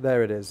say,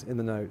 there it is in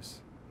the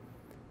notes.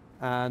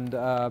 And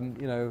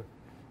you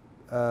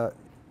know,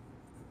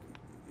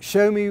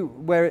 show me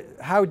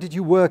how did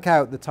you work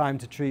out the time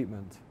to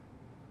treatment?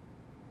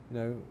 You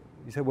know,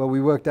 you say, well,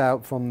 we worked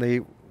out from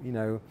the, you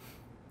know,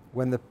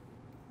 when the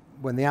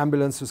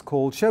ambulance was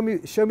called. Show me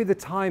the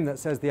time that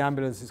says the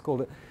ambulance is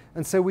called.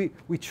 And so we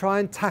try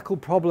and tackle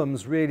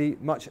problems really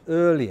much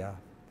earlier.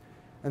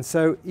 And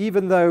so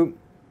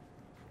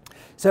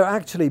so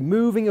actually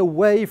moving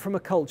away from a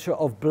culture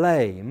of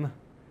blame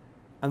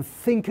and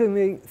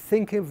thinking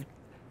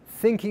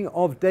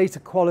of data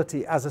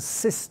quality as a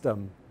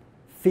system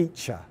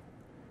feature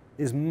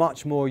is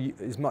much more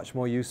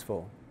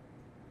useful.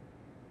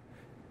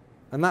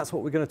 And that's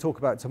what we're going to talk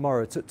about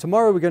tomorrow.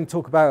 Tomorrow we're going to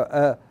talk about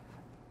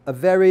a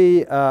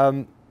very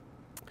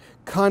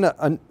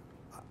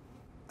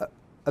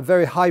a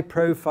very high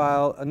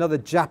profile, another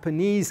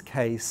Japanese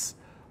case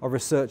of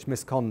research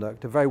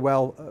misconduct, a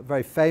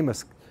very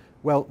famous,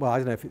 well, I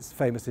don't know if it's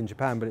famous in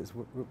Japan, but it's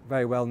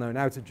very well known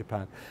out of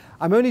Japan.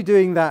 I'm only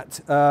doing that,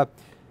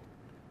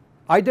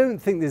 I don't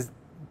think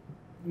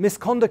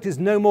misconduct is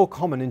no more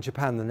common in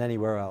Japan than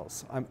anywhere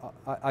else.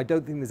 I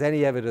don't think there's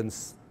any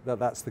evidence that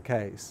that's the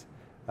case.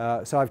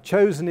 So I've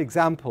chosen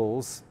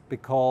examples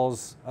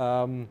because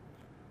I'm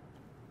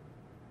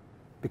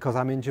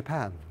in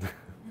Japan.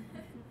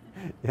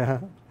 Yeah.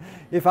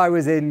 If I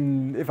was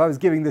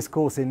giving this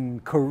course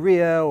in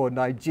Korea or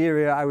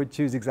Nigeria, I would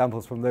choose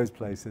examples from those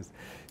places.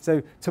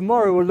 So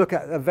tomorrow we'll look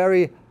at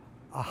a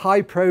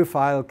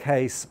high-profile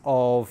case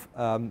of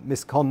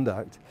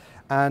misconduct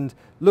and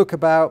look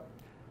about,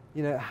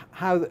 you know,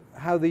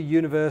 how the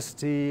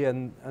university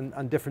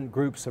and different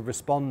groups have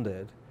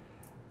responded.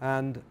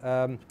 And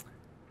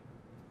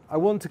I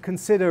want to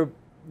consider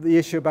the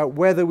issue about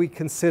whether we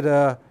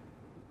consider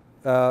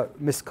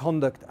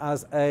misconduct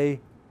as a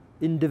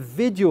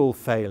individual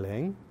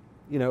failing,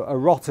 you know, a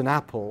rotten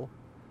apple,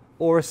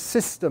 or a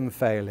system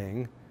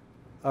failing,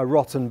 a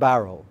rotten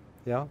barrel.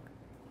 Yeah.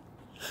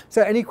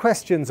 So, any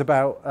questions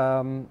about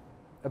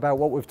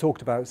what we've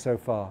talked about so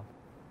far?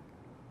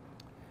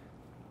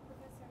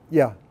 Professor,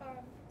 Yeah.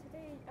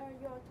 today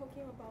you are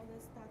talking about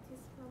the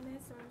statistical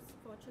methods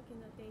for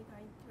checking the data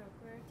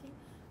integrity,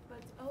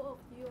 but all of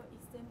your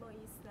example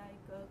is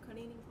like a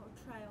clinical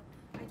trial.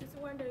 I just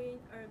wondering,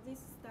 are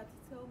these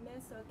statistical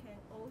methods professor can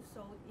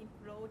also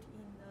enroll in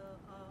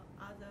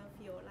other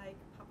field like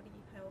public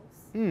health.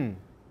 Mm.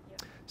 Yeah.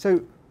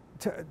 So,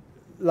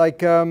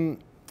 like,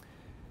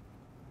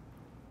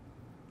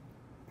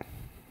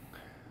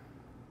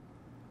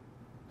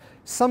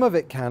 some of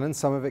it can and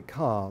some of it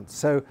can't.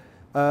 So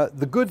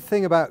the good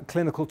thing about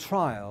clinical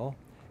trial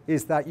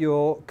is that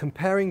you're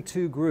comparing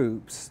two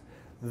groups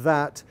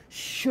that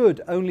should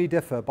only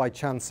differ by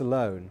chance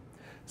alone.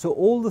 So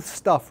all the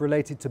stuff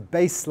related to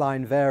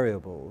baseline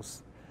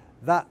variables,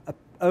 that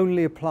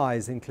only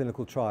applies in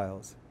clinical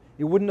trials.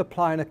 It wouldn't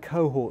apply in a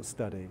cohort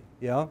study,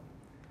 yeah?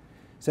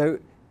 So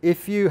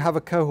if you have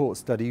a cohort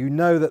study, you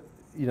know that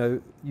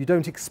you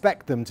don't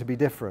expect them to be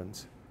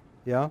different,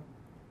 yeah,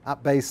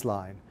 at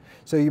baseline.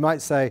 So you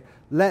might say,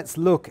 let's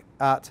look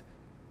at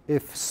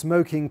if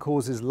smoking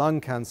causes lung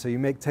cancer.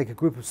 You take a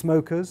group of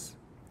smokers,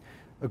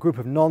 a group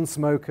of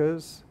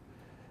non-smokers.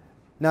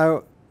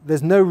 Now,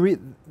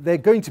 they're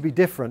going to be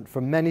different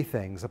from many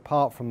things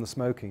apart from the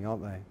smoking,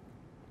 aren't they?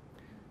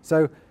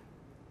 So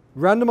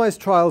randomized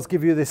trials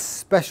give you this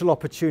special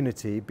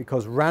opportunity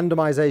because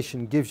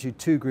randomization gives you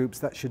two groups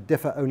that should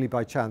differ only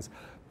by chance.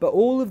 But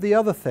all of the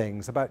other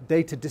things about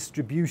data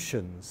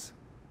distributions,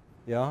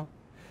 yeah?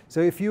 So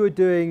if you were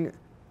doing,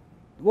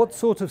 what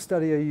sort of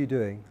study are you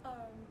doing?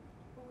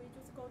 We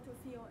just go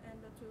to field and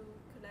to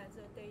collect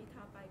the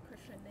data by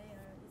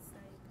questionnaire. It's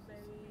like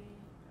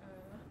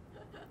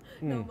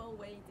very normal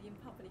way in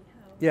public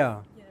health.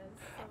 Yeah. Yes.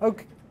 So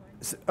Okay.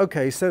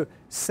 Okay, so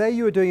say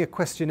you were doing a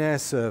questionnaire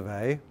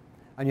survey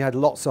and you had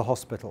lots of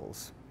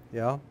hospitals,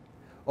 yeah?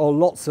 Or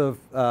lots of,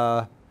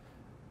 yeah,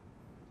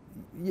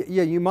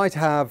 you might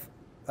have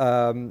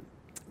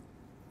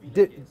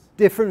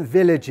different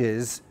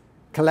villages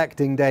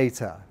collecting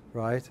data,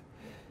 right?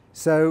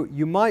 So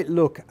you might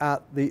look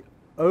at the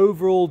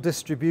overall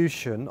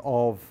distribution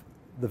of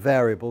the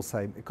variables,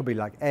 say it could be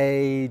like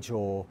age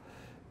or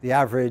the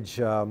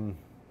average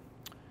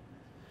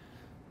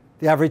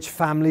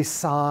family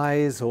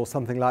size or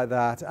something like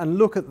that, and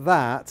look at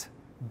that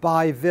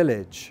by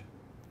village.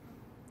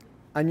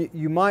 And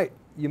you might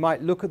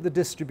look at the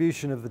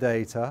distribution of the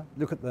data,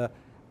 look at the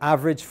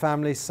average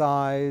family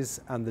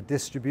size and the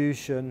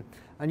distribution,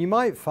 and you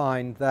might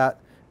find that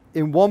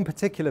in one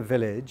particular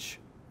village,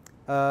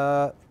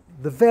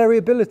 the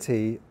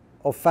variability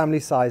of family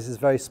size is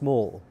very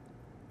small.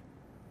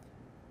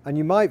 And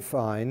you might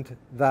find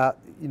that,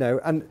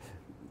 and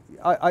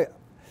I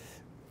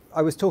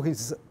was talking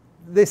to,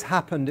 this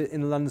happened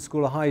in the London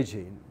School of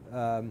Hygiene.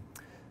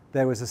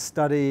 There was a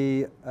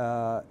study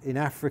in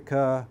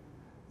Africa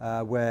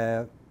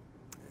where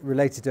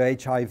related to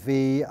HIV,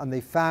 and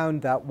they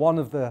found that one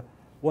of the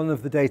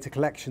data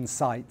collection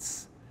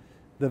sites,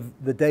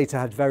 the data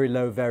had very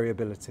low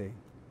variability.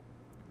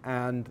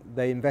 And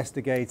they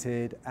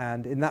investigated,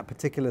 and in that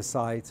particular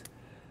site,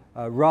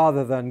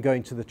 rather than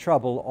going to the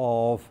trouble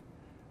of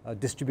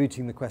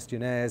distributing the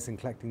questionnaires and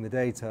collecting the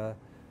data,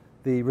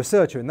 the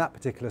researcher in that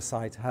particular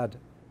site had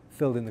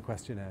filled in the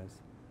questionnaires.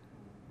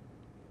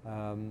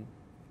 Thank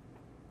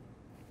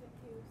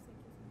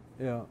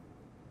you. Yeah.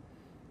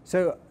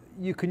 So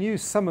you can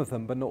use some of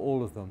them, but not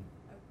all of them.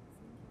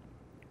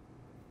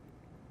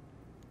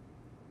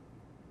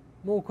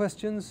 More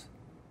questions?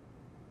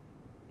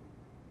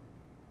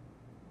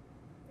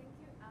 Thank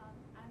you.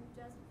 I'm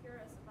just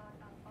curious about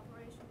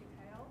operation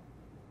detail.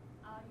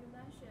 You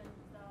mentioned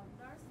the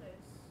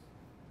nurses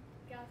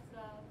get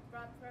the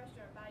blood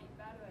pressure by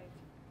evaluate.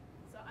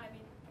 So I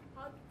mean,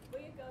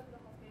 when you go to the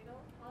hospital,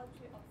 how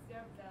to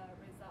observe the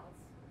results?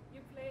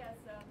 You play as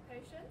a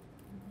patient?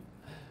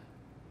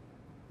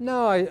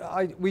 No,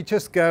 we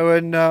just go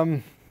and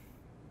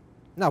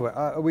no,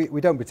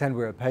 we don't pretend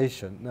we're a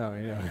patient. No,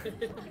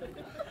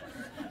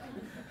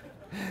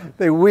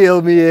 They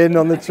wheel me in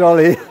on the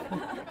trolley.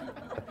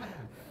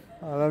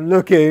 And I'm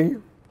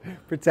looking,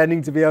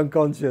 pretending to be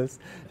unconscious.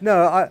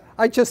 No,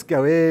 I just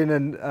go in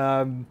and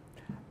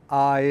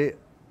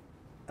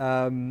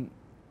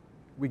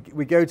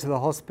we go to the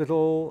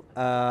hospital.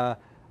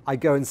 I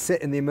go and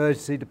sit in the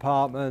emergency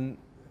department.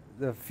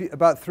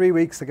 About 3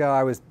 weeks ago,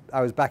 I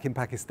was back in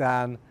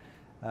Pakistan,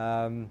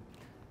 and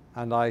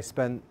I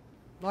spent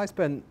a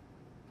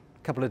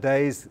couple of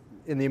days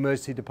in the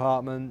emergency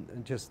department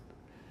and just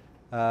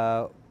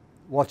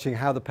watching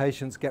how the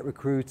patients get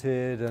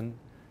recruited. And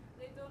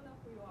They don't know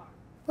who you are.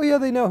 oh yeah,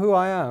 they know who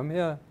I am.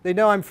 Yeah, they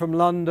know I'm from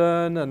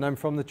London and I'm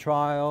from the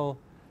trial,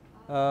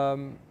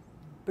 but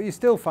you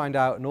still find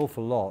out an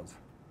awful lot.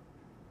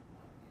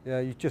 Yeah,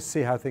 you just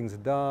see how things are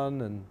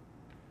done,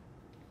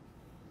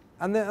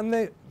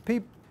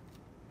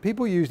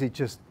 people usually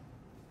just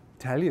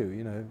tell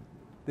you,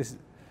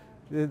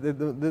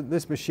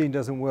 this machine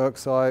doesn't work,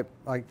 so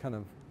I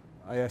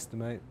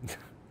estimate.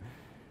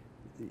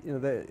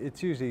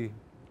 It's usually.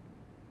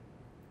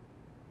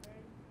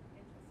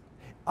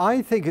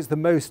 I think it's the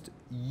most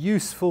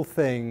useful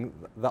thing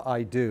that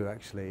I do.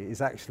 Actually,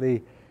 is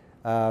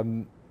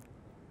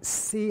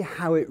see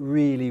how it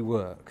really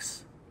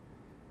works.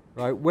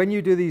 Right? When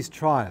you do these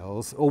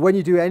trials, or when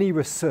you do any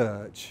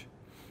research,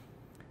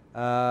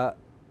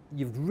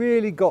 you've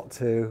really got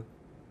to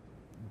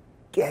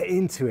get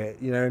into it,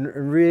 you know,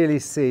 and really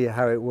see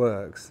how it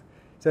works.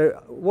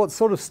 So what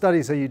sort of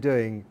studies are you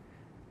doing?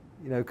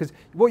 You know, because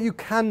what you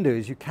can do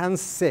is you can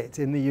sit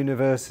in the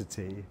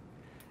university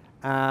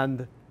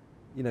and,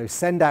 you know,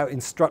 send out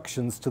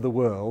instructions to the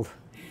world,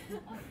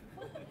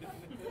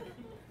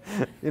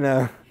 you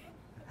know,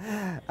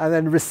 and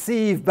then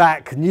receive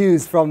back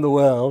news from the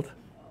world,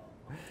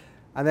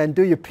 and then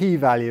do your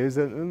p-values,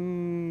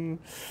 and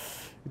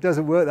it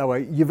doesn't work that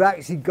way. You've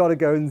actually got to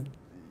go and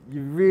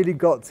you've really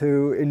got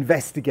to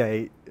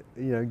investigate,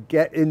 you know,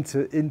 get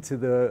into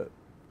the,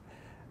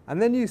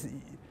 and then you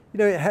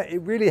know,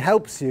 it really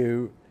helps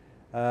you.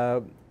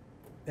 It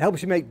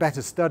helps you make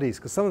better studies,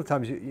 because some of the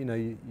times you know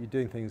you're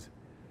doing things.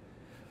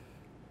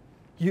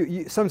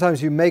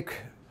 Sometimes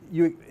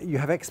you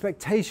have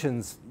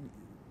expectations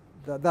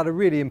that are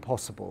really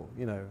impossible,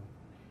 you know,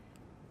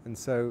 and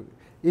so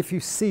if you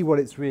see what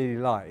it's really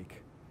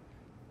like,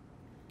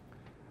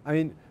 I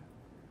mean,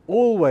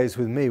 always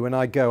with me when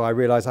I go, I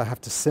realize I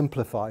have to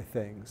simplify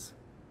things.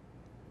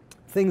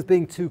 Things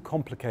being too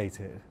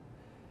complicated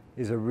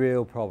is a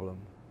real problem,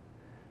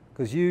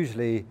 because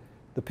usually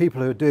the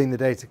people who are doing the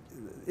data,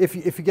 if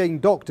you're getting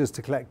doctors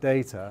to collect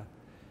data,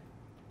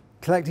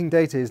 collecting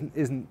data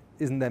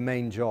isn't their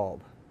main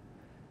job.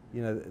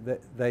 You know,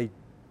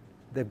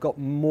 they've got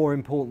more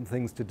important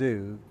things to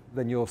do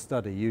than your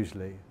study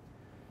usually.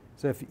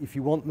 So if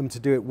you want them to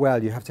do it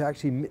well, you have to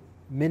actually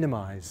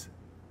minimize,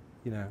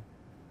 you know,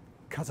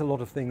 cut a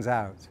lot of things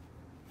out.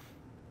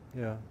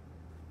 Yeah.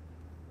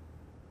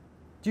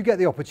 Do you get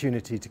the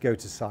opportunity to go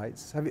to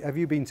sites? Have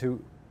you been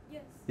to?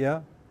 Yes.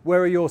 Yeah. Where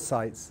are your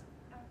sites?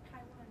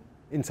 Taiwan.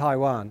 In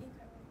Taiwan. In Taiwan,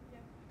 yeah.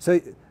 So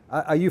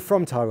are you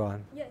from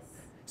Taiwan? Yes.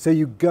 So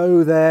you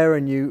go there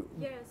and you.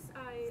 Yes,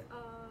 I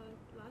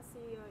last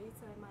year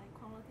it's my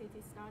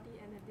qualitative study,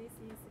 and this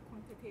is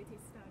quantitative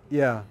study.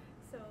 Yeah.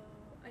 So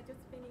I just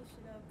finished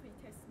the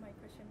pre-test my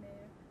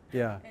questionnaire.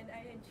 Yeah. And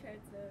I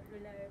entered the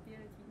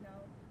reliability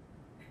now,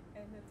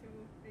 and to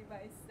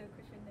revise the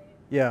questionnaire.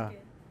 Yeah.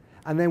 Again.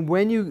 And then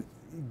when you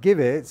give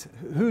it,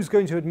 who's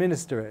going to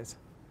administer it?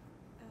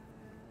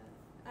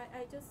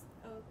 I just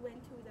went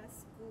to the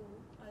school,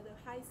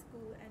 the high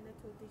school, and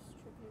to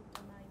distribute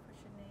my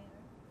questionnaire.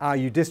 Ah,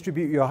 you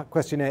distribute your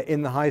questionnaire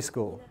in the high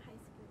school? In the high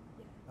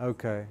school, yeah.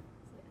 Okay.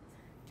 Yes.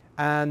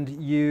 And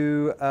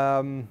you,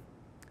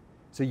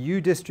 so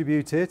you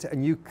distribute it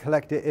and you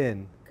collect it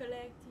in?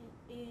 Collect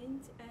it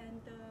in,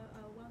 and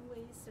 1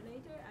 week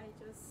later I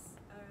just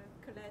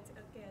collect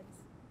again,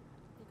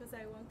 because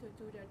I want to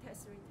do the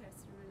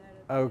test-retest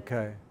related.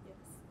 Okay. Yes.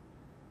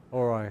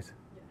 All right.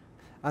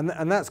 Yeah.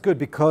 And that's good,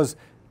 because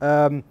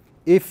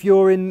if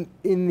you're in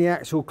the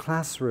actual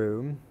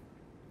classroom,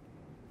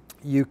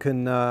 you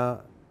can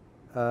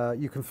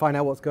find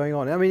out what's going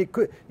on. I mean,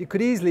 it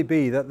could easily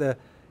be that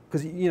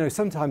because you know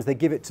sometimes they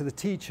give it to the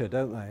teacher,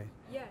 don't they?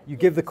 Yeah. You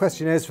give the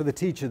questionnaires for the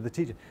teacher.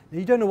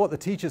 You don't know what the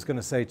teacher's going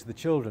to say to the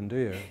children, do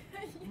you?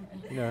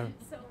 You know.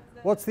 So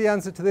What's the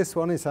answer to this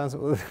one? It sounds.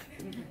 yeah. So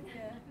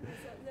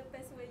the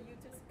best way you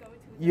just go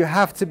to. You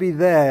have to be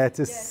there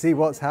to Yes. see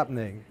what's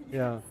happening.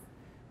 Yeah.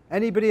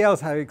 Anybody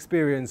else have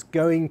experience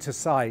going to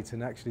site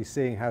and actually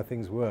seeing how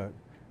things work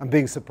and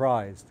being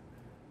surprised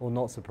or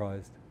not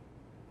surprised?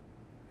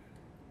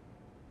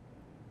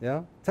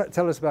 Yeah?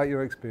 Tell us about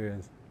your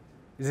experience.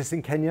 Is this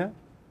in Kenya?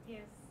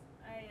 Yes,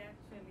 I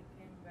actually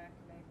came back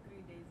like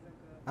 3 days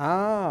ago.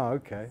 Ah,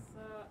 okay.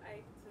 So I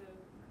took,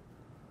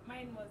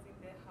 mine was in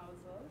the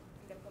household,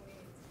 in the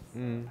community. So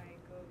Mm. I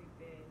go with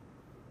the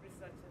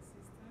research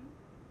assistant,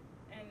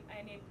 and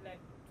I need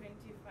like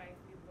 25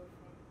 people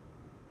from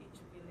each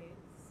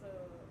village. So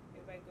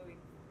if I go with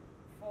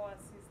 4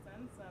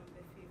 assistants, I'm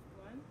the 5th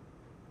one.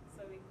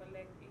 So we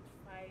collect each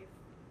five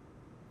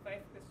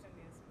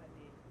questionnaires per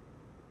day.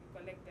 We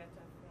collect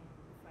data from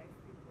 5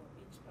 people,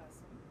 each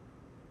person.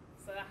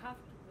 So I have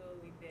to go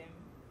with them,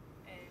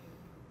 and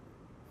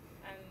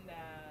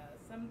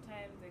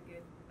sometimes they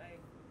get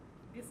like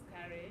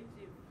discouraged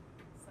if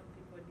some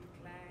people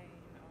decline,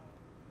 or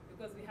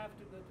because we have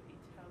to go to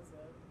each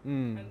household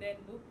and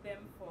then book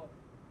them for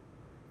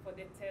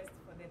the test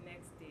for the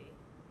next day.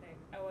 Like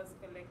I was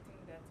collecting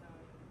data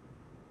on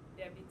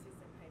diabetes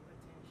and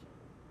hypertension,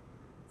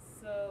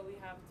 so we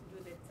have to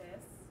do the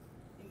test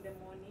in the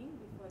morning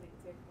before they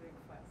take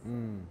breakfast.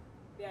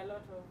 There are a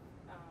lot of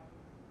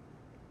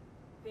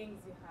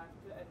things you have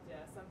to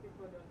adjust. Some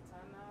people don't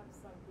turn up,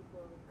 some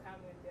people come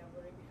when they have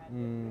already had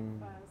their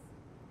breakfast,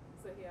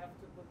 so you have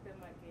to book them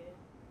again.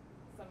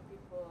 Some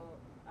people,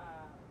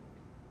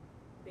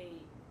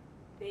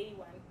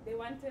 they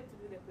wanted to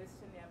do the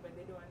questionnaire, but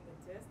they don't want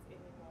the test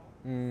anymore.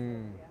 So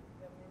yeah,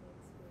 there are many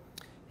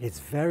experiences. It's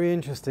very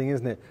interesting,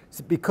 isn't it?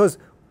 Because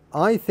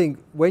I think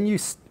when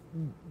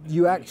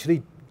you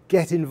actually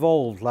get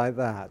involved like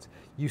that,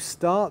 you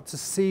start to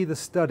see the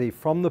study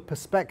from the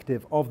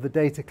perspective of the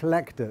data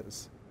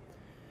collectors.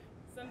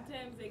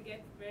 Sometimes they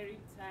get very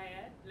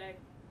tired, like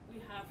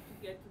we have to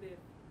get to the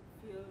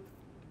field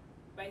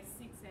by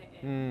 6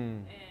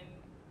 a.m. And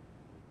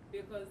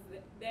because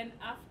then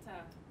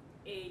after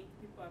 8,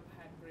 people have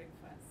had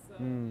breakfast. So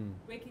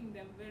waking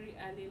them very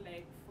early,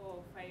 like 4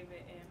 or 5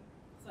 a.m.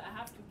 So I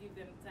have to give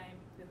them time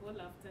the whole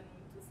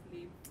afternoon to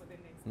sleep for the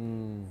next day.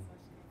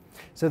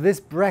 So this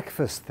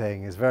breakfast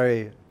thing is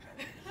very...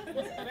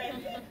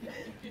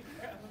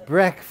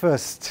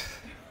 breakfast.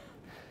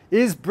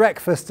 Is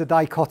breakfast a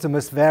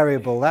dichotomous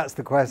variable? That's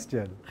the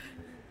question.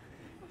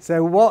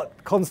 So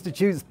what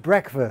constitutes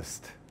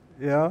breakfast?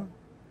 Yeah?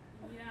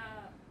 Yeah,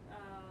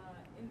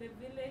 in the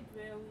village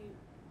where we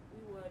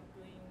were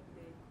doing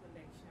the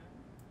collection,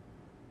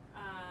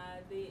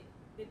 the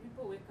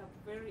people wake up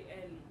very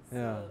early. So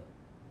Yeah.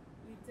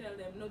 we tell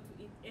them not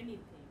to eat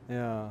anything.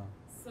 Yeah.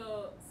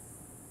 So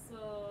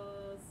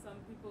some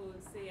people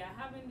will say, I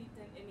haven't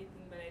eaten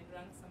anything, but I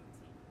drank some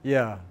tea.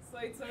 Yeah. So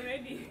it's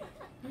already...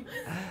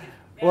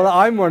 Well,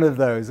 I'm one of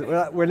those.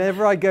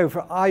 Whenever I go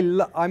for,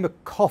 I'm a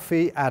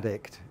coffee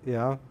addict.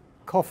 Yeah,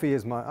 coffee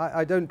is my.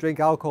 I don't drink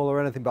alcohol or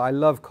anything, but I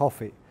love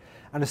coffee.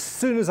 And as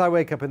soon as I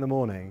wake up in the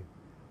morning,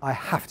 I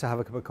have to have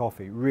a cup of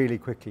coffee really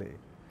quickly.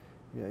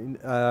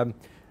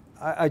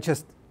 I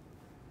just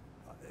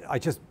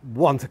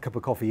want a cup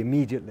of coffee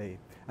immediately.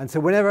 And so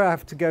whenever I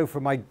have to go for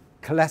my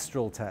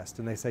cholesterol test,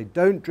 and they say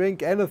don't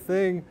drink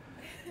anything,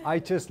 I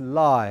just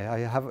lie.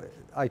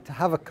 I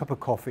have a cup of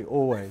coffee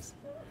always.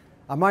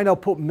 I might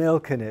not put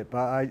milk in it,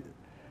 but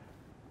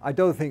I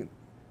don't think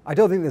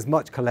there's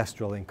much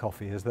cholesterol in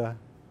coffee, is there?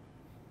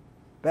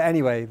 But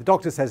anyway, the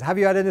doctor says, have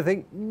you had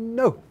anything?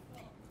 No.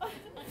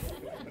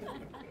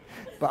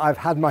 But I've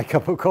had my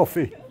cup of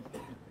coffee.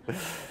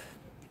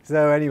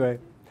 So anyway,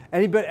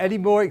 any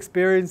more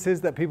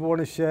experiences that people want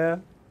to share?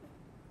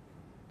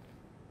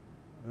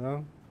 No? I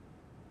have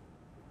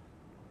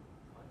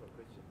a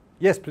question.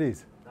 Yes,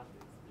 please. That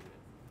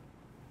experience.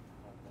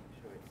 I'm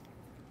sure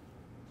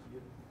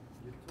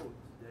you thought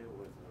there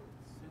was a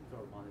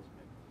central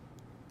management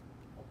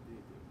of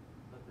data,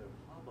 but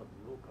how about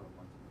local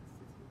management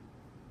system?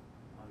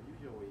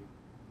 Usually,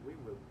 we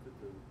will put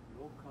the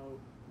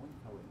local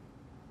monitoring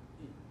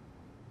in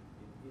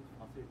each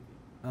facility.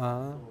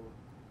 Uh-huh. So,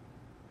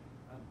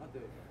 but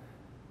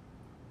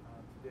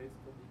today's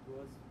topic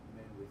was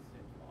mainly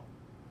central.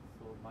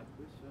 So my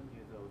question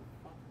is,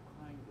 what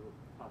kind of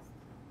tasks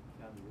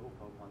can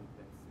local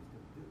management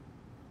system do?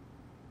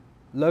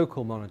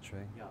 Local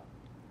monitoring. Yeah.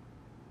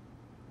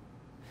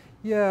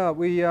 Yeah,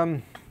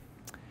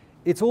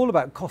 it's all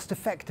about cost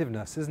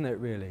effectiveness, isn't it,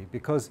 really?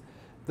 Because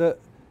I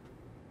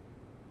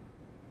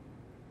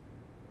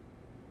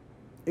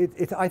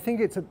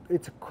think it's a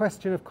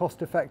question of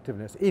cost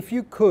effectiveness. If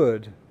you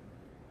could,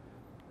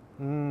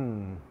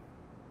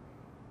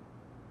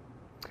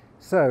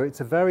 so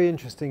it's a very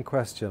interesting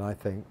question, I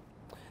think.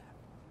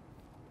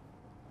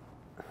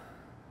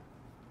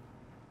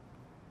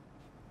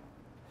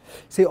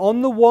 See,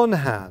 on the one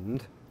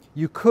hand,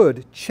 you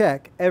could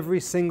check every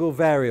single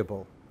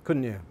variable,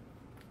 couldn't you?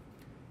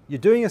 You're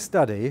doing a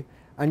study,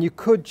 and you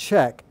could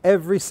check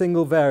every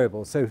single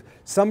variable. So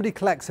somebody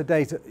collects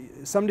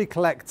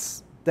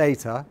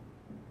data,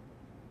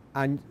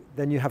 and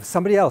then you have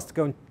somebody else to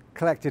go and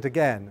collect it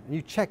again, and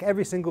you check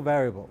every single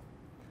variable.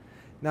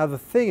 Now the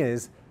thing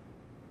is,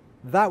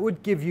 that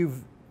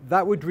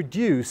would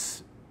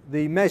reduce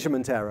the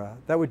measurement error,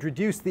 that would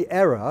reduce the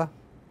error,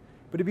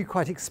 but it'd be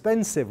quite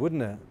expensive,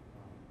 wouldn't it?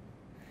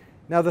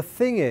 Now the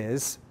thing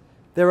is,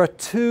 there are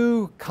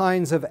two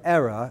kinds of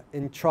error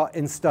in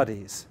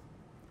studies.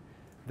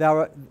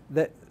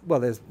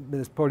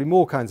 There's probably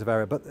more kinds of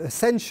error, but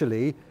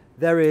essentially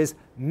there is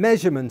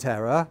measurement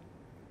error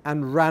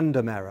and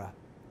random error.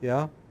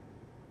 Yeah?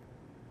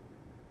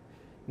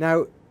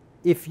 Now,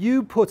 if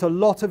you put a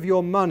lot of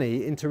your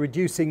money into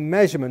reducing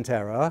measurement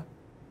error,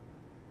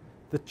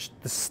 the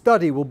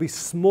study will be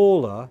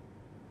smaller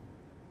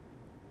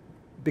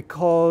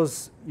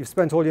because you've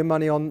spent all your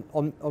money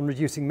on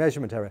reducing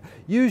measurement error.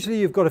 Usually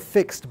you've got a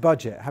fixed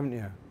budget, haven't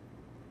you?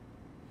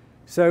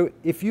 So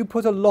if you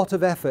put a lot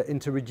of effort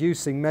into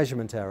reducing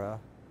measurement error,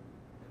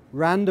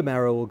 random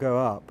error will go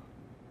up.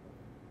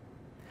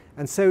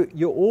 And so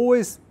you're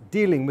always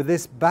dealing with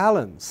this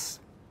balance,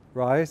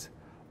 right,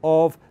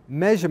 of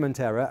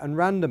measurement error and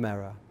random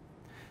error.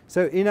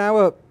 So in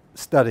our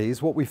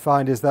studies, what we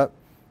find is that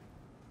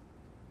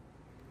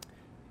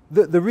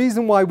the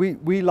reason why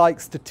we like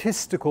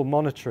statistical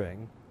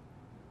monitoring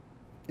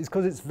is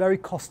because it's very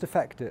cost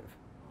effective.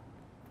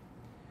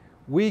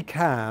 We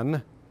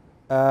can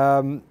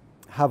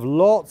have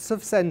lots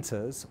of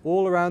centers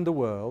all around the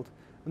world,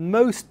 and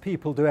most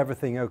people do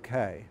everything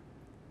okay.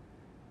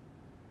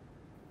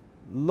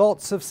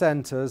 Lots of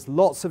centers,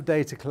 lots of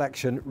data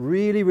collection,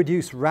 really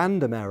reduce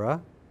random error.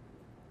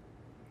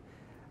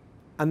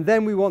 And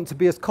then we want to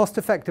be as cost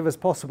effective as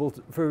possible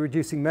for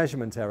reducing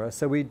measurement error.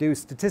 So we do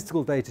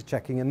statistical data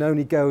checking and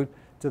only go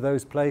to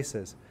those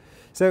places.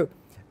 So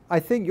I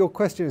think your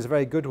question is a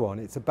very good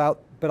one.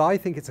 But I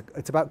think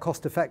it's about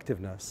cost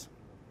effectiveness.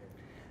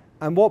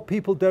 And what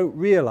people don't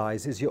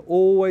realize is you're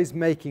always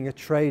making a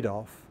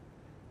trade-off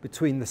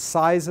between the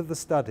size of the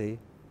study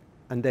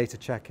and data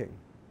checking.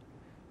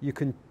 You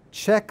can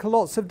check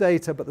lots of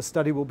data, but the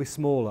study will be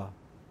smaller.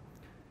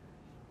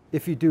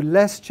 if you do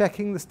less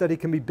checking, the study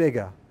can be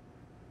bigger.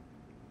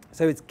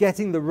 So it's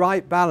getting the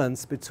right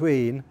balance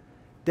between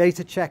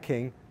data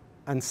checking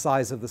and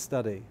size of the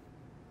study.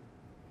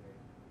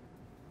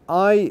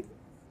 I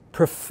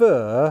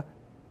prefer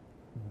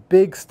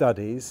big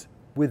studies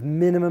with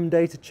minimum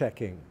data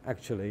checking,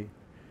 actually,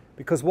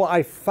 because what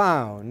I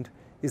found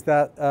is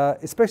that,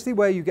 especially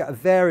where you get a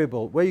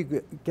variable, where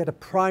you get a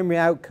primary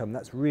outcome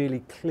that's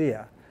really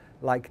clear,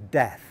 like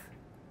death.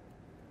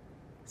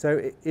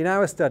 So in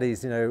our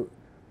studies, you know,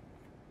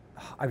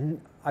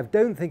 I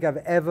don't think I've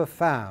ever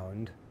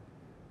found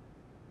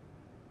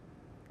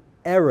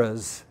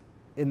errors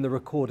in the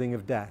recording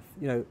of death,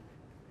 you know,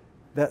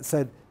 that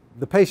said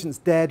the patient's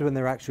dead when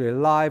they're actually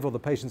alive, or the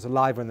patient's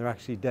alive when they're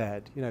actually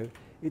dead. You know,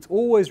 it's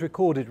always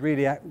recorded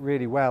really,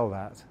 really well,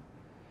 that.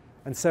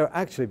 And so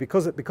actually,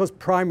 because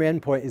primary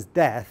endpoint is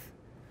death,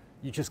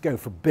 you just go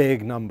for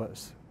big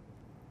numbers.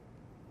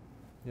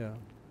 Yeah.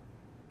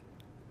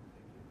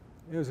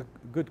 It was a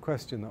good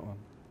question, that one.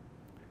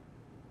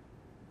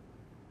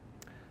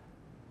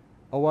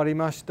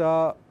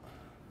 Owarimashita.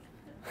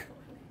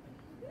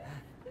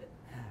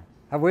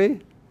 Have we?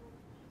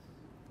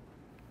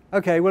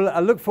 Okay, well, I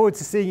look forward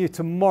to seeing you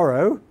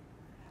tomorrow.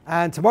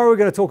 And tomorrow we're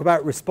going to talk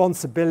about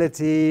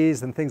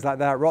responsibilities and things like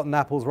that, rotten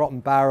apples, rotten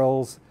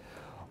barrels.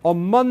 On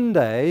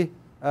Monday,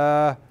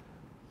 we're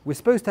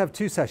supposed to have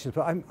 2 sessions,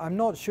 but I'm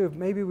not sure if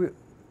maybe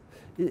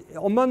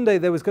on Monday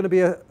there was going to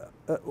be a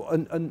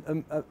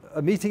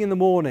meeting in the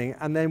morning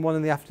and then one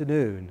in the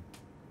afternoon.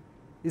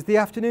 Is the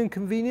afternoon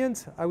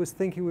convenient? I was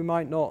thinking we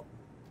might not.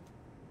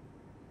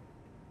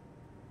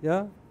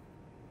 Yeah?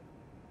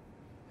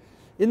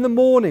 In the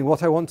morning,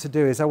 what I want to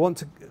do is I want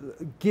to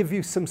give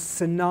you some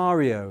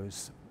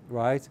scenarios,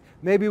 right?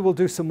 Maybe we'll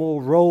do some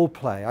more role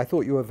play. I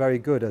thought you were very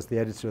good as the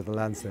editor of The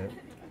Lancet.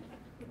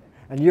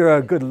 And you're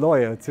a good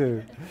lawyer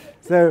too.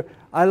 So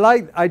I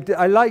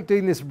like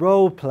doing this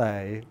role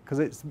play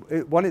because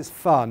one, it's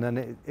fun,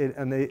 and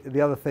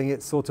the other thing,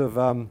 it's sort of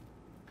I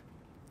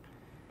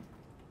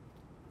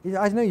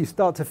don't know, you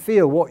start to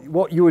feel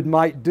what you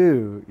might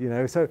do, you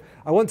know. So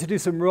I want to do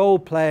some role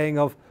playing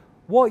of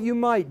what you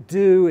might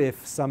do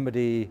if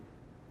somebody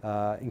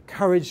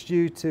encouraged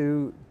you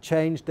to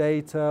change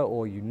data,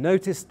 or you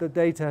noticed the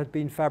data had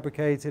been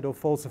fabricated or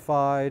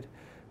falsified.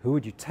 Who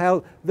would you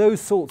tell?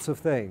 Those sorts of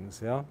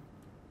things, yeah.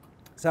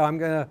 So I'm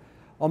going to,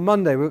 on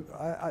Monday,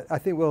 I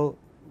think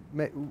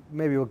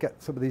maybe we'll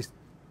get some of these,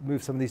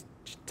 move some of these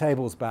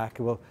tables back,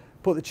 and we'll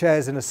put the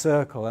chairs in a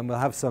circle, and we'll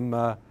have some.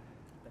 I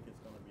think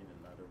it's going to be in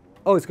another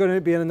room. Oh, it's going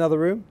to be in another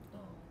room?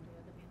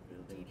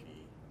 Building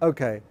G.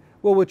 Okay.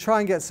 Well, we'll try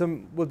and get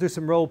some, we'll do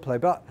some role play,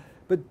 but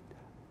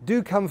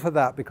do come for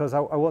that, because I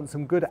want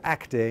some good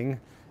acting,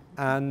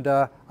 and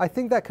I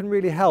think that can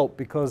really help,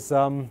 because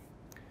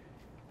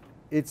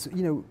it's,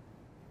 you know,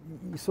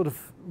 sort of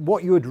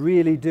what you would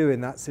really do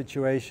in that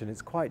situation.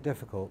 It's quite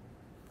difficult.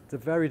 It's a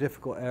very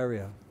difficult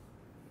area.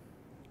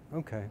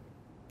 Okay,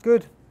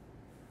 good.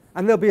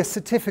 And there'll be a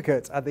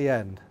certificate at the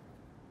end.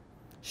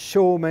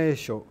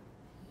 Shomeisho.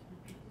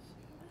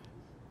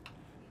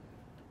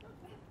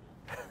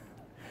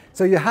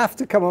 So you have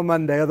to come on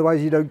Monday,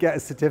 otherwise you don't get a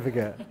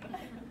certificate.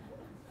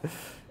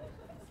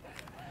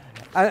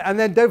 And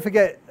then don't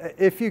forget,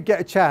 if you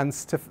get a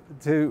chance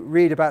to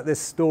read about this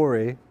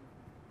story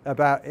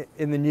about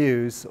in the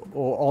news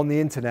or on the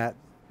internet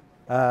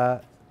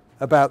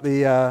about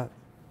the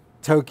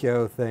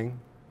Tokyo thing,